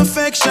love and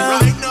affection.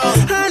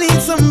 I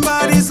need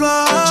somebody's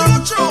love.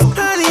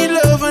 I need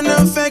love and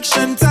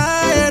affection.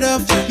 Tired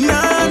of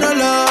none of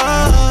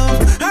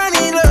love. I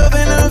need love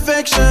and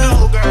affection.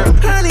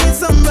 I need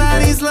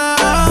somebody's love.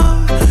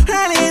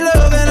 I need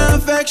love and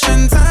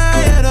affection.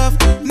 Tired of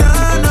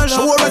none of love.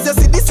 Show us you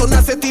see the sun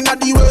a setting at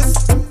the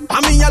west.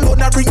 I mean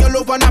alone I bring your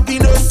love and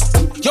happiness.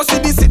 You see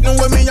this sitting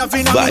with me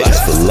having a Vibes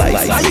for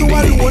life, are you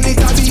alone it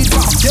a beat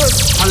back?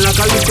 Yes. And like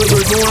a little girl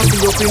don't want to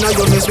be up in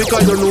your mess.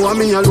 Because you know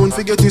me alone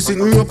forget you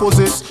sitting in your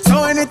possess.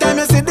 So anytime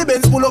you see the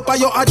Benz pull up at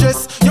your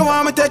address, you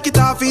want me take it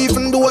off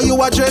even though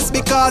you address.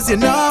 Because you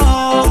know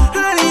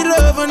I need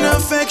love and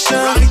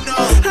affection.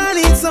 I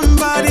need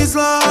somebody's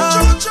love.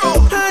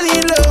 I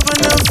need love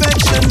and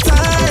affection.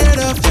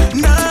 Tired of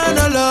none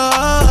of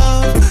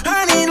love.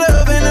 I need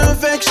love and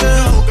affection.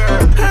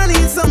 I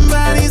need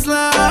somebody's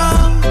love.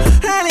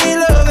 I need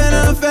love and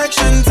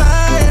affection.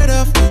 Tired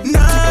of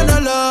none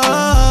of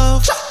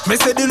love. me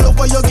say the love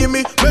what you give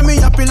me, make me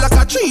happy like a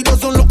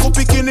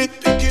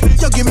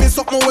give me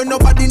something when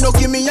nobody no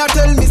give me. You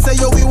tell me say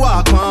yo we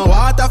walk man,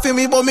 water for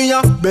me but me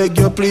a beg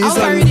you please.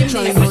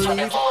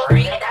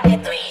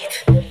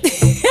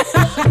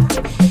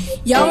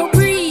 Yo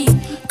Bree,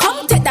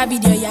 come take that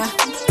video, yeah.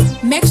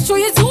 Make sure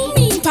you zoom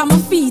in for my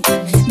feet.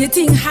 The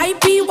thing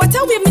hypey, what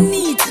a women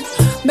need.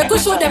 Make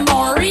us show them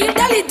more real,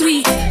 dolly do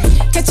it.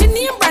 Catch your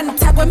name brand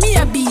tag with me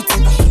a beat.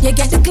 You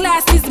get the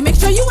glasses, make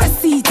sure you a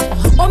seat.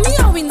 Oh me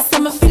a win,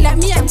 some feel like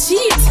me a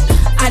cheat.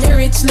 I the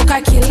rich look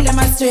I kill them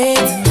a straight.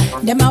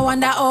 Them I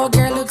wonder how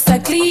girl looks so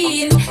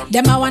clean.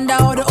 Them I wonder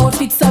how the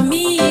outfits so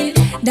mean.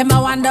 Them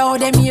I wonder how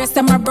them ears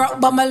them a broke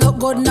but me look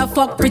good enough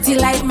fuck pretty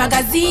like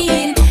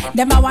magazine.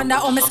 Them I wonder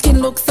how my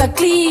skin looks so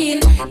clean.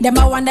 Them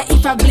I wonder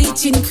if I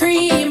bleaching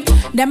cream.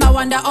 Them I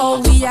wonder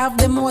how we have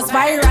the most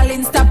viral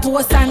Insta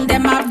posts and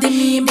them have the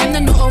meme. Them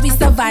don't know how we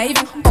survive,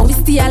 how we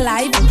stay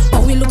alive,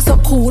 how we look so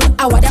cool,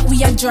 how that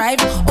we a drive,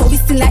 how we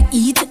still a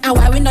eat and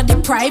why we not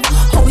deprived,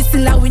 how we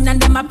still a win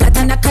and them a plot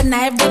and a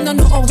connive. Them don't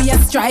know how we a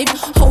strive,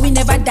 how we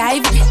never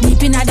dive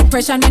deep in a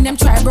depression when them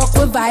try broke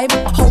we vibe.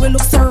 How we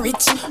look so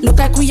rich, look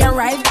like we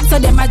arrived, so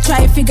them a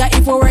try figure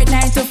if we work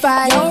 9 to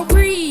 5. Yo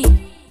Bree,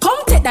 come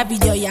take that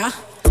video, yeah.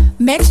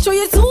 Make sure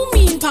you zoom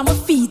in for my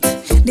feet.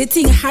 The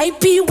thing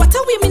hypey, what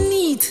a women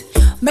need.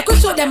 Make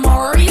us show them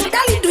more real,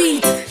 dolly do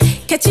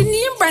it. Catch your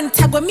name brand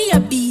tag with me a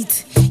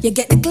beat. You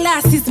get the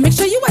glasses, make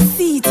sure you a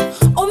seat.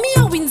 Oh me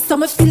a win,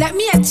 some feel like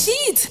me a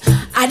cheat.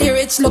 I the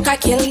rich look I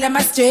kill them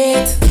a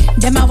straight.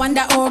 Them I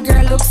wonder how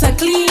girl looks so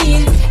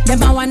clean.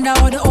 Them I wonder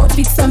how the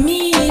outfits so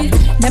mean.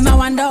 Them I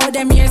wonder how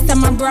them ears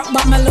them a broke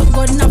but me look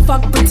good enough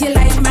fuck pretty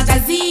like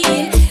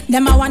magazine.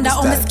 Them I wonder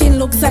how my skin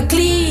looks so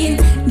clean.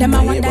 Them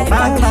I wonder if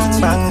I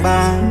bang bang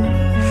bang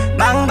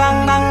bang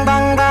bang bang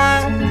bang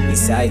bang.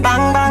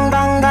 Bang bang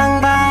bang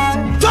bang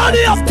bang. Turn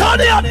it up,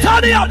 turn it up,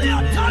 turn it up.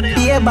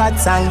 Be a bad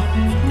song,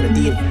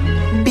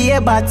 be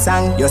a bad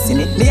song. You see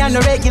me and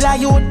the regular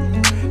youth.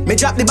 Me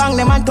drop the bang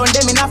them and turn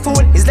them in a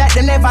fool. It's like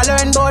they never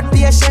learn about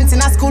patience in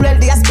a school. Well,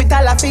 the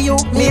hospital are for you.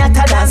 Me at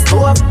a dance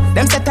stove.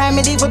 Them say time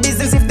me deal with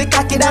business if the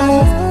cocky da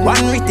move.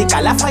 One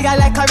reticle a fire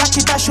like a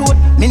rocket a shoot.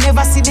 Me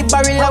never see the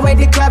barrel where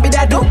the crab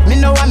da do. Me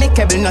know I make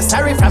cable no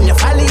sorry from your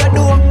follow your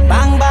doom.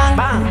 Bang bang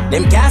bang.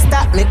 Them can't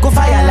stop me go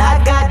fire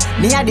like God.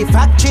 Me a the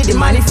factory, the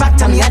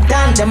manufacturer me a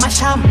done. Them a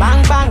sham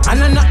bang bang. I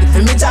know nothing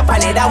for me drop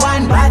another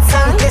one bad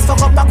song. Case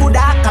fuck up a good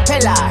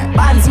acapella.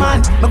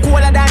 Bandsman, me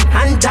cooler than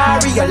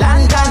Ontario,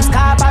 London,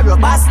 Scarborough,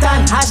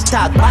 Boston.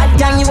 Hashtag bad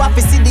gang, you have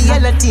to see the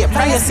yellow tape.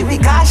 From you see we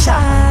caution.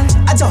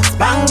 I just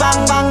bang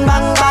bang bang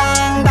bang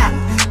bang bang.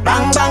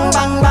 Bang bang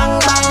bang bang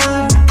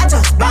bang. I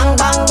just bang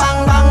bang bang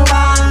bang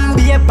bang.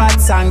 Be a bad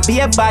song, be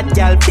a bad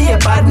girl, be a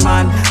bad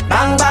man.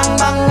 Bang bang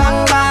bang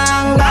bang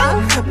bang bang.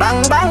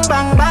 Bang bang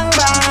bang bang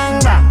bang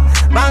bang.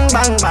 Bang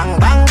bang bang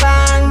bang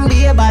bang.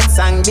 Be a bad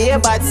song, be a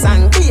bad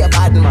song, be a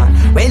bad man.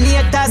 When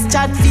haters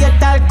chat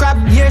fatal crap,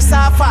 years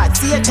are fat.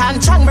 Satan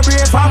chang me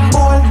brave and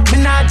bold. Me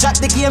nah drop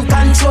the game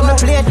control, me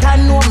play it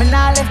and know. Me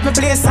nah left me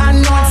place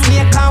unknown.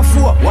 Snake and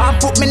four, one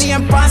put me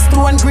name past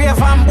stone. Grave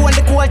and bone,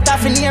 the cold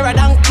tough in nearer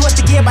than close.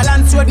 The cable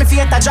and sword, me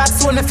feet a drag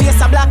soul. Me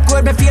face a black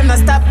road, me fame no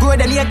stop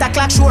good. And 8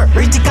 o'clock sure,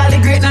 critically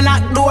great no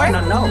knock door.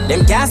 No.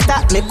 Them can't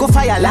stop me go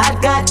fire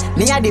Lord God.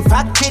 Me a the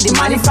factory, the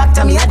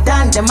manufacturer me a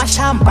done. Them a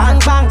sham bang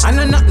bang. I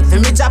know nothing for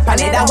me drop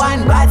another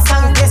one bad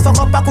song. Place fuck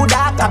up a good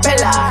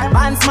acapella.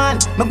 Bandsman,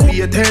 me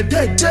go dead.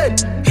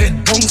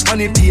 Head bounce on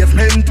the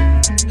pavement.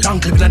 Long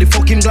clip in the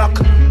fucking block.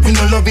 We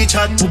no love each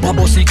other. Poopa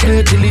bossy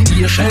care till it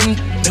Asian.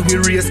 Then we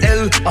raise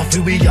hell.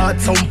 After we had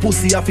some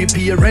pussy off the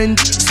parent.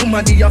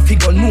 Somebody a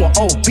figure know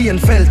how being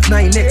felt.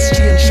 9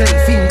 exchange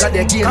shell finger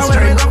they gain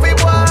strength. When we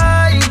go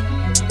boy,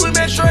 we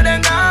make sure they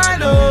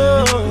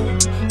know.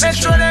 Make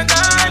sure they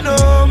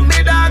know.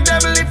 Me dog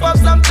them lift up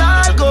some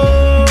tall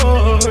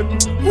gold.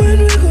 When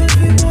we go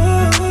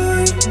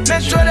boy,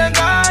 make sure they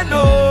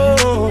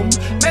know.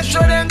 Make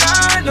sure they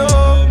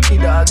know. Me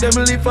dog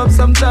them lift up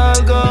some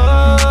tall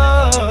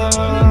gold.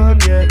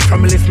 Yeah.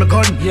 From me lift me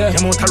gun, yeah.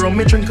 Your mouth around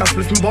me drink and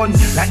flip me bun.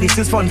 Like this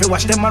is fun, we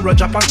watch them a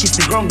run up and kiss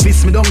the ground.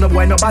 Piss me down, no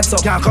boy no bad so.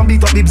 Can't come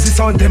beat up Bibsy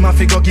son, them a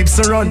figure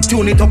Gibson run.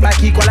 Tune it up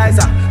like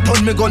equalizer.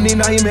 Turn me gun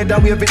in a him head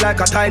and wave it like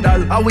a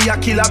tidal. And we a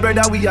killer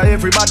brother, we a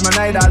every bad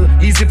man idol.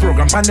 Easy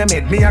program pan them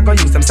head, me a go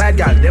use them side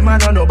gal. Them a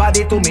know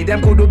nobody to me,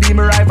 them could be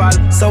my rival.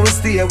 So we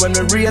stay when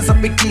we raise up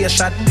the case,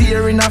 shot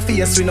tear in a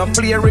face. We no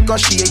play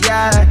ricochet,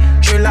 yeah.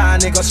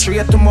 Trillani go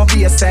straight to my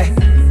base, eh.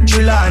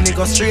 Trillani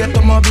go straight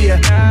to my base.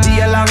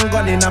 Deal and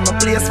gun in a my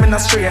place, me no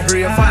straight.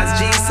 Real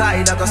fast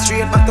G-side, I go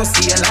straight back to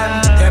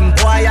CLM. Them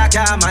boy I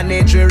can't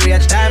manage, we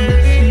rage them.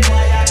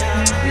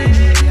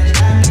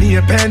 Me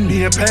a pen,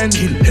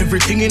 kill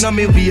everything in a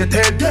me way,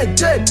 dead.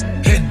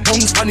 Head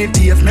bounce on the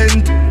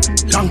pavement.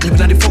 Long clip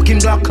in the fucking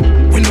block.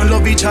 We no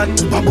love each other,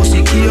 Poopa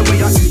bossy care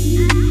we are.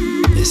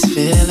 This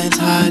feeling's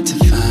hard to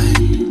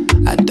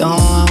find. I don't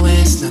wanna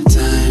waste no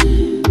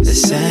time.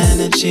 This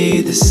energy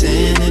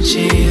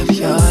of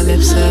your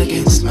lips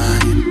against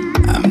mine.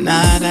 I'm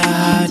not that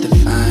hard to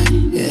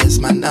find. Here's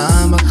my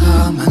number,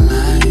 call my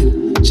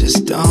line.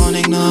 Just don't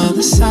ignore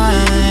the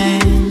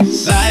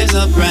signs. Vibes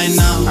up right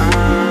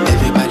now.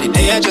 Everybody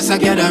Everybody there just I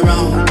get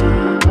around.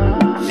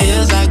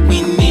 Feels like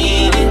we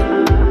need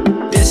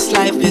it. This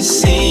life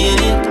is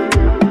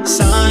scenic.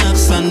 Sun up,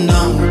 sun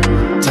down.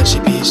 Touch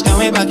the beach, then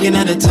we back in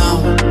the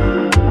town.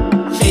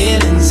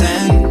 Feeling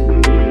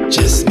zen.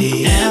 Just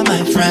me and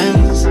my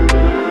friends.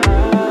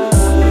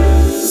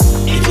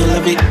 If you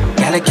love it,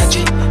 gotta catch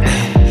it.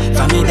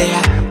 Family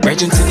there,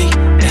 virgin city.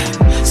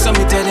 So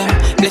me tell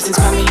them, blessings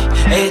for me.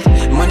 Hey,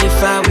 money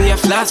far, we are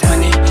flats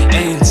money.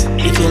 Ain't.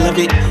 If you love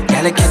it,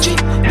 gotta catch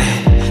it.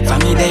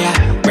 Family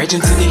there,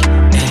 virgin city.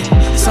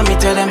 So me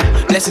tell them,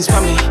 blessings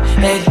for me.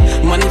 Hey,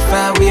 money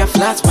far, we are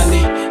flats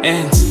money.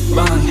 Ain't.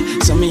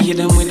 Bang. So me hit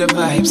them with the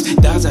vibes.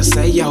 Dogs I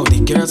say yo, the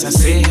girls I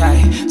say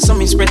hi. So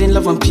me spreading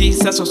love and peace.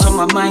 That's what's on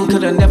my mind.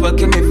 Coulda never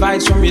give me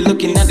vibes from me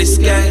looking at the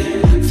sky.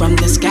 From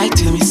the sky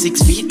till me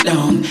 6 feet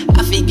down.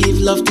 I forgive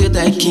love till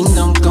thy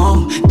kingdom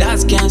come.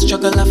 Dogs can't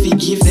struggle, I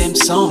forgive them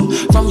some.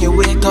 From you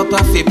wake up,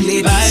 I feel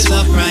play this vibes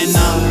up right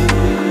now.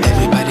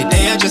 Everybody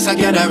there just I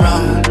get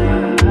around.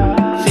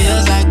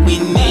 Feels like we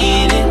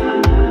need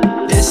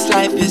it. This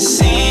life is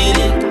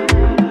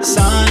scenic.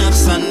 Sun up,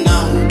 sun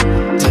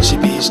down. Touch the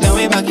beach, then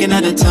we back in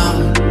the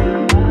town.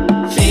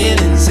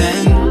 Feeling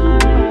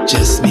zen.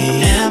 Just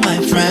me and my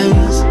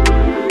friends.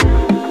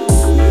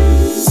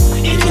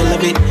 If you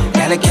love it,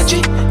 gotta catch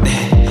it.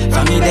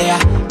 Family there,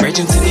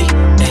 virgin city.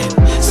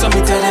 So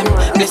me tell them,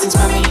 blessings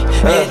for me.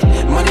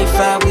 Money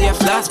far, we have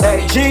flats for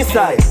me.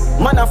 G-side,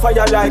 man a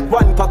fire like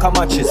one pack of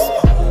matches.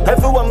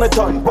 Everyone me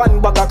turn, one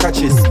bag of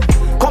catches.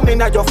 Come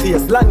in at your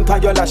face, land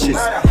on your lashes.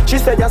 She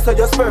said you saw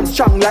your sperm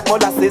strong like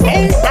molasses.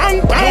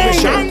 Louis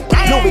shirt,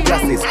 Louis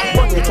glasses.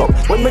 Burn it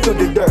up, when me do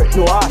the dirt,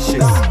 no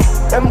ashes.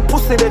 Them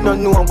pussy they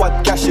don't know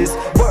what cash is.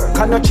 Work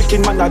and no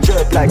chicken man a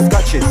jerk like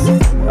scratches.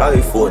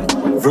 iPhone,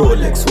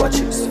 Rolex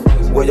watches.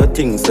 Where your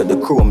things said the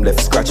chrome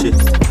left scratches.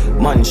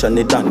 Mansion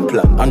the done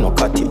plan and no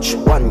cottage.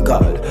 One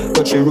call,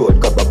 touch the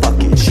road, grab a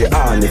package. She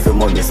on if your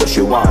money so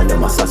she want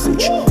them a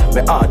sausage.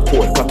 Me hard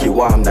cold cocky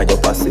warm na your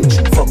passage.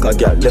 Fuck a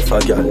girl, left a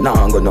girl, now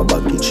I'm gonna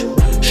baggage.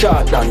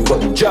 Short and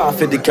gun, jar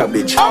for the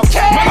cabbage.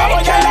 Okay, man,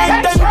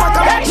 I like 10 pack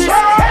of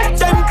matches.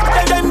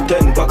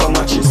 10 pack of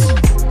matches.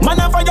 Man,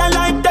 I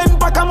like 10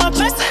 pack of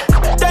matches.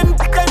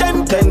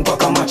 10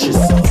 pack of matches.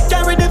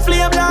 Carry the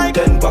flame like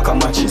 10 pack of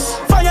matches.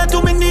 Fire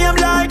to me name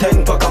like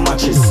 10 pack of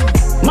matches.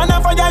 Man, I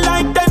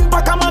like 10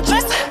 pack of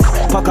matches.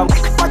 Pack 'em,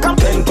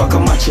 10 pack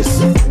of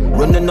matches.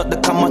 Running up the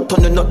camera,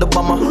 turning up the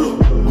bomber.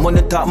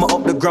 Money talk me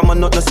up the grammar,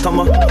 not the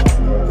scammer.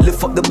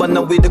 Lift up the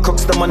banner with the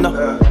crooks, the manna.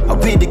 I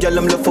be the girl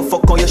I'm left for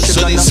fuck on your shit.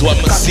 So this one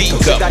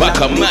Masika,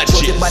 back of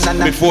matches.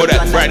 Before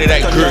that Friday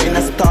Night Crew,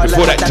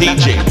 before that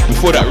DJ,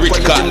 before that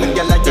Rich Cotton,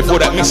 before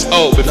that Miss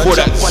O, before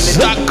that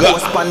Zaga.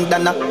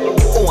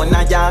 Oh,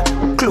 na ya,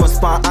 close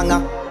pa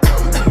hanger.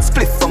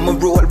 Split from a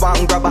roll,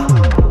 one grabber.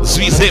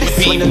 Sweet same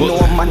people.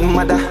 No man,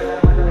 mother.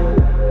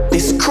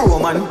 This crew,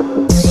 man.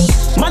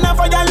 Man, I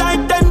fire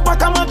like 10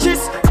 pack of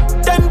matches.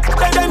 10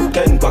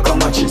 pack of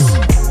matches.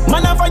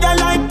 Man, I fire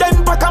like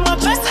 10 pack of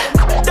matches.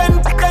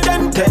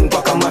 10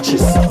 pack of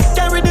matches.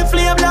 Carry the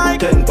flame like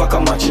 10 pack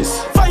of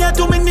matches. Fire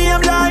to me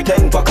name like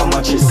 10 pack of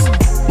matches.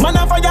 Man,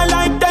 I fire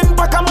like 10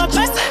 pack of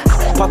matches.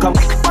 Pack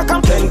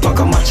 'em, 10 pack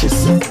of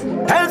matches.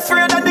 Hell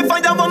afraid of the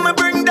fire when me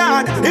bring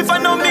that. If I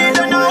know me,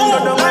 then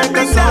I know like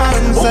the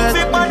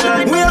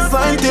sunset. We a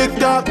sign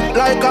TikTok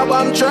like a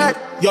bomb track.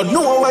 You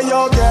know where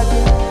you get.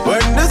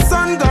 When the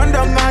sun gone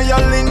down and you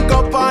link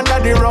up under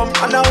the rum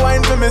and I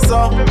wine for me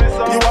so.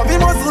 You have the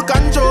muscle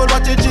control,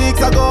 watch your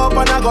cheeks I go up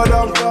and I go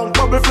down.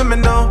 Bubble for me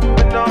now.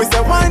 Me say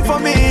wine for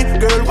me,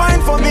 girl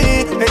wine for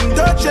me,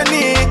 indulge your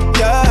knee,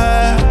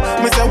 yeah.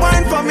 Me say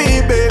wine for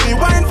me, baby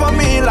wine for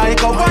me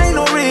like a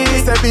winery.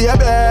 Say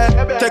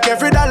baby, take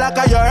every dollar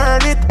 'cause you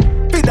earn it.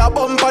 Feed a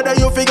bumper that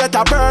you forget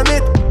a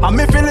permit. And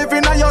me feel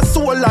living on your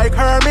soul like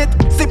hermit.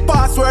 See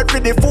password for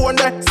the phone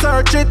there,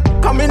 search it.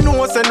 Cause me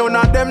know say none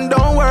of them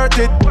don't worth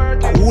it.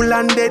 Cool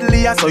and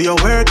deadly, so you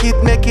work it,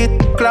 make it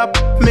clap,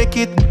 make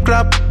it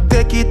clap.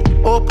 Take it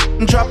up,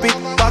 drop it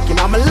back in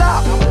my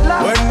lap.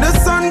 When the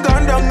sun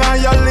gone down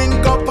and you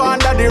link up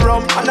under the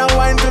rum and I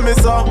wine to me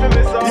so.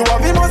 You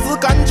have the muscle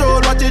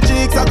control, watch your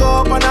cheeks I go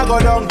up and I go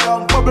down.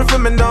 Bubble for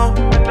me now.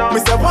 Me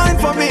say wine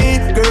for me,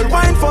 girl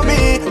wine for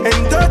me,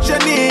 indulge your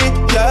knee,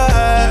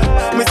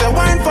 yeah. Me say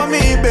wine for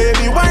me,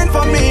 baby wine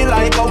for me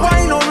like a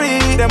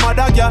winery. Them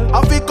other girl,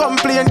 I feel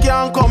complain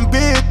can't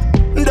compete.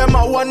 Them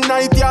a one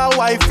night your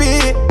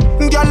wifey.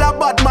 Girl a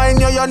bad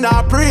mind, you're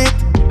not pretty.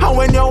 And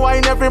when you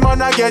whine, every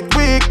man I get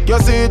weak. You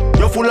see it,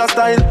 you full of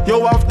style,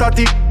 you have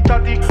static.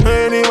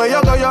 Anyway,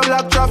 you go your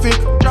black traffic.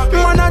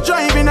 Man I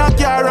drive in a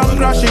car and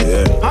crash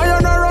it. And you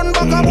no run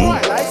back a boy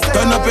like say.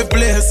 Turn up a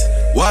place,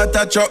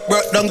 water truck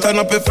broke down, turn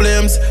up a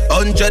flames.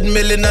 100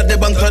 million at the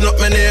bank, turn up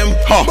my name.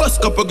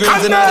 Bust couple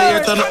grams in the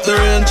air, turn up the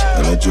range.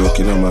 And I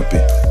joking, I'm happy.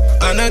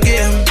 And a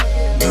game.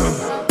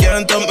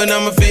 Can't thump me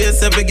on my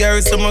face, every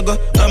garrison I go.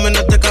 I'm in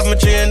a take off my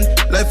chain.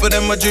 Life for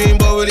them a dream,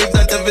 but we live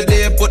that every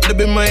day. Put the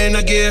beam in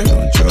a gear,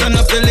 turn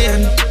up the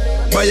lane.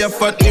 Buy a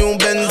fat new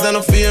Benz and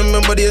a fame.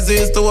 Remember days I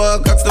used to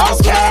walk, ask the bus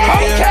down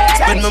here.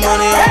 Spend my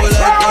money how I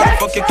like, what the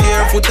fuck you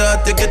care? Foot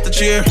out to get the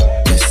cheer.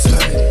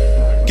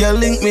 Girl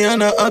link me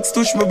and her axe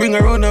touch me, bring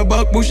her on her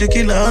back bush, she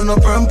kill her and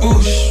up and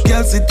push.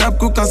 Girl sit up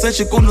cook and say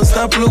she couldn't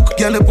stop look.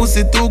 Girl the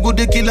pussy too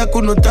good, the killer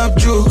couldn't tap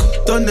joke.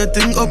 Turn the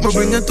thing up, me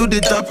bring it to the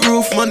top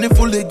roof. Money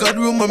fully got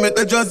room, I make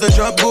the jaws the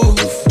drop boof.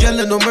 Girl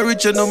you know me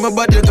rich, you know my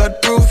body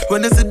got proof.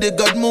 When they see the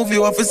God move,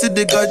 you have to see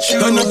the God shoes.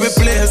 Turn up a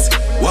place,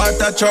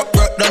 water truck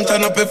rock down,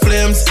 turn up a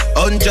flames.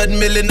 100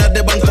 million at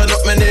the bank, turn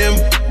up my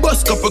name.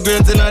 Bust couple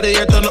grains in the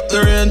air, turn up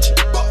the range.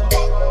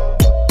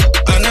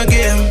 And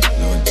again,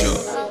 no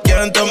joke.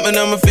 Can't thump me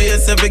on my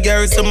face, every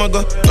Gary summer go.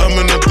 I'm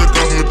gonna pick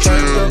up my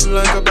chain.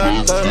 Like a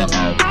bad time.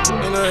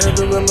 And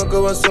everywhere I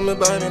go, I saw me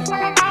vibing. I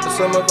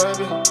saw my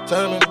vibing,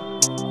 timing.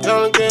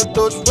 Y'all can't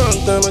touch one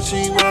time, and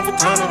she want for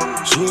timing.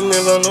 She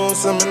never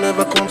knows, something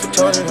never come for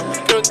trying.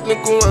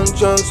 Technical and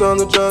chance on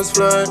the jazz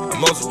fly.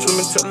 I'm also trying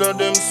to tell her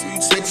them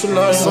sweet sexy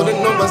lies. So the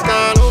numbers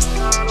gone up.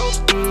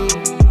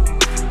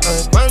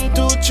 1,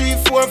 2, 3,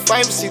 4,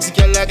 5, 6,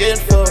 girl I get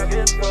 4.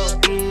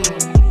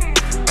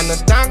 And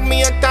attack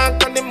me,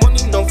 attack and the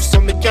money enough so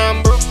me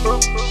can broke.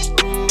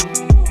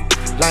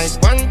 Like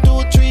 1,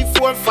 2, 3,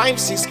 4, 5,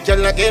 6,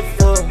 girl I get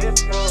 4.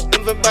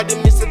 Everybody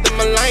miss it in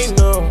my line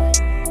now.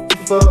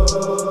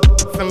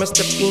 From a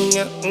step in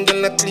ya, I'm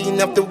gonna clean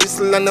up the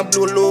whistle and I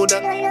blow loader.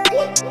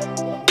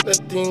 The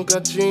thing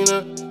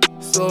Katrina,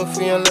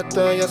 Sophia,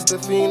 Lataya,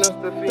 Stefina.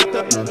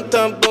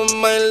 Top of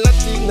my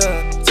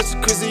Latina.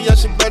 Crazy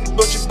as she bad,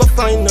 but she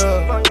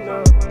finer.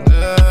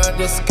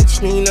 Just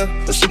catch me now.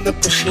 Push it up,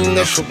 pushing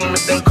the show,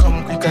 make them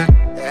come quicker.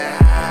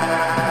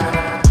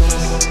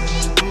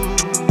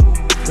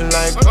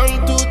 Like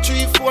 1, 2,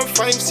 3, 4,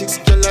 5, 6,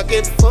 girl I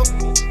get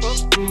fucked.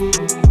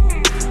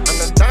 And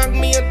attack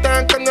me,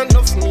 attack, and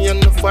enough me,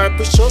 enough I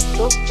push up.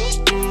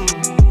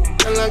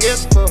 Girl I get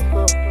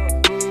fucked.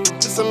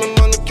 This is my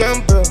money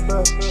camper.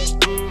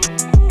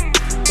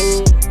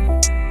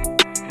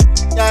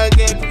 Y'all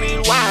get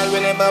real wild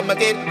whenever I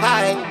get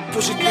high.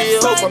 Push it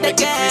real up and make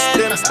it twist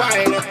them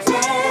spine.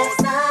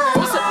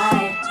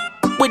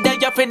 We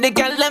there for the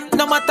girl them,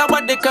 no matter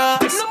what they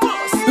cost.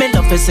 Me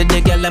love to see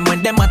the girl them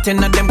when them at in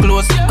them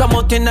clothes. Come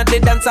out in the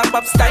dance up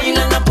pop style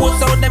and a pose.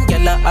 How them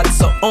girl are hot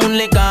so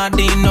only God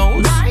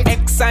knows.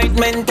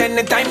 Excitement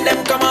anytime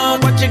them come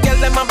out. Watch your girl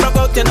them a broke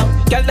out, you know.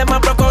 Girl them a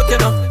broke out, you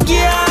know.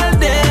 Girl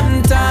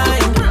them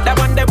time. That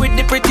one there with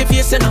the pretty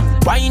face, you know.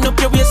 Wind up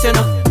your waist, you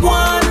know.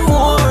 One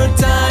more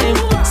time.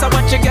 So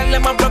watch your girl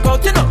them a broke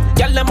out, you know.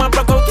 Girl them a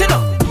broke out, you know.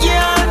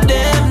 Girl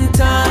them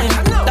time.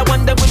 That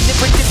one there with the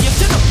pretty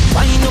face, you know.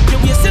 Wind up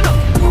your waist, you know.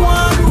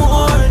 One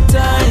more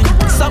time.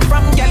 So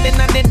from girl in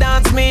the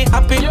dance me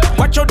happy.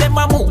 Watch how them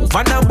a move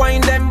and a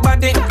wind them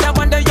body. That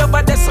one there your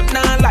body so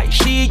nah like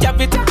she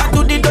have it. I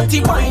do the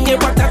dirty wine, yeah,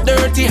 what a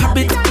dirty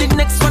habit. The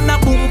next one a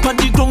boom on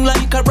the ground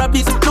like a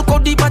rabbit. Look how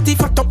the body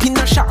fat up in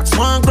the shots,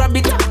 one grab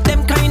it.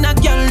 Them kind of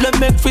girl that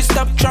make fi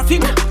stop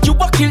traffic. You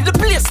a kill the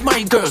place,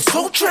 my girl,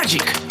 so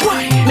tragic.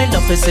 Why? Me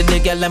love to see the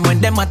girl them when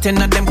them at in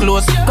them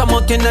clothes. Come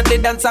out in the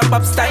dance up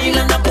pop style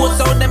and a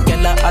pose. How them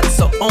girl are hot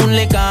so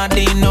only God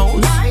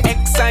knows.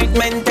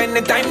 Excitement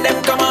anytime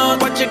them come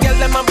out. Watch your girl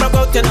them a broke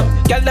out, you know.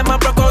 Girl them a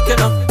broke out, you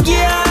know.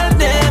 Girl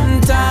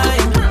them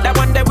time. That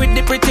one there with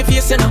the pretty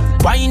face, you know.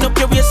 Wind up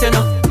your waist, you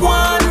know.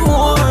 One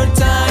more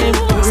time.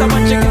 So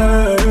watch your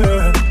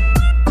girl,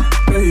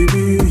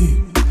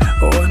 baby.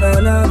 Oh na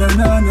na na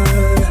na na.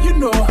 You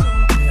know,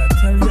 I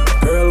tell you,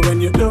 girl, when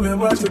you do me,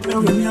 what you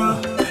doing,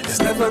 yeah. It's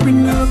never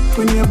enough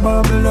when you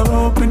bubble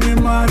up, when you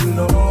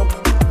model up.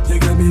 You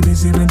got me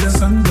busy when the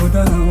sun go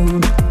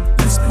down.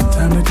 Let's spend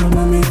time with your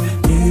mommy,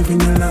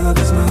 giving you love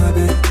is my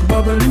hobby.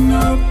 Bubbling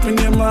up when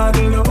you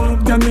model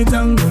up, got me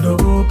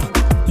tangled up.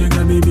 You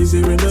got me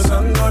busy when the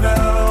sun go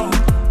down.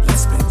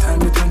 Let's spend time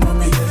with your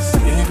mommy,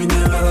 giving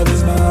you love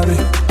is my hobby.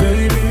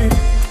 Baby,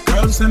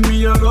 girl, send me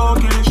your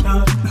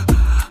location,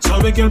 so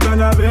we can plan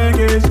a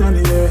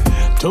vacation, yeah.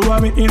 Two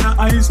of me in a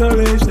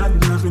isolation,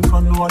 having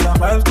fun while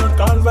I have good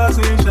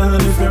conversation.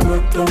 If you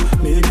work down,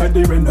 make a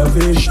the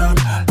renovation.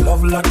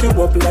 Love lock you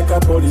up like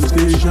a police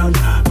station.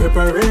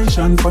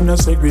 Preparation for no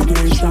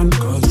segregation,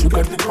 cause you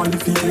got the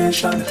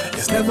qualification.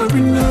 It's never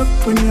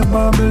enough when you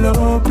bubble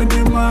up, when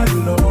you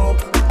model up.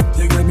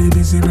 You got me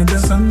busy when the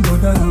sun go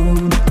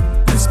down.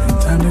 Let's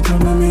spend time with your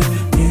mommy,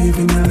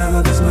 giving you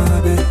love is my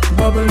hobby.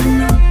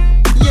 Bubbling up.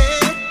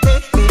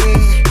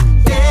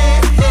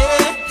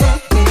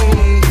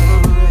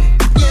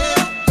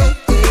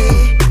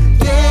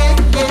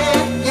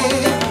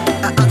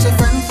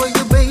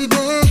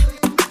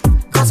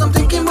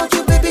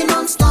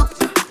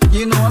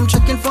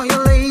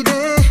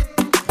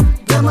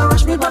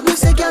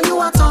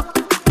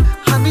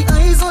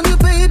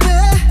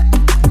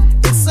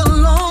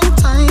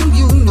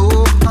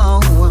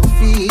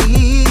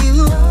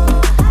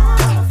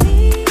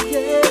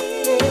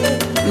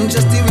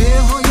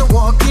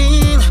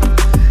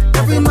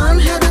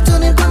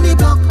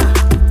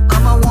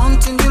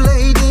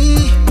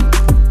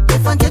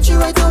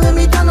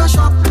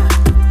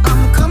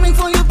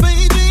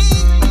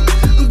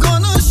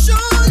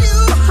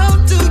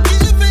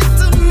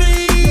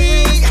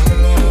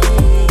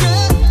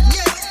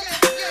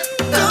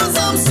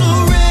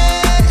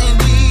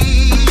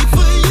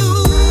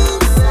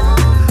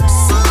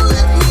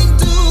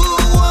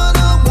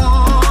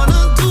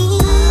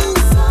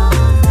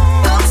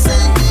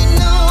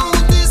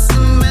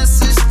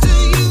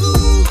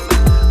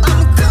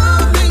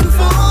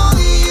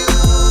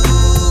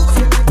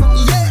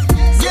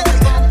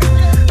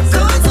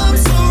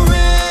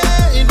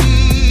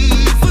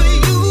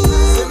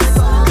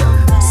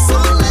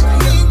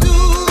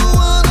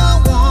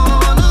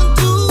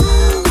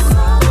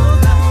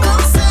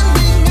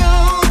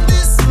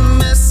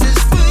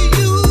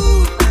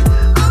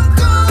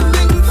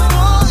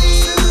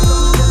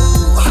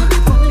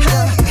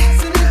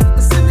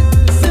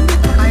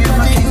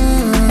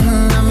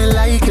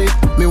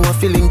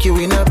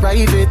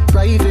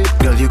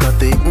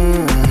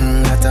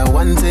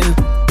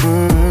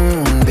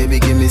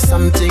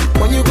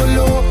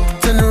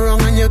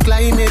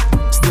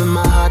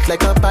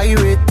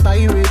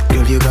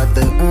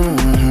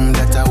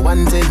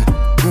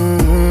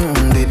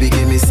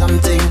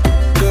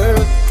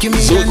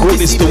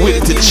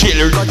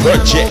 Machinery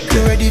Project.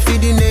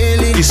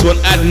 This one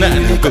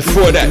Adnan.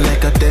 Before that,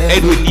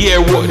 Edwin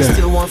Yearwood.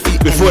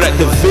 Before that,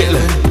 The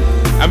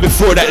Villain. And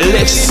before that,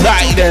 Left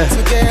Side.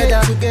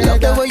 Love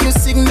the way you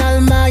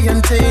signal my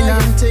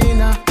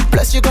antenna.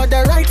 Plus you got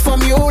the right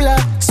formula,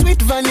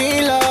 sweet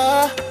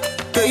vanilla.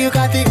 Girl, you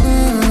got the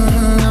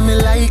I me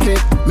like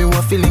it. Me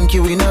want to link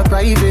you in a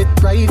private.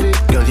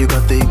 Girl, you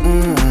got the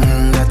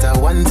that I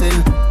want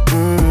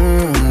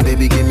it.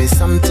 Baby, give me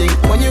something.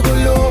 When you go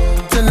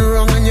low, turn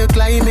around and you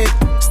climb it.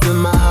 Still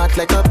my heart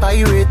like a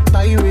pirate.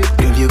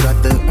 Girl, you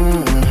got the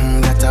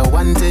that I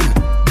want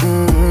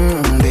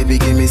it. Baby,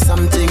 give me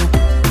something.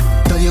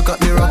 Girl, you got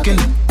me rocking.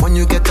 When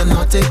you get a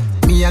naughty,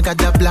 me I got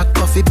the black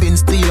coffee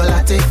beans to your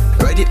latte.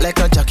 Ride it like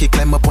a jockey,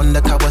 climb up on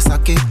the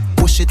Kawasaki.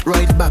 Push it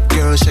right back,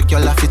 girl, shake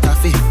your laffy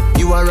taffy.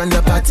 You are on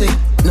the party,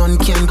 none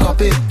can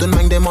copy. Don't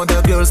mind them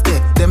other girls there,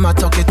 them a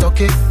talkie.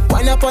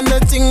 Wind up on the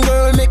thing,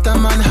 girl, make a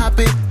man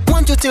happy.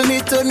 Want you till me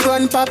turn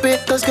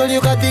grandpappy. Cause girl,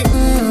 you got the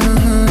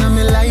I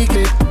me like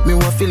it. Me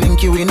want to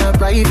link you in a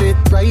private.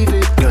 Girl,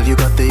 you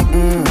got the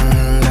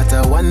that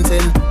I want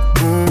it.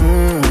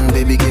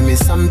 Baby, give me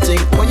something.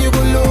 When you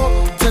go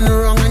low, turn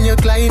around and you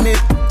climb it.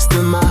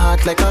 Still my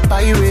heart like a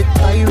pirate.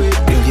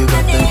 Girl, you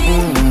got the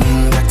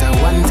that I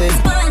want it.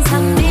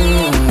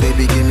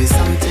 Baby, give me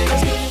something.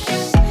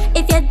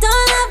 If you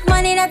don't have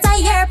money, that's a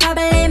your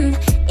problem.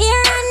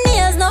 Ear and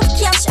nails, no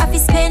cash, I fi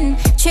spend.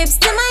 Trips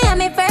to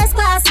Miami, first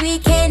class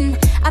weekend.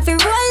 I fi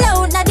roll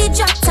out, now the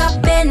drop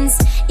top Benz.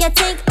 You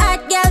think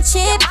hot girl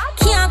cheap?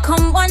 Can't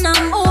come one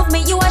and move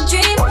me, you a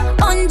dream.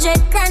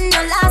 100 grand,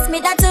 no last me,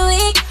 that's a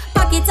week.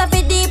 Pocket up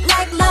it deep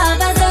like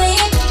love as a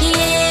week.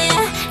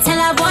 Yeah, tell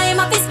a boy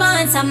my fi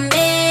sponsor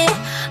me.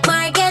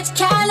 Mortgage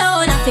car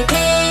loan, I fi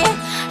pay.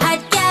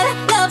 Hot girl,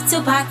 love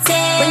to party.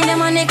 Bring the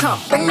money come,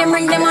 bring the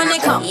money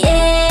come.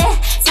 Yeah,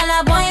 tell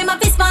a boy my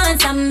fi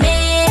sponsor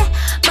me.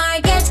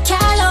 Mortgage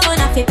car loan,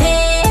 I fi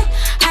pay.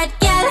 Hot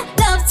girl,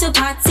 love to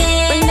party.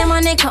 Bring the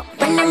money come,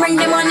 bring the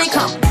money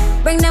come.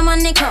 Bring the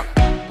money come,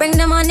 bring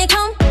the money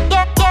come.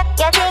 Yeah,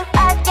 you think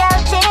hot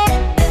girl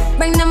cheap?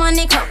 Bring the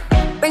money come,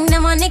 bring the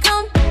money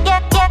come.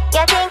 Yeah,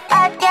 you think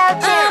hot girl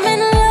cheap? I'm in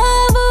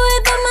love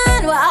with a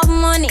man who have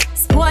money.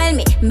 Spoil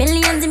me,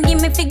 millions him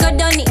give me figure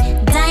done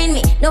it. Dine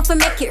me, no for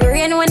make it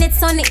rain when it's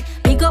sunny.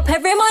 Pick up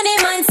every money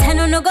man, send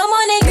no go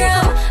money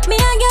girl. Me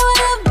and girl will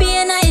love be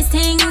a nice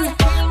thing.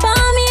 For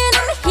me and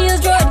I'm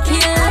heels road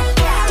kill.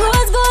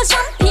 Rose gold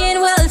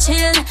champagne well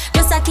chill.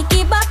 Just a kick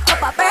it back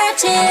up a bird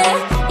chill.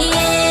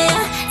 Yeah,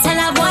 tell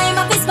a boy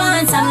my fi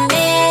sponsor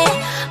me.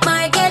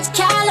 Mortgage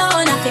car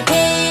loan I fi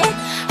pay.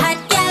 Hot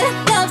girl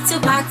love to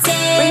party.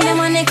 Bring the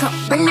money come,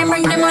 bring the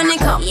money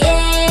come.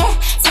 Yeah,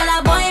 tell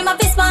a boy my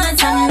fi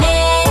sponsor me.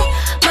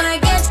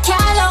 Mortgage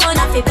car loan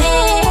I fi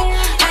pay.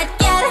 Hot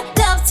girl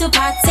love to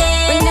party.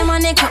 Bring the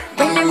money come,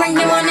 bring the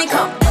money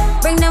come.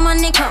 Bring the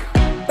money come,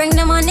 bring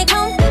the money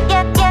come.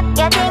 Yeah,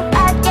 you think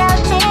hot girl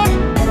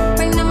cheap?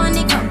 Bring the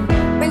money come,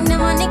 bring the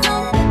money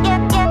come. Yeah,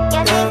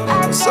 you think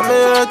hot girl cheap? Some me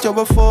hurt you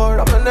before,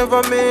 I'ma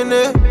never mean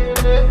it.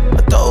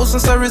 1,000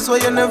 stories where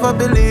you never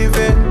believe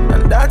it.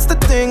 And that's the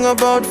thing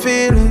about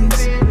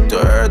feelings. To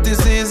hurt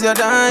is easier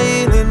than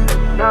healing.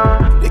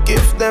 The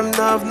gift them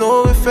have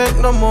no effect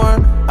no more.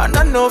 And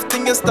enough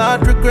thing you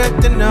start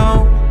regretting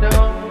now.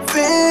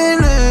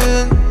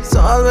 Feelings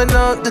all went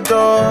out the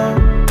door.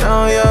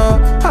 Now you're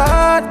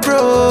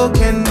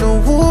heartbroken, the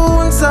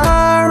wounds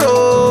are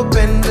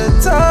open. The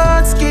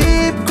thoughts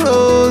keep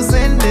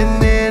closing in.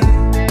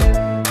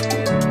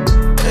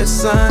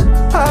 Listen,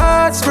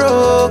 heart's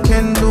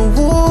broken, the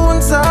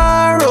wounds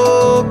are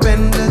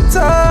open. The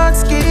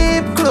thoughts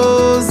keep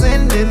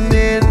closing in.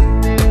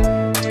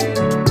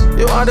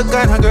 You are the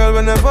kind of girl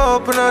we never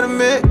open out the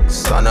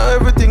mix. I know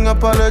everything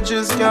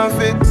apologies can't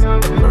fix.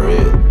 For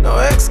real, no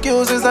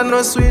excuses and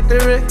no sweet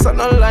lyrics. I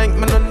don't like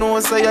me, no know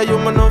say you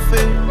me no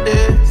fit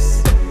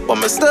this. But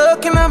me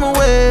stuck in my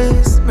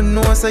ways. Me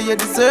know say you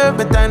deserve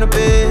better than a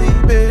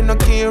baby. No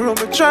care how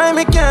me try,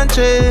 me can't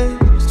change.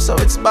 So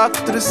it's back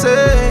to the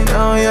same.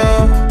 Now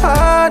you're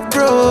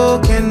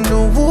heartbroken,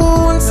 the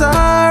wounds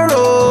are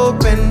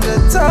open. The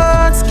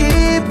thoughts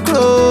keep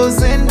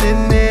closing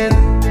in.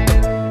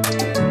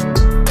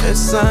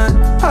 Listen,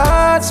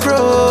 heart's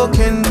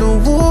broken, the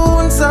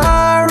wounds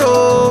are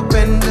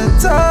open. The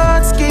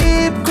thoughts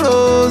keep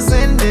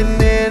closing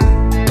in.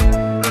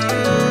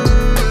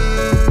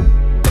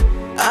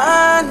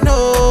 I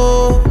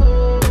know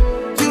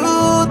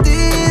you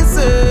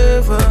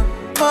deserve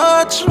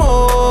much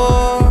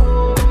more.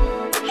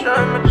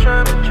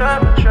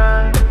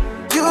 Try.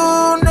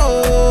 You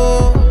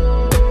know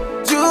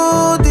you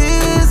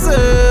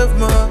deserve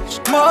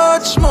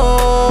much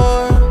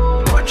more.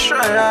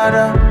 Try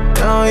harder.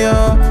 Now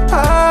you're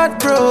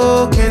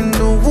heartbroken,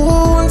 the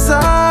wounds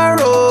are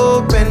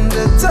open.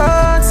 The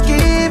thoughts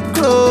keep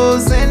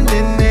closing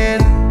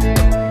in.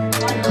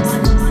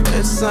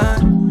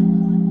 Listen.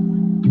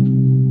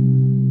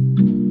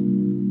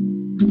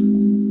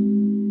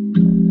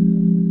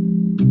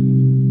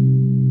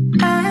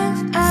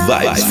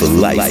 Vibes for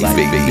life,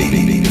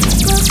 baby.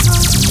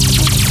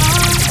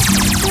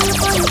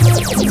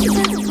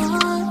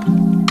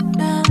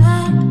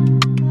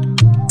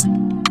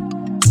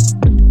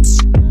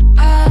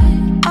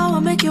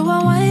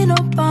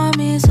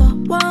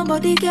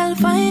 body girl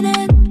find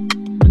it.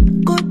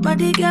 Good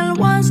body girl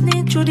wants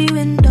sneak through the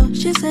window.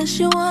 She says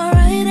she wanna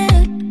ride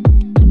it.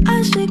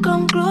 As she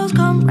come close,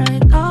 come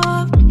right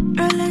off.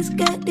 Her legs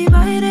get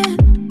divided.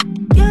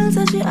 Girl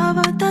says she have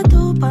a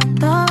tattoo on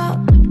top.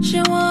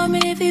 She want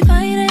me if he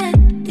find it.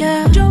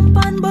 Yeah, jump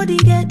on body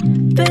get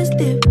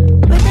festive.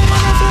 But then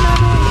I feel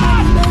like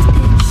I'm the best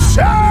thing.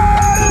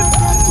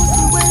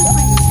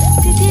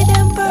 Titty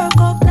them perk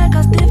up like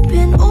a stiff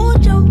pin. Oh,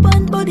 jump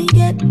on body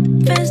get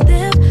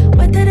festive.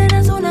 Wetter than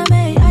a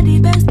tsunami, are the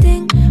best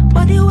thing.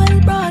 Body well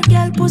broad,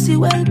 girl, pussy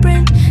well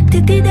print.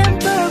 Titty them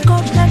perk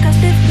up like a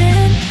stiff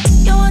pin.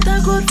 You want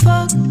a good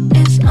fuck?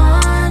 It's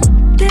on.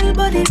 Till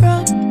body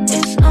broke,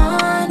 it's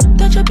on.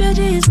 Touch up your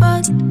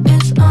G-spot,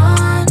 it's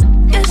on.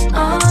 It's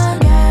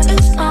on, yeah,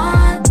 it's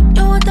on.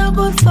 You want a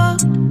good fuck?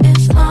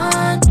 It's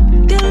on.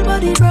 Till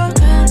body broke,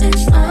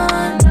 it's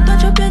on.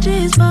 Touch up your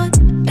G-spot,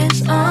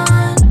 it's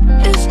on.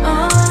 It's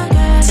on,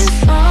 yeah,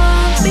 it's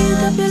on.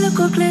 Beat up your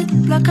little clit,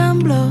 black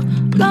and blue.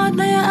 Lord,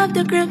 now you have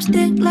the grip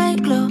stick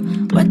like glue.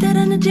 Wetter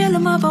than the jail,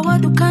 I'm off a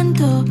wadu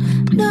canto.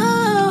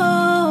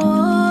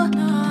 No,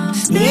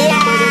 stay in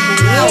position,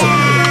 play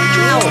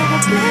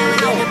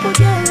with the nipple,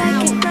 girl,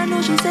 like it brand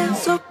new. She said,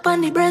 suck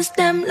on the breast,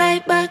 them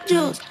like back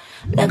juice.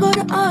 They go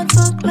the hard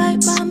fuck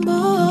like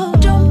bamboo.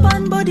 Jump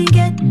on body,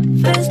 get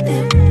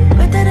festive.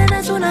 Better than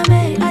a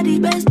tsunami, are the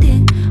best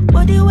thing.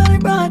 Body well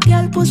broad,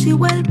 girl, pussy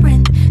well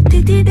print.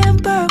 Titty them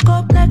perk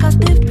up like a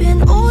stiff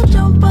pin. Oh,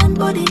 jump on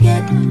body,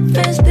 get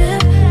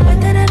festive.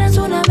 Better than a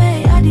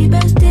tsunami, are the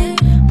best thing.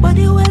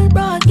 Body well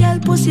broad, girl,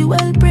 pussy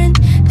well print.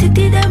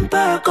 Titty them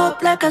perk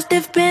up like a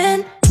stiff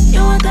pin.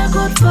 You want a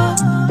good fuck?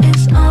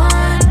 It's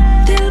on.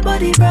 Till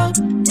body broke,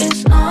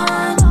 it's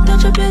on.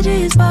 Touch up your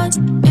G-spot,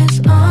 it's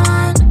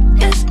on.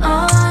 It's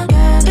on,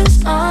 yeah,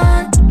 it's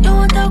on. You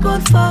want a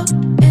good fuck?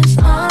 It's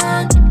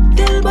on.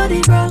 Till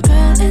body broke,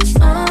 it's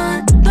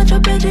on. Touch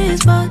up your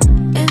G-spot,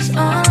 it's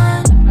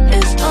on.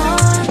 It's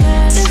on,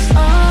 yeah, it's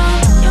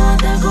on. You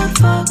want a good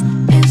fuck?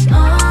 It's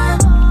on.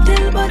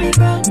 Till body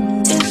broke,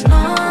 it's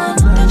on.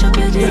 Touch up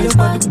your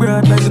G-spot,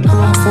 broad like the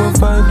Chrome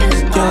 4-5.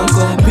 Can't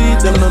compete,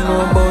 them don't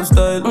know about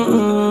style.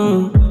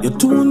 Your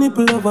two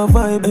nipple have a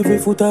vibe. Every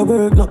foot I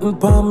work, nothing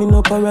palm me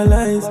no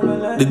paralyze.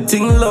 The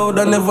thing loud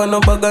and never no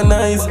bag of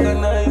nice.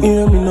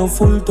 Hear me no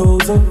full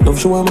thousand. Love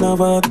show I'm not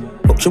hot,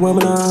 fuck show I'm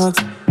not hot.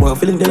 One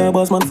feeling the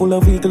boss man full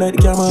of vehicle like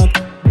the camera.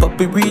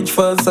 Puppy reach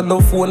fast and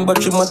no phone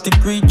battery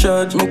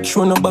recharge. Make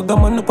sure no bag of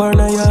man no par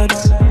na yard.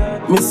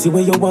 Me see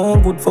where you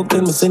want, good fuck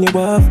then me send you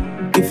off.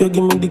 If you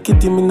give me the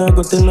kitty, me nah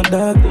go tell no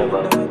dog.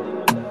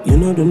 You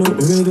know do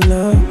nothing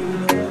regular.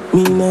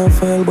 Me nah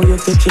fall but you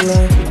catch a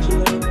lot.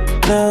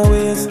 Now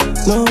waste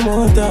no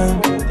more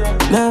time.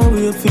 Now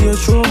wait for you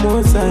show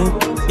more sign.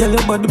 Girl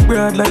your body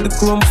broad like the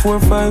Chrome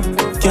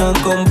 4-5. Can't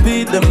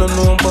compete, them don't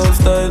know about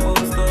style.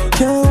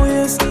 Can't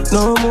waste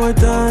no more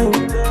time.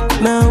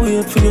 Now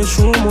wait for you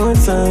show more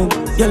sign.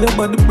 Girl your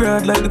body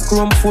broad like the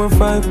Chrome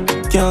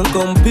 4-5. Can't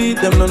compete,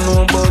 them don't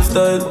know about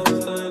style.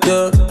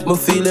 Yeah, me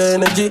feel your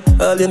energy.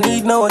 All you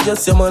need now is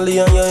just your money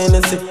and your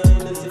energy.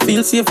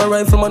 Feel safe, a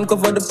rifleman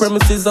cover the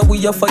premises. And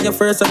we are fire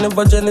first and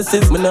never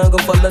Genesis. Me nah go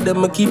follow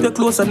them, me keep you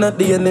close and not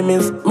the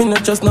enemies. Me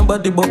not trust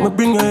nobody, but me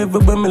bring you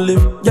everywhere me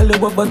live. Y'all you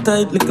have a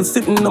tight, like a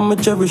sitting and me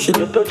cherish it.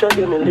 You touch and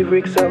give me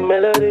lyrics and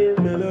melodies.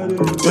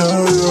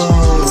 Yeah,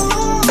 yeah.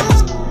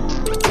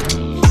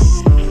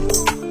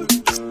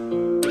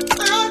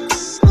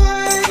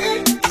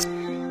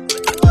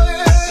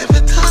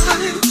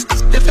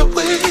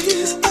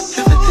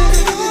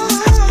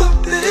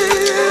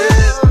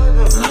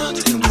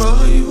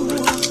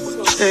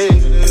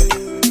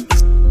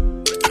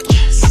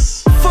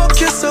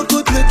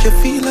 You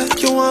feel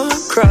like you wanna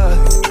cry.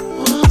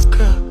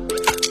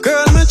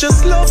 Girl, me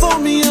just love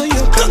on me and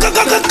you come.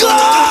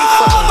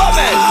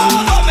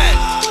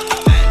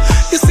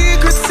 Your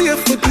secret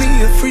safe with me,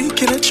 a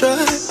freak in a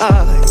try.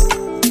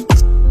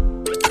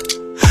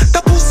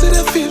 That pussy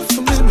that feel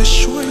for me, be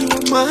sure you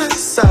on my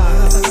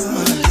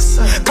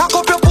side. Cock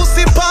up your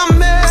pussy pa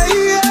me,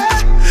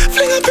 yeah.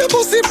 Fling up your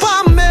pussy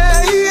pa me,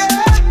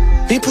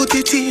 yeah. Me put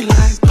it in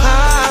like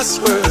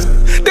password.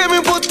 Then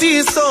me put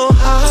it so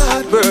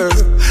hard, bro.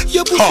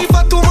 You pussy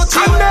for too much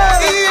in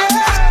there, yeah.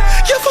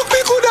 You fuck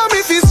me good and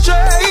me feel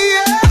straight,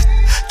 yeah.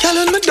 Girl,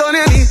 when me done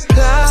any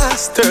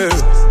plaster,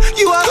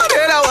 you are gonna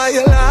get out while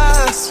you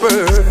last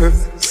word.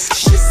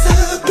 She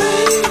said,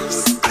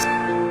 babes,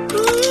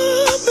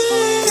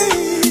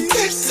 babe,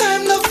 next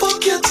time the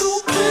fuck you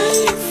too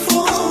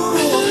painful.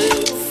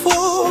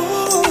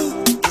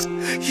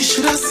 You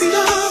should have seen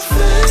her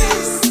face.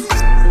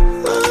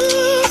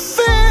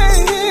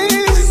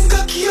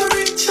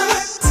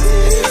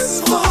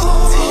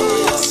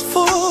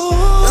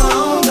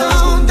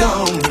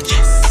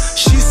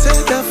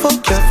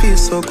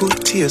 So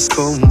good, tears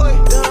come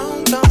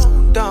down,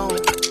 down, down.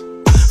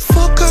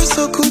 Fuck her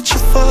so good, she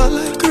fall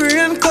like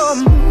rain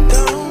come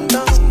down,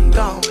 down,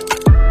 down.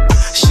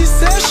 She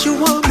says she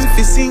want me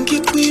to sink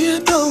it way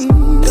down,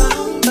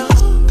 down,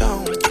 down,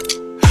 down.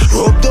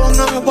 Rub down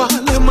her wall,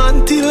 them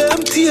until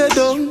them tear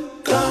down,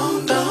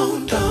 down,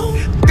 down, down.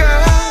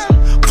 Girl,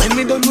 when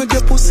me done with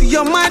your pussy,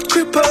 you might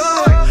cripple.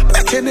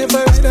 Make you never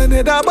ride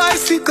another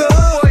bicycle.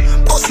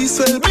 Pussy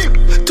swell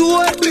big, too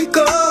hot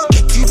liquor.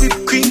 Get you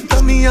whipped cream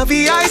for me, have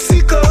the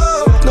icicle.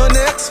 No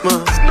next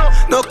man,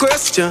 no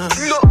question.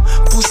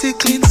 Pussy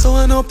clean, so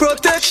I no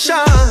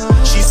protection.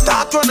 She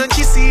start running,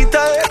 she see it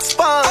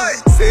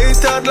expand. Say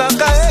it out like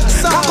a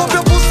ex. Cock up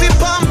your pussy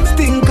palm.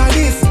 Stink of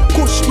this,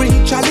 kush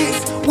ring chalice.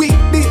 Weak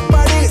big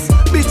bodies,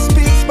 big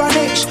speak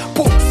Spanish.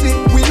 Pussy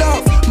we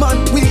love, man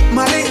we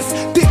malice.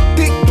 Dick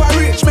dick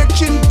parage, make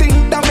chin think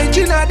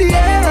damaging at the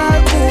air.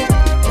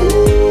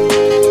 Ooh,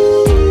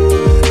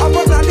 I'm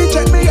gonna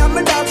check me, I'm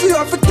a dog for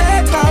you for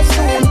take off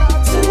soon.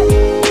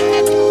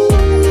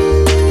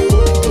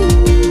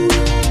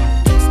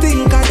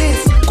 Stink of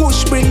this,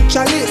 kush bring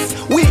chalice.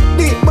 Weak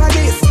big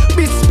bodies,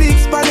 big speak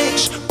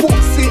Spanish.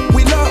 Pussy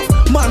we love,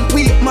 man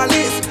we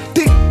malice.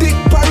 Dick dick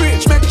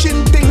parage, make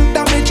chin think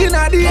damaging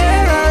at the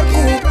air.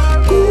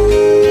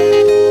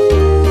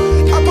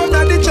 I'm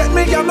gonna check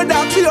me, I'm a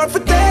dog for you for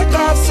take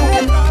off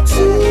soon.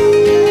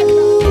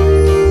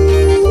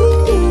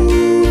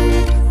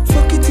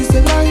 Fuck it is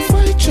the life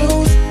I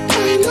chose.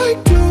 I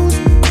like clothes,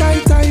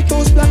 tight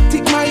toes, black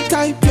tick my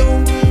type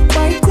yo.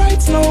 Bike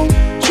ride slow,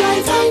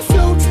 drive high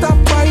float. Stop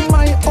by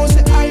my house,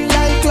 I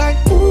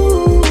like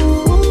ooh.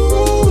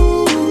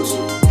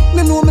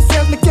 Me know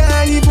myself, me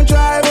can't even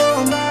drive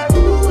home.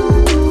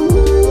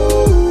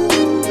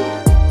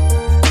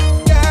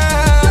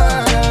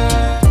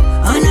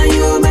 I know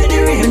you made the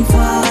rain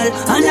fall,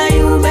 I know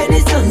you made the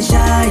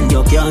sunshine.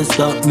 You can't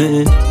stop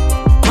me.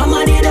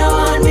 Mama didn't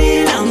want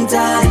me long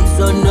time,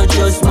 so not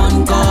just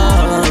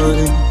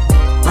mankind.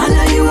 I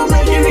know you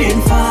made the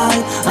rain fall,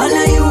 I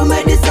know you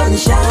made the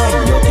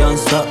sunshine. You can't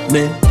stop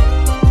me.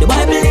 The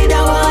Bible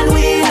didn't want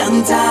me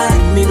long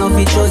time, me no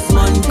fi trust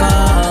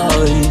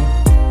mankind.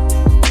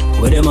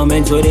 What them a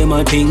meant, what them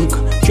a think?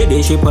 Should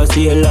they ship a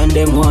sail and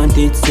them want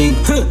it sink?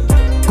 Good,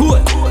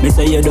 me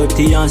say you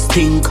dirty and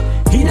stink.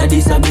 Inna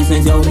this a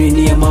business, you only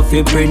name of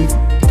your print.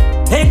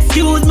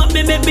 Excuse me,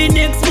 baby,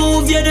 next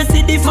move. You don't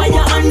see the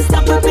fire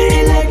unstoppable,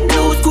 let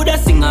loose. Coulda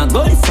sing a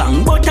good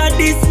song, but at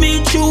this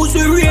me choose.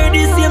 We wear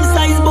the same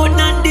size, but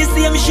not the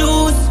same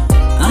shoes.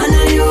 I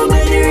know you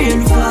made the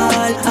rain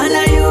fall, I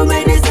know you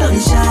made the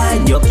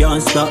sunshine. You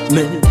can't stop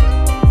me.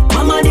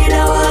 Mama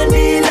didn't want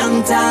me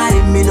long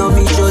time, me no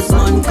be just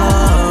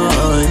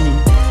mankind.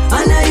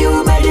 I know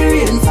you made the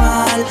rain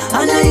fall,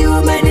 I know you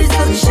made the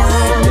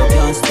sunshine. You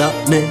can't stop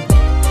me.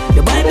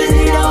 The Bible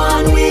didn't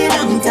want me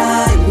long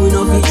time, we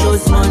no be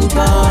just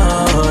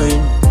mankind.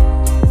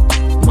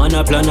 Man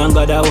a plan and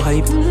God a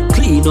wipe.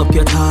 Clean up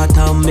your thought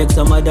and make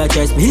some other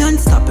choice. Me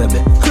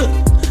unstoppable.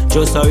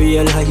 Just a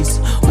realize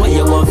why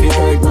you want to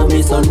hurt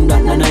me son,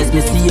 that na nice.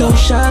 Me see you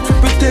shot to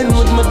pretend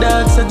with my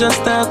dogs. So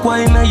just talk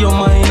why in your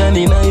mind and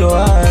in your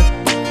heart.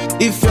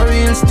 If you're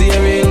real, stay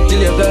real till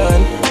you're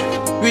gone.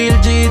 Real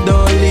G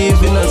don't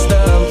live in a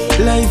storm.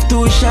 Life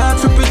too short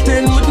for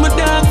pretend with my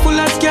dog full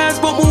of scars,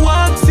 but we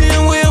walk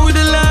same way with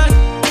the Lord.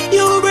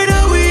 You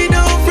brother, we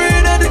don't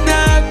afraid of the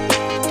dark.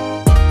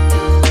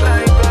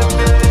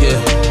 Yeah,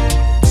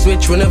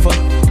 switch whenever.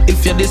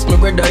 If you diss my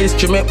brother,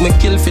 history make me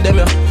kill for them,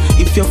 yeah.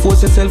 If you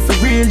force yourself for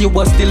real, you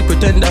was still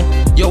pretender.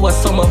 You was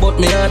summer, but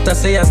me heart I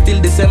say I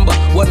still December.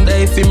 Wonder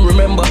if him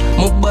remember.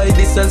 Me buy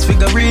this as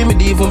figurine, me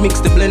even mix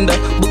the blender.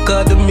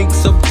 Because the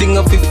mix up thing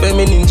of a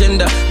feminine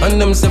gender. And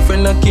them say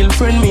friend I kill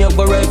friend, me have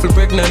a rifle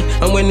pregnant.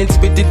 And when it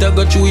spit it, I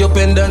go through your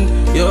pendant.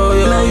 Yo,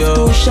 life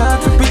too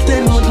short to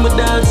pretend with my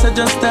dogs. So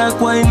just talk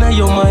why in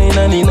your mind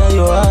and in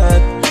your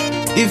heart.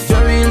 If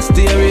you're real,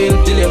 stay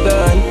real till you're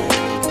gone.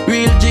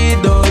 Real G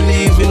don't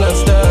live in a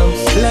storm.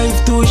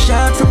 Life too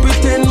short for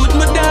pretend with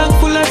my dog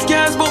full of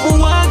scars, but we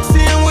walk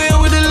same way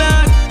with the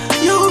Lord.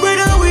 You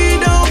brother, we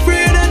don't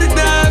afraid of the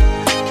dark.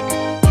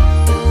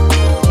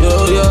 Yo,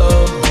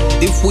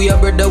 if we are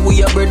brother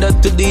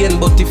to the end.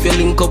 But if you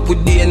link up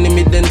with the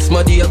enemy, then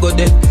smarty I go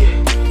dead.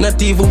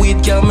 Not even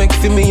weed can make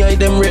for me hide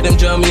them. Red them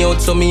draw me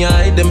out, so me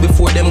hide them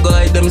before them go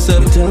hide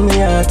themselves. Tell me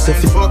how to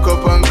fuck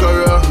up and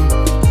corrupt.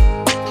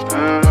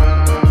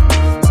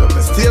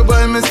 Stay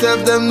by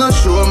myself, them no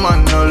show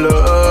man no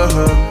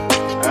love.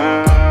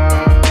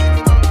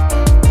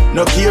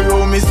 No care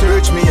how me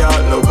search me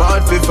out, no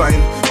hard to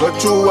find. Go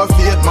through a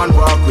fate man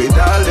walk with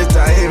all the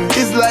time.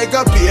 It's like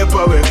a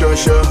paper we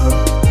crush up.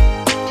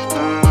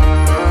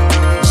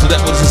 So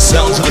that was the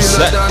sounds of the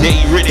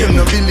Saturday rhythm.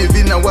 Them no believe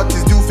in what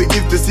is due for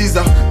give to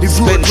Caesar. The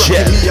road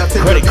Spencer, me, I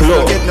tell Credit you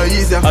Law, get no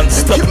easier.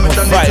 Unstoppable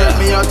Fire,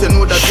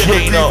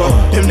 Shano.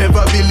 Them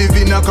never believe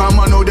in a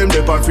karma, now them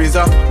dep on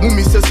freezer.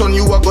 Mummy say son,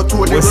 you a go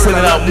to the we're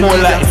sending out more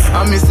life,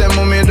 I miss them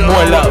mummy,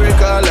 more love,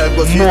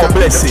 more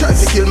blessings.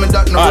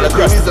 All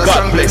across the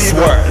God bless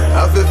world.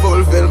 I feel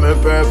fulfill my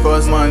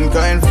purpose,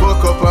 mankind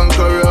fuck up and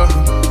corrupt.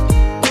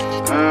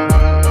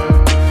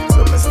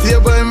 Stay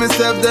by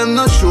myself, them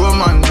no show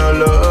man no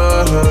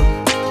love.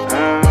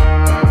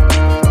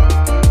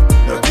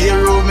 No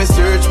care how me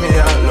search me, I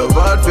love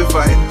hard to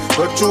find.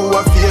 Go through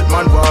a fate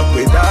man walk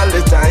with all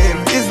the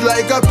time. It's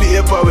like a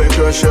paper we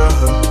crush up.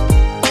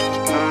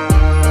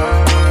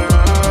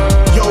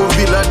 Yo,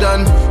 Villa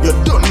done. You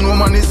don't know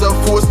man is a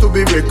force to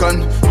be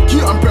reckoned.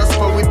 Can't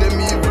prosper with them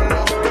evil.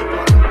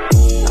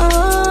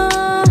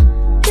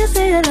 You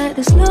say you like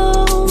the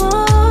slow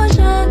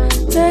motion,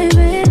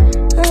 baby.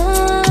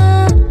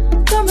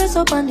 Come rest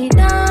up on the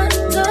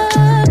dance,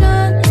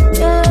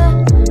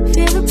 yeah.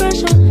 Feel the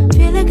pressure,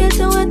 feel it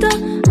getting wetter.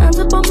 Hands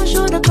up on my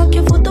shoulder, cock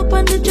your foot up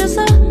on the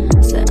dresser.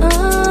 Say,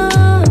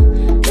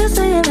 you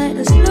say you like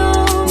the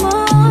slow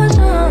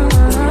motion.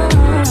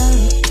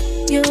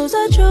 You's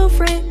a true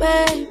freak,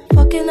 babe.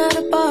 Fucking out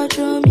the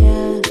bathroom,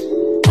 yeah.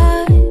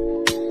 I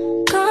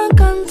can't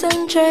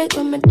concentrate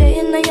when my day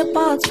in your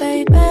parts,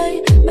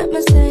 baby. Make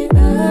me say,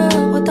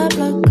 what that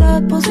blood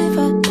clot pussy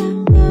fat.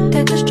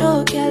 Take a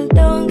stroke, girl,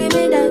 don't give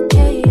me that,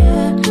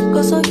 yeah.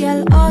 Go so,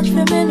 girl, arch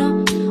for me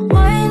now.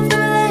 Wine for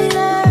me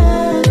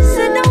later.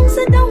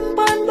 Sit down,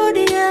 pan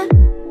body, yeah.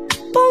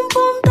 Boom,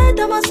 boom, tight,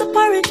 I'm a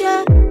separate,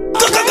 yeah.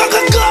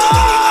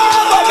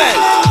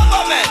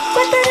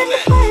 Better than the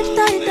pipe,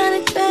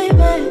 Titanic,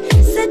 baby.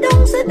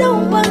 Sit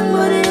down, pan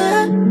body,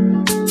 yeah.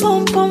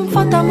 Boom, boom,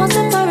 fat, I'm a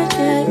separate,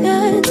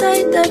 yeah.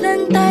 Tighter than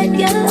tight,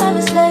 girl,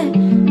 obviously.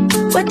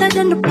 Wetter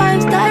than the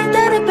pipes,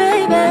 Titanic,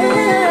 baby.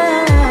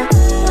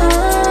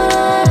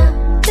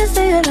 You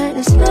say you like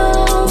the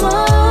slow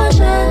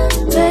motion,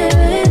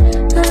 baby.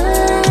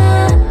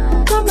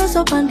 Come rest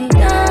up on the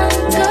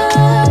dance,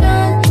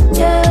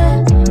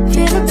 yeah.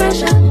 Feel the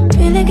pressure,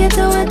 feel it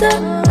getting wetter.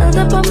 Hands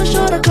up on my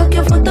shoulder, cock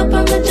your foot up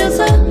on my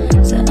dresser.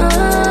 Say,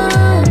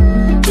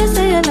 you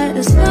say you like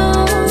the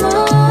slow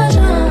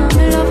motion.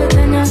 Me love it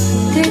when you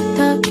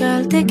tick-tock,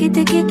 girl,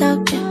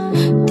 ticky-ticky-tock, yeah.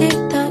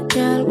 Tick-tock,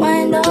 girl,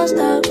 wine don't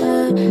stop,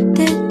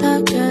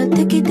 tick-tock, girl,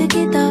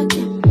 ticky-ticky-tock,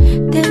 yeah.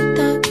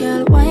 Tick-tock,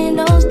 girl, wine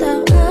don't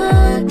stop,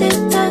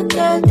 tick-tock,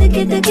 girl,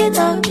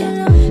 ticky-ticky-tock,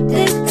 yeah.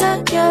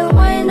 Tick-tock, girl,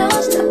 wine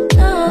don't stop,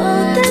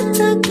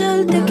 tick-tock, girl,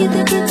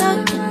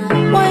 ticky-ticky-tock,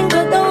 yeah. Wine go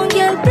down,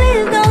 girl,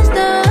 please don't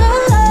stop.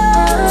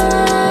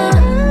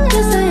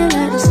 You say you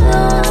like the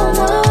slow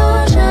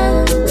motion,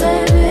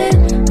 baby.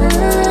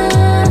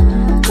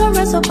 Come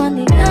rest up on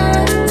the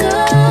dance,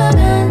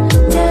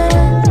 yeah.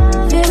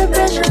 Feel the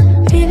pressure,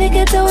 feel it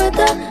getting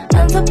wetter.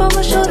 Hands up on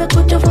my shoulder,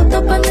 put your foot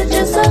up on the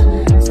dresser.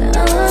 Say,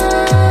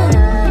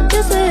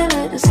 you say you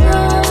like the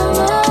slow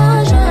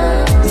motion.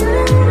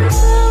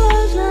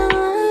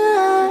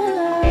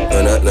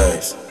 You're not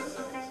nice.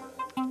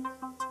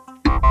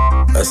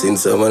 I seen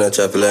someone at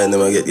Chapel and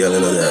them I get girl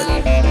in that.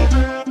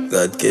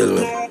 God kill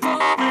me.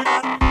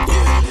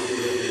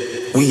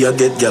 We a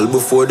get girl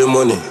before the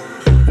money.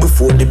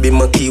 Before the be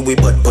my key, we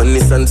bought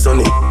Panis and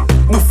Sunny.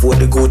 Before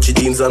the Gucci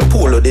jeans and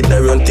Polo, they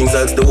run things.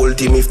 Ask the whole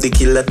team if the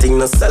killer thing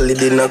not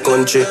solid in a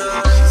country.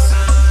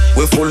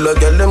 We full of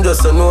girl, them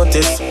just a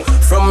notice.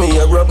 From me,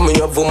 I grab me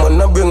a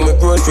woman, I bring me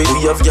groceries.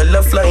 We have girl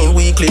a flying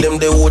weekly, them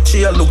they watch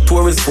I look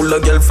tourists. Full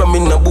of girl from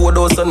in a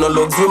boardhouse and a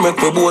lugs, we make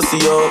me bossy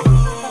up.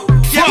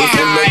 We full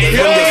of girl,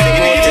 them just a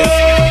notice.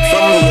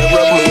 From me, I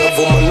grab me a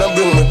woman, I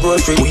bring me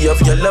groceries. We have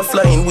girl a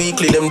flying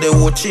weekly, them they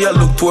watch I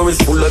look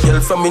tourists. Full of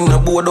girl from in a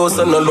boardhouse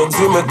and a lugs,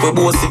 we make me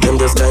bossy. Them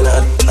just kinda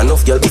hot.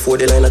 Enough girl before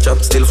they line a chop.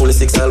 Still fully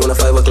 6 all when a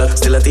 5 o'clock.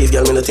 Still a thief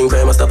girl, me no think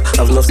crime a stop.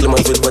 Have enough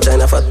slimmers with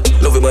vagina fat.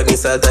 Love it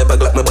badness all type of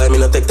glock. Me buy me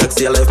no take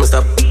taxi, a life me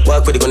stop.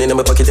 Walk with the gun in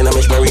my pocket in a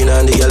mesh marina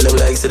and the girl them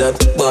like see that.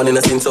 Born in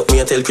a sin suck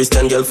me I tell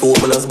Christian girl for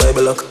open us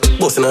Bible lock.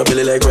 Bustin' her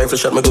belly like rifle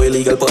shot. Me go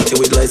illegal party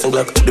with license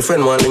block. The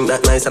friend want link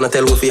that nice and I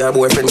tell Wolfie her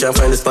boyfriend can't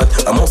find the spot.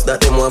 I must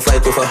that them want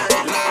fight with her.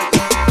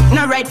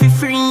 No right for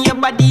free your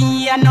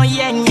body, I know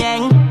yang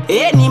yang.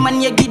 Any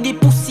man you give the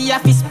pussy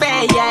off his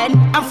pay, yeah.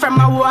 I'm from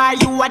a war,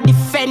 you a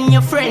defend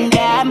your friend,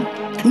 them.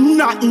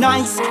 Not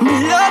nice. Me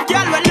love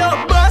y'all when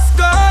love bust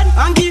gun.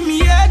 And give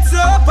me heads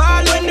up,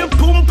 all when the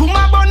pum pum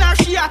a bun her,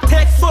 she a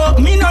take fuck.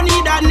 Me no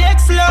need a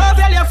next love,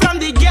 tell you from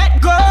the get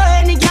go.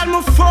 Any girl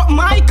me fuck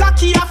my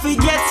cocky, I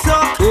forget so.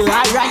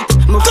 Alright,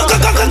 me fuck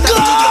the front of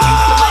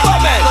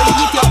me,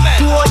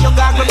 you your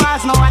gargle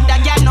bars, no other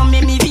girl no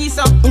make me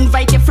visa.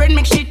 Invite your friend,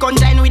 make shit come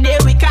join with them,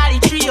 we call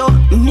it trio.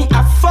 Me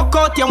a fuck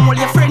out your mole,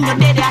 your friend, you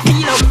dead, I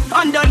feel up.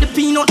 Under the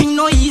peanut, me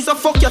no easy,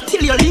 fuck you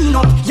till you lean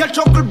up. Your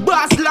chuckle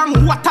bars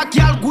long, what a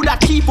girl good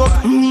at keep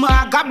up.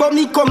 Maga but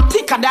me come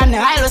thicker than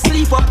I'll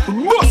sleep up.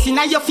 Boss in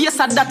your face,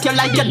 I that you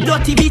like your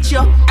dirty bitch,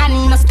 yo.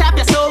 And no stop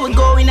you, so we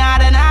going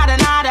harder,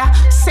 harder, harder.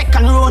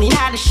 Second round in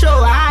the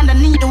show, I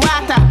underneath the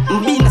water.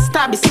 Being a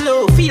stab is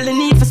slow, feel the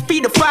need for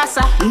speed of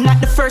faster. Not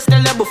the first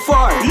level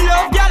before.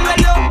 Love y'all,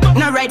 we love.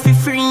 No right for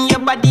free your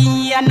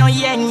body, I know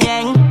yang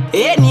yang.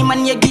 Any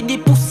man you give the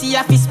pussy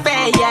off his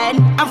pay, yeah.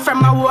 I'm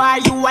from a war,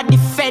 you a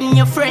defend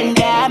your friend,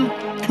 them.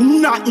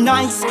 Not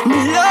nice.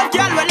 Me love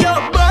y'all, we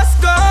love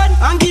bust gun.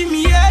 And give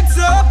me heads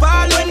up,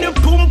 all when the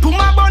pum pum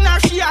a bun her,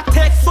 she a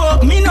take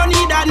fuck. Me no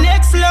need a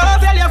next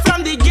love, tell you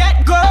from the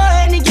get go.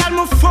 Any girl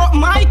me fuck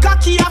my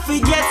cocky, I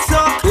forget so.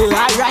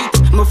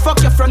 Alright, me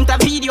fuck your front a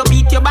video,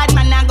 beat your bad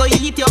man, I go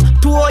eat you.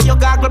 Two of your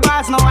gargle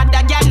bars, no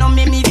other girl no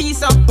make me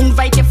visa.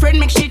 Invite your friend,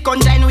 make shit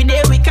come join with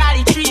them, we call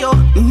it trio.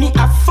 Me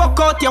a fuck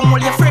out your mole,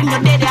 your friend, you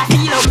dead, I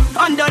feel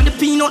up. Under the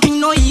peanut, me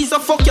no easy,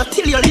 fuck you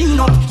till you lean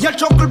up. You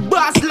juggle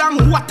bars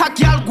long, what a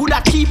girl good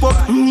at keep up.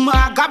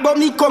 Maga but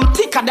me come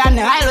thicker than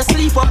I'll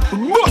sleep up.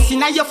 Boss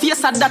inna your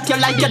face at that you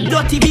like a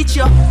dirty bitch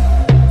you.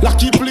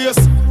 Lucky place,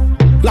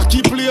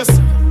 lucky place,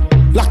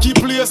 lucky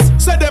place.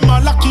 Say them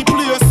a lucky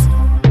place,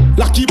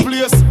 lucky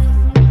place,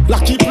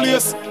 lucky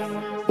place.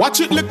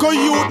 Watch it like a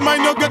youth,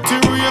 mind you get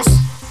erased.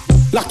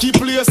 Lucky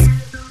place,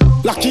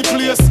 lucky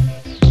place,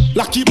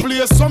 lucky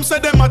place. Some say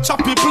them a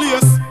choppy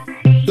place.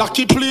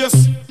 Lucky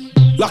place,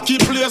 lucky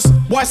place.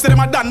 Boy say them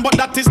a done, but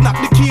that is not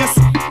the case.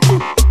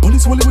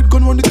 Police only with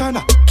gun round the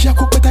corner. Can't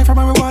cook better from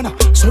marijuana.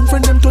 Some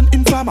friend them turn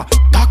informer.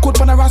 Dark code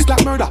pan a ras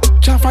like murder.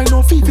 Can't find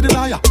no fee for the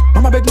liar.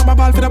 Mama beg mama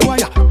ball for the boy.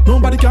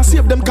 Nobody can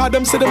save them cause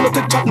them say them no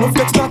take chat, no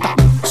flex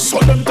starter. So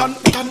them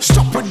can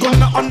stop with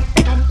gun on.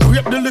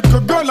 Rape the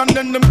little girl and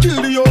then them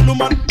kill the old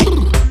woman.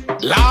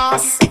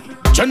 Last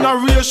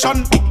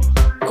generation,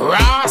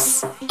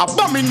 ras,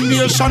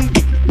 abomination.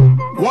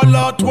 Wall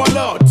out,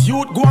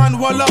 youth go and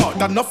wall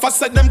out. Enough I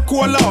said them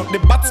call out. The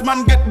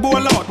batsman get ball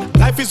out.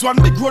 Life is one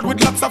big road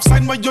with lots of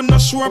sign where you're not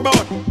sure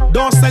about.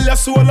 Don't sell your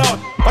soul out.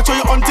 Watch how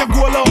you hunt your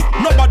goal out.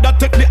 Nobody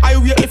take the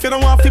highway if you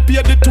don't want to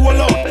pay the toll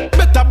out.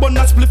 Better burn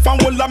a spliff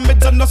and hold a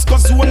meds and just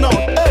cause zone out.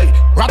 Hey,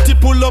 ratty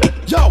pull up,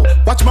 yo,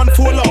 watch man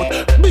fall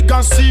out. Big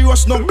and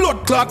serious, no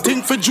blood clot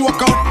thing for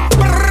joke out.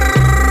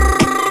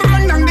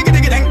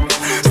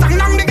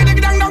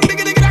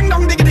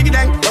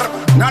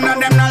 None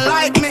of them not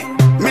like me,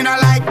 me not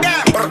like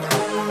them.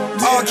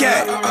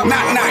 Okay,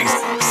 not nice.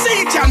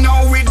 See it, you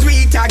know we do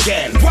it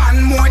again.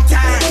 One more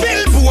time.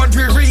 Billboard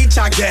we reach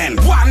again.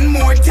 One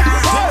more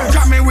time.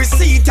 Grammy we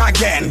see it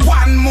again.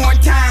 One more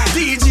time.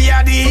 DJ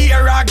are the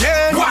here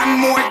again. One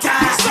more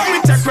time. So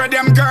me take with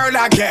them girl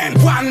again.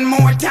 One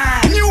more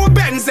time. New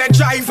Benz they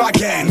drive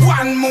again.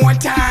 One more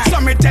time.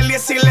 So me tell you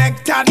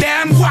selector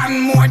them. One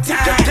more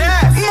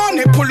time.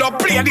 Money pull up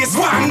play this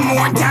one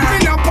more time.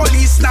 Me no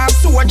police now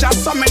soldier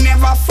so me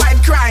never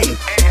fight crime.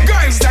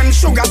 Girls them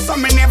sugar so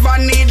me never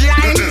need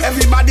line.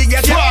 Everybody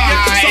get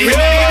high. So me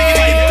never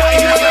need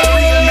time. As a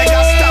real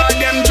mega star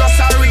them just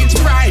a reach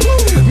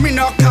prime. Me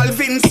no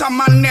Calvin so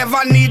man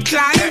never need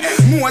climb.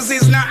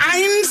 Moses no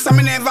Ein so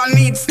me never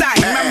need style.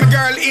 Remember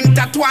girl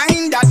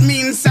intertwined that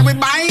means say we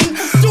bind.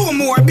 Two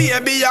more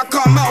baby you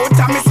come out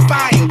of me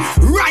spine.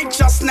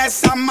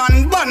 Righteousness a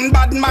man bun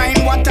bad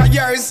mind. What a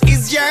yours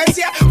is yours,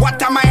 yeah.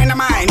 What a mine a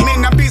mine. Me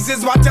no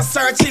business what you're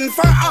searching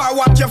for or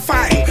what you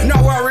find.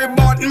 No worry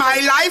about my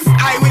life,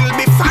 I will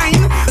be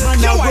fine.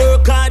 Man I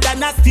work hard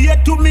and I stay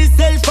to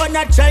myself and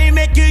I try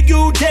make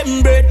you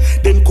them bread.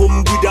 Them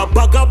come with a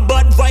bag of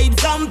bad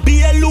vibes and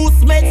be a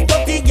loose mess.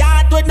 Dirty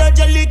yard with no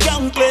jelly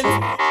can cleanse.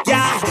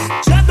 Yeah,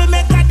 trouble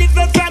make a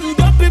different from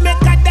dopey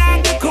make a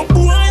dog. Come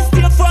boy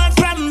stay far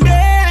from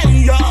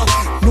me. Yeah,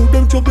 know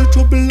them trouble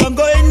and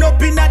go end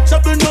up in that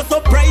trouble. No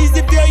surprise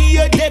if you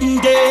hear them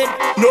dead.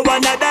 No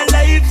another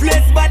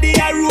lifeless body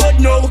a road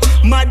now.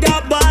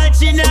 Mother ball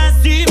she not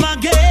see him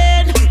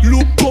again.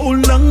 Look how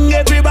long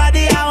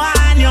everybody a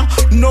want you.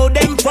 Know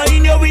them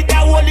find you with a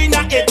hole in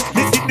a head.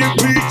 This is the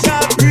preacher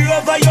pray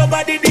over your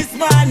body this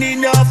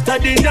morning. After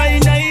the 9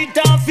 night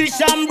of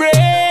fish and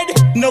bread.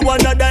 No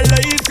another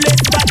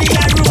lifeless body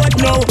a road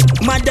now.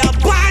 Mother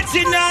ball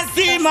she not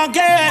see him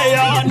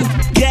again.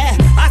 Yeah,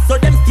 I saw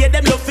them stay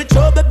them love for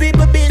trouble.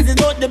 People busy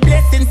know the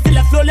blessings still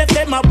a flow left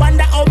them. I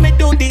wonder how me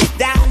do this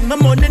down. My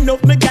money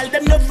enough, me gal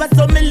them enough for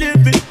so me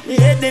live it.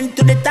 Heading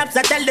to the tops,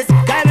 I tell the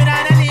sky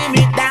without a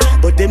limit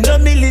down. But them no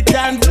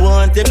militant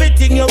want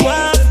everything you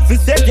want. If you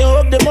set you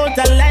up the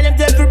mountain line, them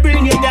tell to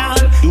bring you down.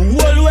 The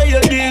whole way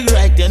you dig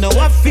right, you know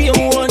what feel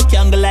you want.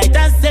 Candle light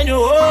and send you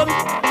home.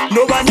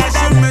 No one else.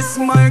 She miss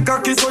my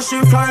cocky so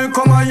she fly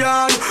come a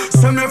yard.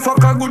 Say me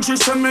fuck a good, she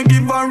say me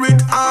give her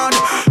it hard.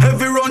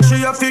 Every round she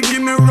have to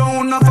give me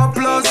round of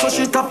applause. So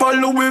she tap a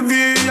Louis V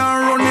and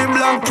run the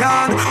black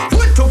card.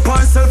 Wet up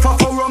herself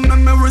off her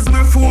memories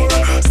me for.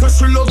 So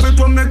she love it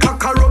when me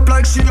cock her up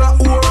like she a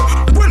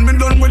whore. When me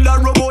done with her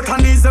robot her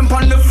knees them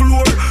on the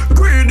floor.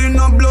 Greed in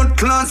her blood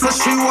clot so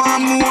she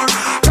want more.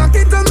 Cock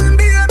it to me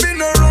baby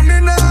no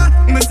running now.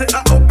 Me say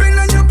I open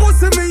and you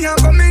pussy me a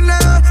coming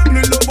now.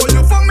 Me love how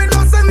you for me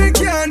no say me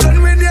can't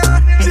done with ya.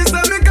 She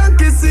say me can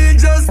kiss it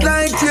just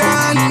like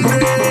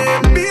candy.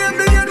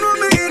 Baby you know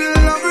me in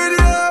love with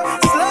ya.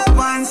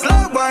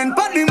 Slow wine,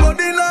 put the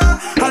body now.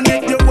 And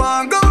if you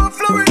want go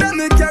Florida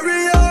me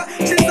carry ya.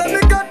 She say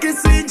me can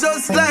kiss it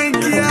just like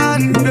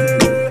candy.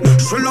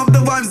 She love the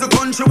vibes, the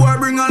country boy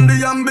bring on the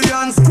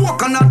ambience.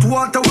 Coconut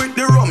water with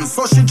the rum,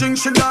 so she drink,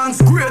 she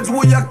dance. Grades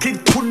where you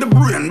kick to the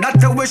brain, that's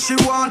the way she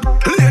want.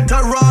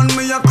 Later on,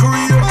 me a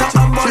create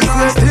a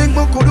balance. She think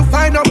me couldn't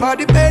find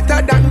nobody better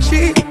than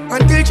she.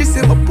 Until she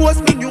see me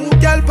post me new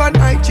girl on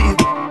IG.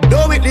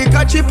 Though it like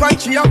a chip and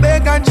she a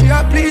beg and she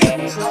a plead.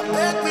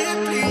 Beg me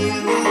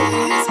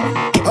please.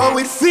 How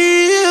it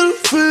feel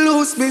to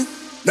lose me.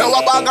 Now a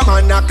bag of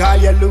man I call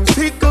you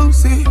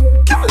loosey-goosey.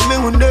 Kill me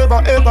will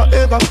never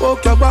ever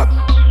fuck your back.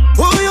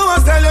 Who you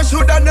was tell you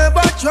shoulda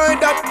never tried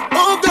that.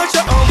 Oh gosh,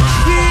 how it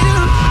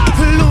feel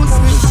to lose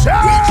me. Reach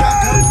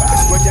out and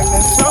pass when you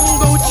left some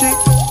Gucci.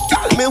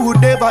 Girl, me would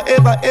never,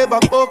 ever, ever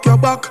fuck your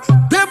back.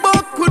 Play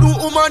back with the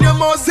woman, you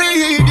must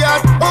say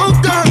idiot. Oh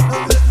God,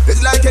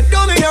 it's like you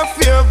done me a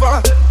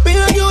favor. Me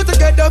and you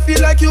together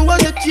feel like you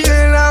was a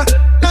jailer.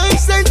 Life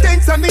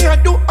sentence and me I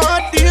do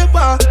hard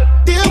labor.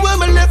 Day when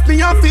me left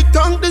me off it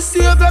tongue the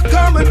savior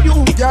come with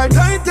you. You're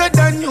tighter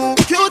than you,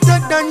 cuter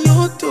than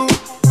you too.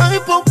 I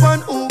pop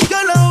on who,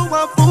 girl how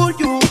I fool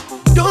you.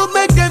 Don't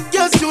make them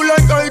guess you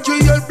like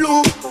RGL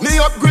Blue. Me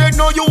upgrade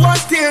now you want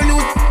stay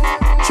loose.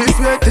 She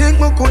swear think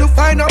me couldn't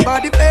find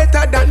nobody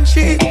better than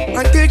she.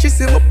 Until she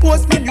see me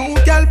post me new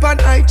girl on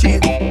IG.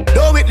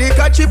 Do it like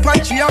a chip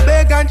and she a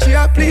beg and she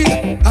a please.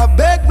 I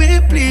beg me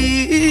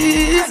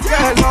please,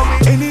 girl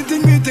love me.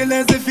 Anything me tell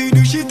her if you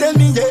do she tell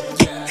me yeah.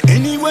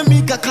 Anyway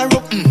me cock her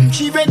up,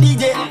 she ready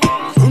yeah.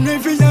 From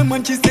every time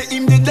when she say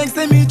him the thanks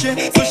to me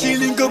yeah. So she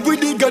link up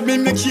with the God me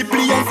make she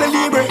play and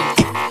celebrate.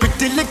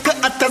 Pretty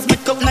little actors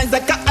make up nice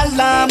like a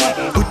alarm.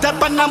 Put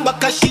up on her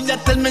back cause she a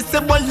tell me say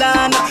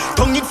bolana.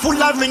 Tongue it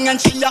full of ring and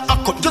she a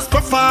up just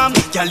perform.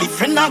 Y'all if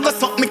friend I go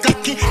suck me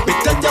cocky,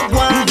 better you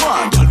want.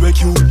 Y'all wake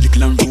you,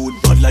 little and rude,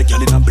 bad like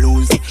y'all in a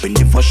blues.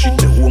 Whenever she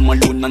the home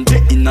alone and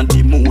they in a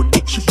the mood.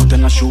 She put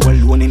on a show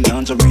alone in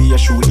lingerie, a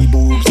show the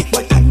boobs.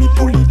 By time me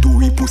pull it to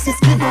it, pussy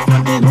skin off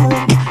on the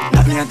room.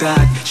 Not me a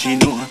God, she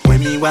know where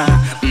me want.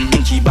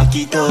 She back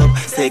it up,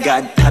 say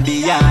God tabby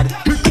yard.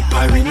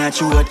 Her in a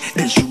throat,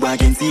 then she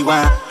walk and see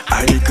one.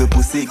 I like a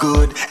pussy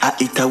good, I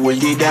eat a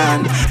hold it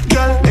down.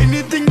 Girl,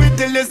 anything me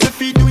tell us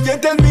if you do, you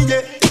tell me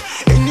yeah.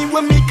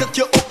 Anyway me cock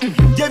you up,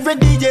 you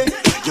ready yeah.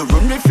 You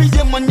run me for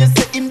your man, you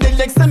say him the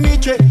legs and me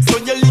tray. So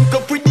you link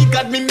up with the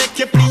God, me make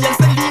you play and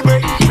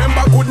celebrate.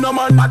 Remember good no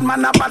man, bad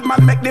man a bad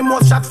man make the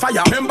most shot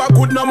fire. Remember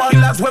good no man,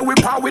 that's where we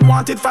power with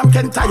wanted from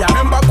Kentire.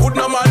 Remember good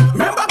no man,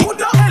 remember good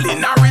no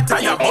Ellen a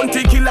retire.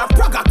 Bounty killer,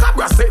 Praga,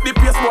 Cabra, set the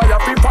pace boy a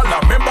people.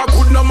 Remember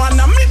good no man,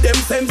 I meet them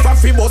send for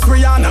Fibos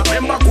Rihanna.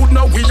 Remember good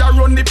no, we a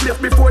run the place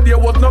before there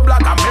was no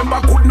black.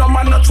 Remember good no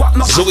man, no trap,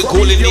 no. So we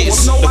calling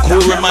this the cool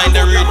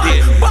reminder right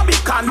there.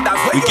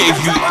 We gave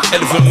you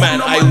Elephant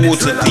Man, I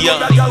Water,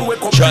 Dion,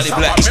 Charlie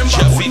Black,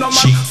 Chaffin,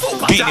 Cheek,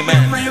 Beanie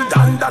Man,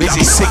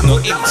 Busy Signal,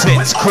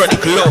 Intense,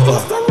 Chronic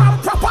Law.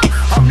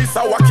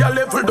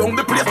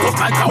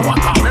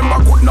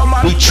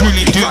 We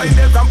truly do.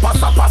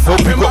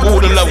 Hope you got all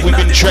the love we've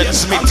been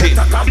transmitting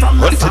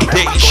on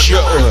today's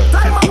show.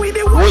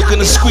 We're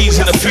gonna squeeze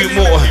in a few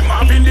more,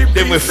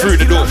 then we're through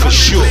the door for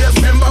sure.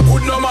 Remember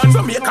good no man,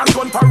 Jamaican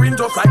gun parin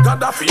just like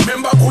Gaddafi.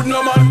 Remember good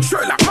no man,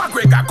 Sherlock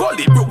McGregor,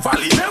 Gully, Brook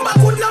Valley. Remember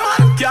good no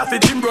man, Kathy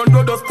Jim Brown,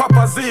 Dodos,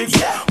 Papa Zig,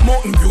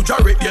 Mountain View,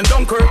 Jarrett, and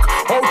Dunkirk,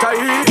 Outer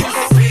East.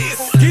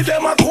 Give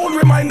them a cool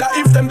reminder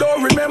if them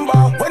don't remember.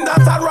 When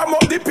that I ram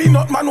up the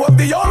peanut man was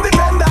the only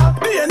vendor.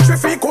 The entry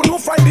fee couldn't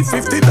find the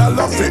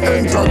 $50 fee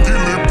enter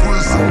Gilly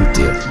prison.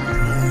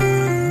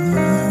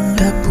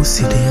 That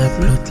pussy they a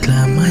blood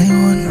clot my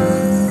own.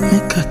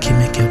 Make cocky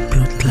make your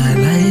blood clot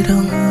lie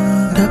down.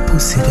 That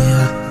pussy they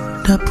a.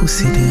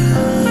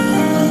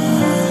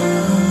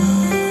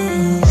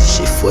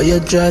 She for your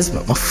dress,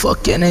 make my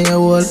fuck in your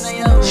wall.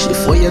 She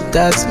for your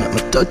tax, make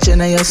my touch in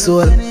your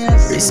soul.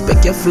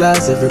 Respect your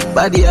flaws,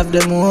 everybody have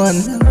them one.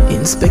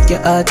 Inspect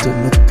your heart, to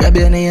me grab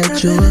you in your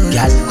throat.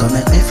 Girl, come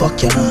make me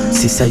fuck you now.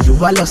 Sister, you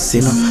a lost,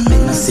 you know. Me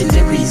no see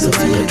the reason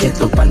for you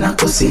get up and a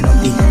cuss, you know.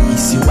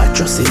 It's you a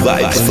trust, you know.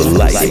 Vibes for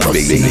life,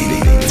 baby.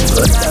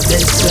 But I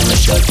bet you me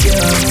shut you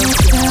up.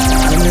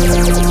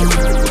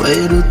 What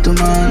you do to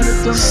man?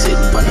 Sit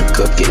on a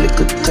cocky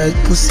little tight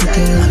pussy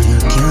girl. And you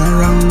can't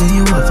wrong me,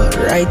 you have a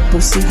right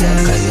pussy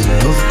girl. Cause you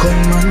love gun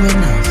man when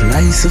I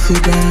fly so for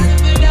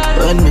that.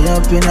 Burn me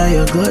up in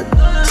your gut,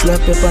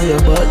 slap up on your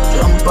butt,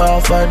 jump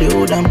off of the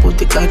hood and put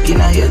the cock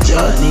in your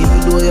jaw. And even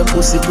though your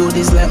pussy good,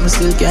 it's like me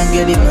still can't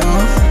get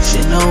enough.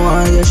 She know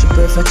why you, she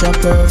prefer chop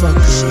her.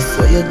 She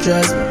for your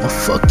dress, make my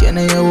fuck in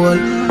your wall.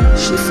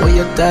 She for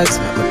your tax,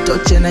 make my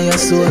touch in your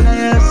soul.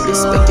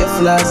 Respect your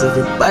flaws,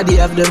 everybody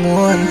have them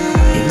one.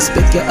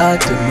 Inspect your heart,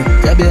 to me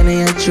grab you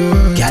in your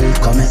throat. Girl,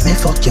 come make me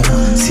fuck you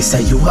now.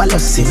 Sister, you a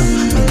lost, you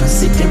know. Me no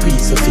see the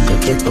reason for you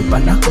get up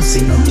and a cuss,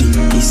 you know.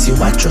 It's you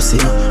a trust,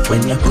 you know.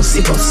 When you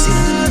pussy bust, you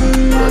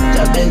know. But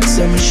I beg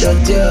so me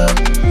shut you up.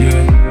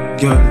 Yeah,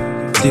 girl,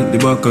 think the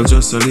buckle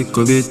just a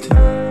little bit.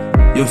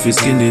 Your fi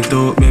skin it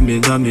out, make me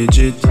damage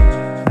it.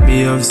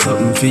 Me have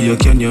something for you,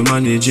 can you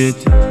manage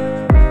it?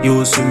 You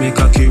also make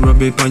a key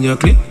rub it on your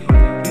clit.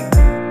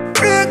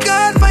 Pray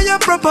God for your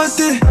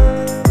property.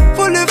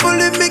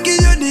 Fully making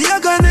you the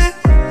agony.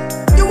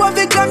 You have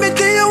the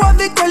gravity, you have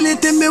the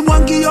quality. Me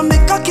want give you me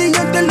cocky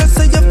and tell us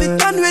so you fit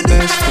done with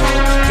it.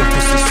 Your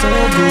pussy so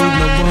good,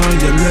 no one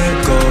you let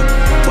go.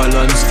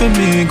 Balance for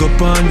me, go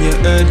on your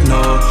head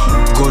now.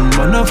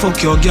 Gunman a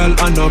fuck your girl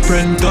and a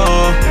printer.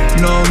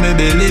 Now me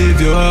believe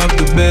you have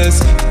the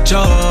best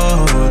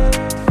job.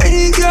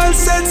 Hey girl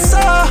said so.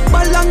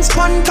 Balance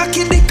pan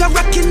cocky dick a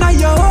rockin' on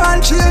your wall.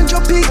 Change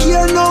your big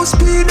gear now,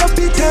 speed up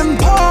the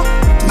tempo.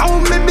 Now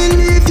me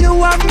believe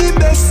you have the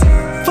best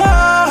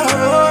fuck.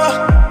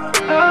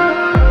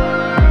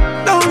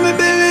 Now me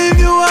believe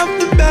you have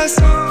the best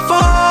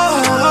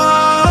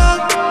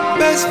fuck.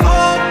 Best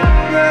fuck.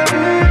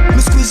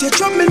 Me squeeze your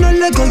drum in a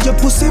go, your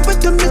pussy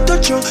wet to me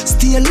touch you.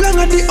 Stay long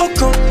at the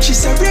okra. She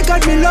said, "Ray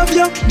God, me love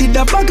you." Did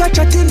a bag of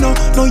chatting now?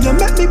 Now you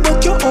make me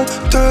buck you up.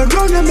 Turn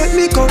round and make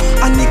me go.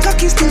 And the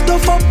cocky still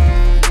tough up.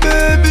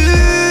 Baby,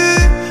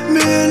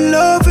 me in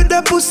love with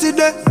that pussy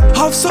there.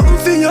 Have something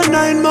for your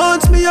 9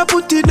 months, me a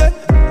put it there.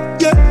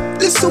 Yeah,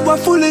 listen what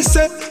fully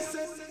say.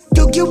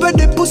 You give me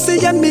the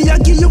pussy and me a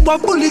give you a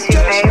bullet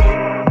catch.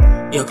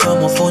 You call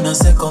my phone and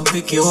say come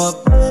pick you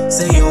up.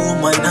 Say you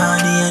woman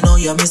nanny, I know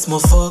you miss my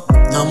fuck.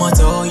 No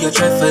matter how you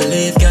try to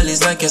leave, girl,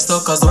 it's like you're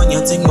stuck. Cause when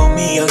you think about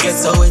me, you get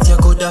so wet, you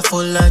coulda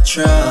full of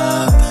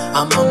trap.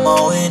 I'm on my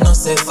way, no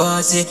say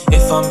 40.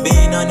 If I'm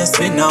being honest,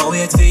 me not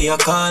wait for you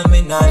call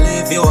me. Not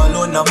leave you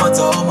alone, no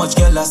matter how much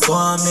girl I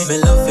swarm me. Me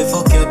love you,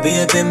 fuck your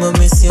baby, me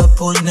miss your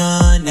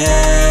punani.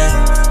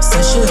 Say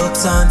she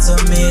hooked onto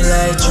me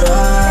like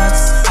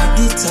drugs. I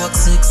be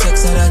toxic,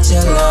 sex that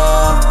you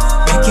love.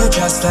 Make you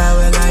just fly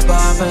away like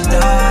bubble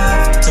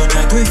dog.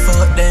 Tonight we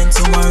fuck, then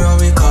tomorrow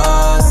we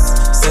cause.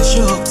 Say she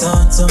hooked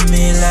onto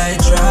me like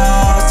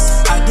drugs.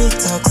 I did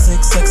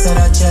toxic sex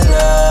that you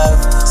love.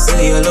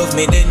 Say you love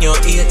me, then you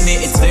hate me.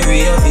 It's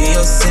very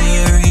obvious, say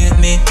you rate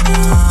me.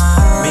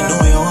 Me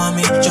know you want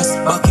me, just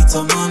back it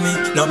to mommy.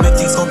 Now make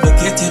things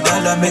complicated,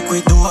 dollar make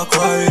we do a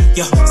quarrel.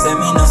 Yeah, say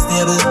me not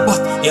stable, but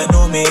you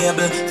know me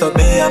able. To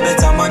be a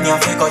better man, you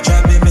fake or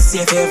trap me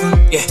safe heaven.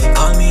 Yeah,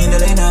 call me in the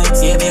late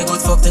nights. Yeah, be a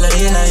good fuck till the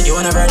daylight. You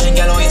want a virgin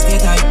girl, always stay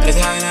tight. Let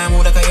the high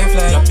mood like a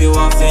airfly. Drop you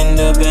off in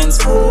the Benz.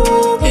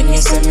 Then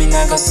you say me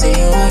not gonna see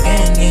you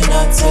again. You're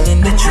not telling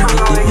the truth.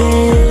 The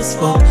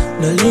best fuck,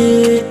 no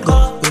let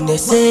go. When they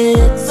say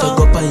it, so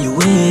go on your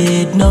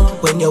head now.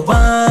 When you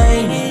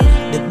whine it,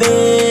 the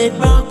bed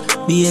rock.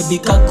 Baby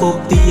cock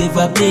up the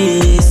ever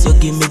place. You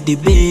give me the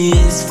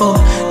best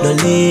fuck, no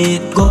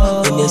let go.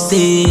 When you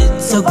say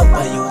it, so go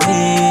on your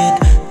head.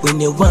 When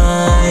you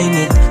whine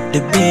it, the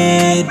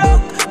bed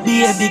rock.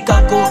 Baby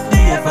cock up the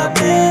ever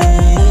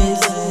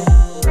place.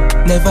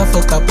 Never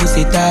fuck a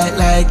pussy tight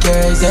like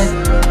yours, eh?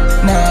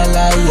 Nah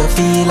lie, you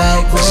feel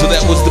like virgin. So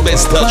that was the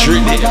best touch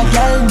right there.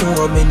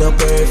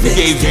 We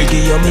gave you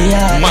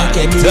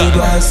Mike Dunn,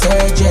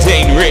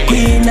 Dane Ray,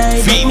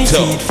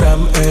 Vito,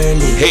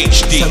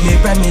 HD,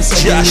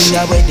 Josh.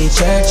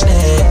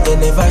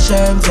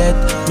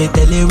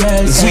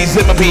 Sweet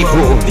my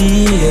people,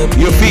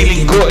 you're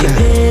feeling good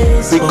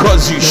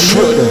because you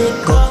should.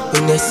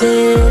 When you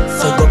say it,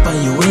 so go on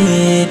your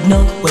head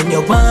now. When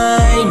you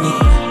whine it,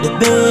 the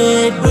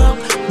bed rock.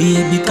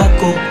 Baby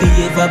cock up the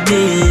ever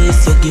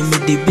place. You give me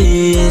the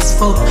best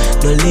fuck,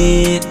 no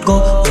let go.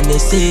 When you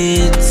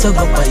say it, so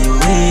go by your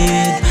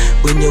head.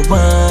 When you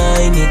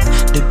whine it,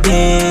 the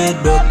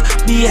bed rock.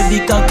 Baby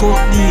cock up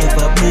the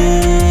ever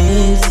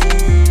place.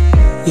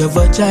 Your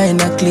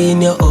vagina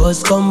clean, your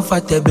house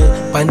comfortable.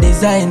 Pan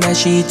designer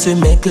sheets we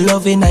make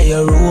love in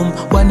your room.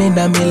 1 in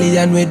a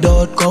million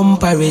without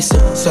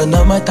comparison. So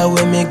no matter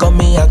where me go,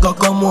 me I go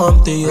come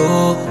home to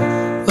you.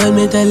 When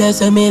me tell you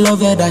say me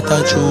love you, that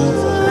a true.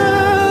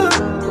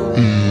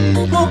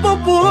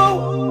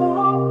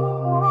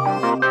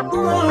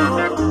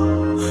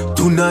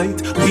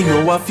 Tonight, we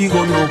know what we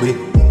gonna way.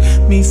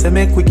 Me say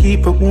make we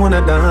keep it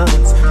wanna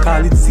dance.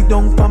 Call it sit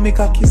down for me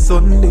cocky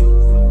Sunday.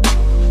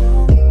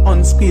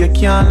 On spear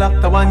can't lock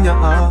the one you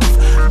have.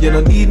 You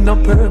don't need no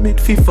permit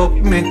fi fuck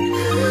me.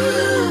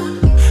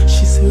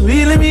 She say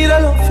really me the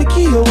love fi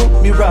keep you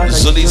up me right.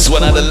 So this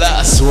one are the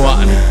last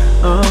one.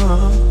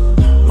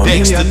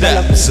 Thanks to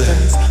Dabs.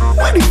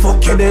 Why the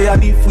fuck you there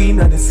if we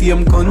not the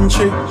same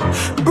country?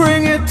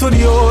 Bring it to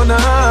the owner.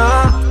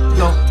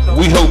 No.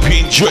 We hope you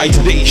enjoyed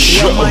today's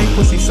show.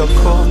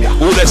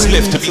 All that's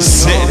left to be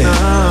said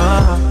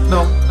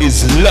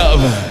is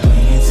love,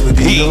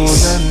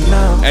 peace,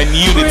 and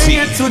unity.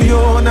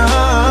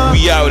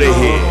 We out of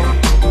here.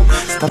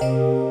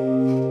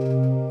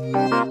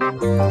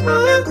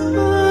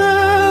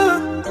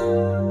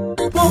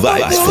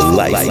 Vibes for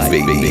life,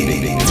 baby.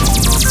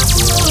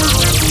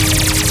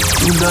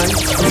 Tonight,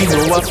 we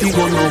know what we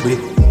gonna be.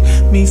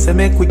 Me say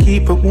make we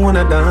keep it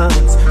wanna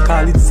dance.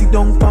 Call it sit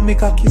down for me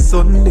cocky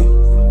Sunday.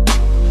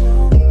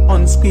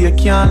 On spear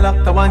can't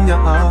lock the one you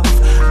have.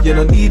 You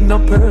don't need no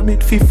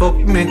permit fi fuck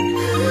me.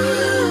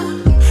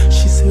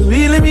 She say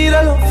really me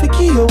the love fi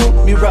keep you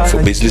up me right.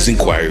 For business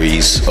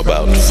inquiries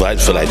about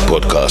Vibes for Life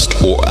podcast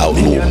or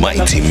Outlaw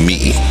Mighty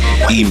Me,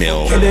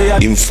 email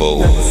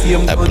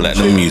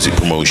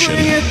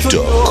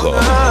info@platinummusicpromotion.com.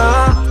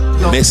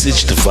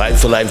 Message to Vibe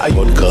for Life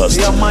podcast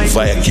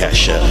via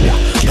Cash App /,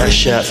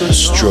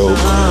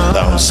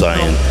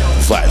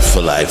 Vibe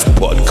for Life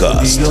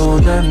podcast.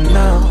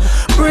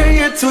 Bring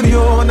it to the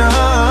owner.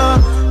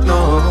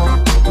 No,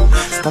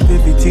 stop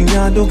everything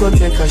you do, go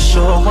take a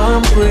show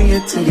and bring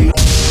it to the.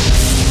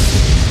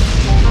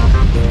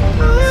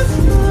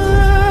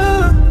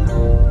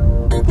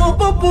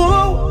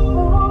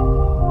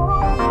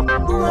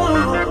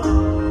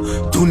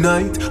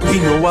 Tonight, we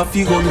know what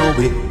we gonna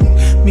be.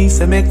 Me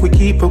say make we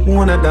keep it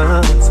wanna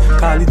dance.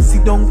 Call it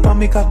sit down for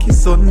me cocky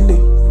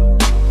Sunday.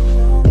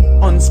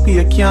 On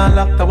spear can't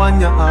lock the one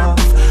you have.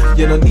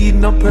 You don't need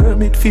no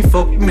permit fi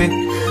fuck me.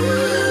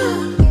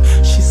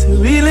 She say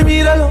really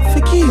mean I love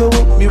for you.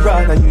 Me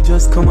rather you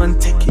just come and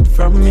take it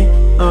from me.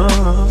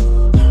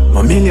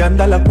 My $1 million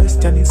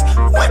question is,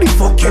 why the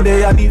fuck you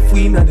there if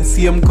we in the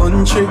same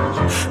country?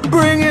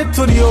 Bring it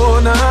to the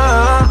owner.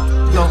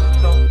 No,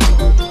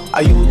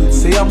 I you would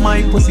say I'm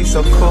my pussy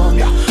so come.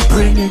 Yeah.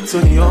 Bring it to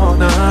the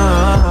owner.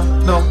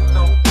 No,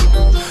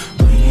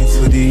 bring it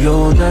to the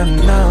owner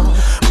now.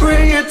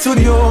 Bring it to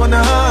the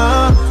owner.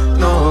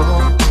 No,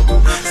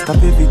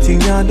 stop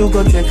everything you do,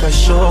 go take a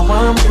show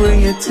and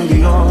bring it to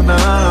the owner.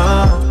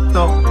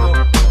 No,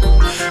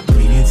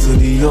 bring it to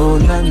the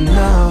owner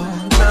now.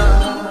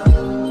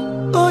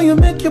 Oh, you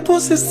make your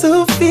pussy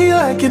still feel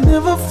like you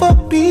never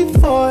fucked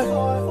before.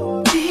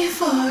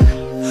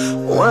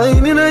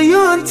 Whining on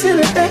you until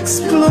it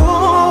explode.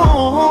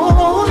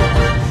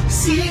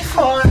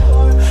 C4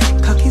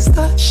 cocky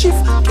start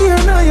shift gear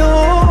now you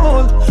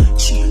hold.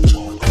 Change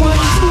 1, 2,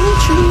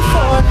 3,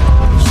 4.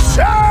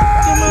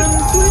 Your man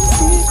twin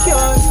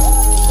secure.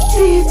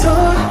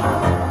 Detour.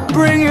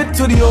 Bring it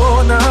to the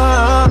owner.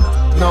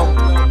 No,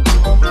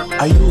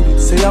 I you did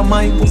say I'm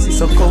my pussy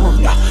so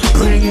come. Yeah.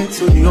 Bring it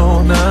to the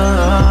owner.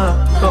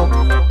 No,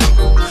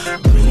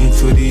 bring it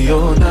to the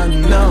owner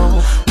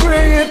now.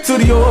 Bring it to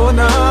the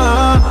owner.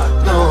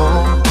 No,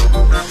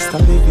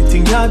 stop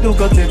everything you do,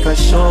 go take a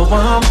shower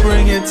and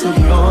bring it to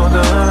the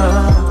owner.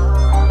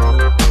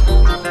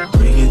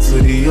 Bring it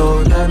to the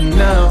owner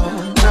now.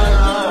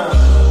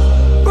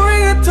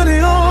 Bring it to the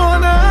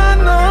owner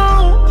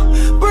now.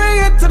 Bring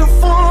it to the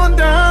phone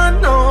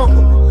down now.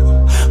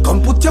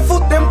 Come put your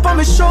foot them on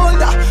my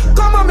shoulder.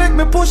 Come and make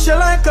me push you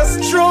like a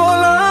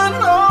stroller.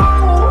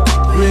 No,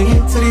 bring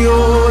it to the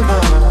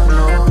owner.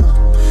 No,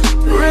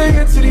 bring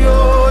it to the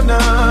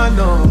owner.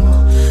 No,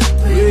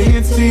 bring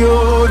it to the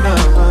owner.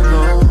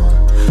 No,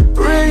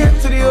 bring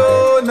it to the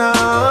owner.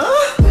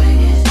 Bring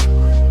it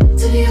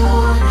to the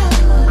owner.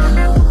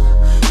 No,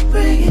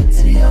 bring it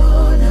to the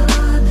owner.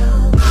 No.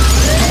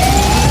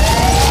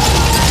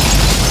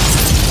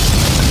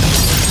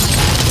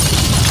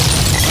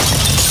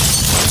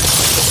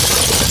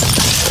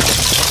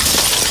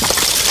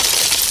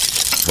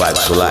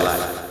 Vibes for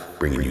life,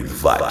 bringing you the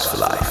vibes for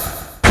life.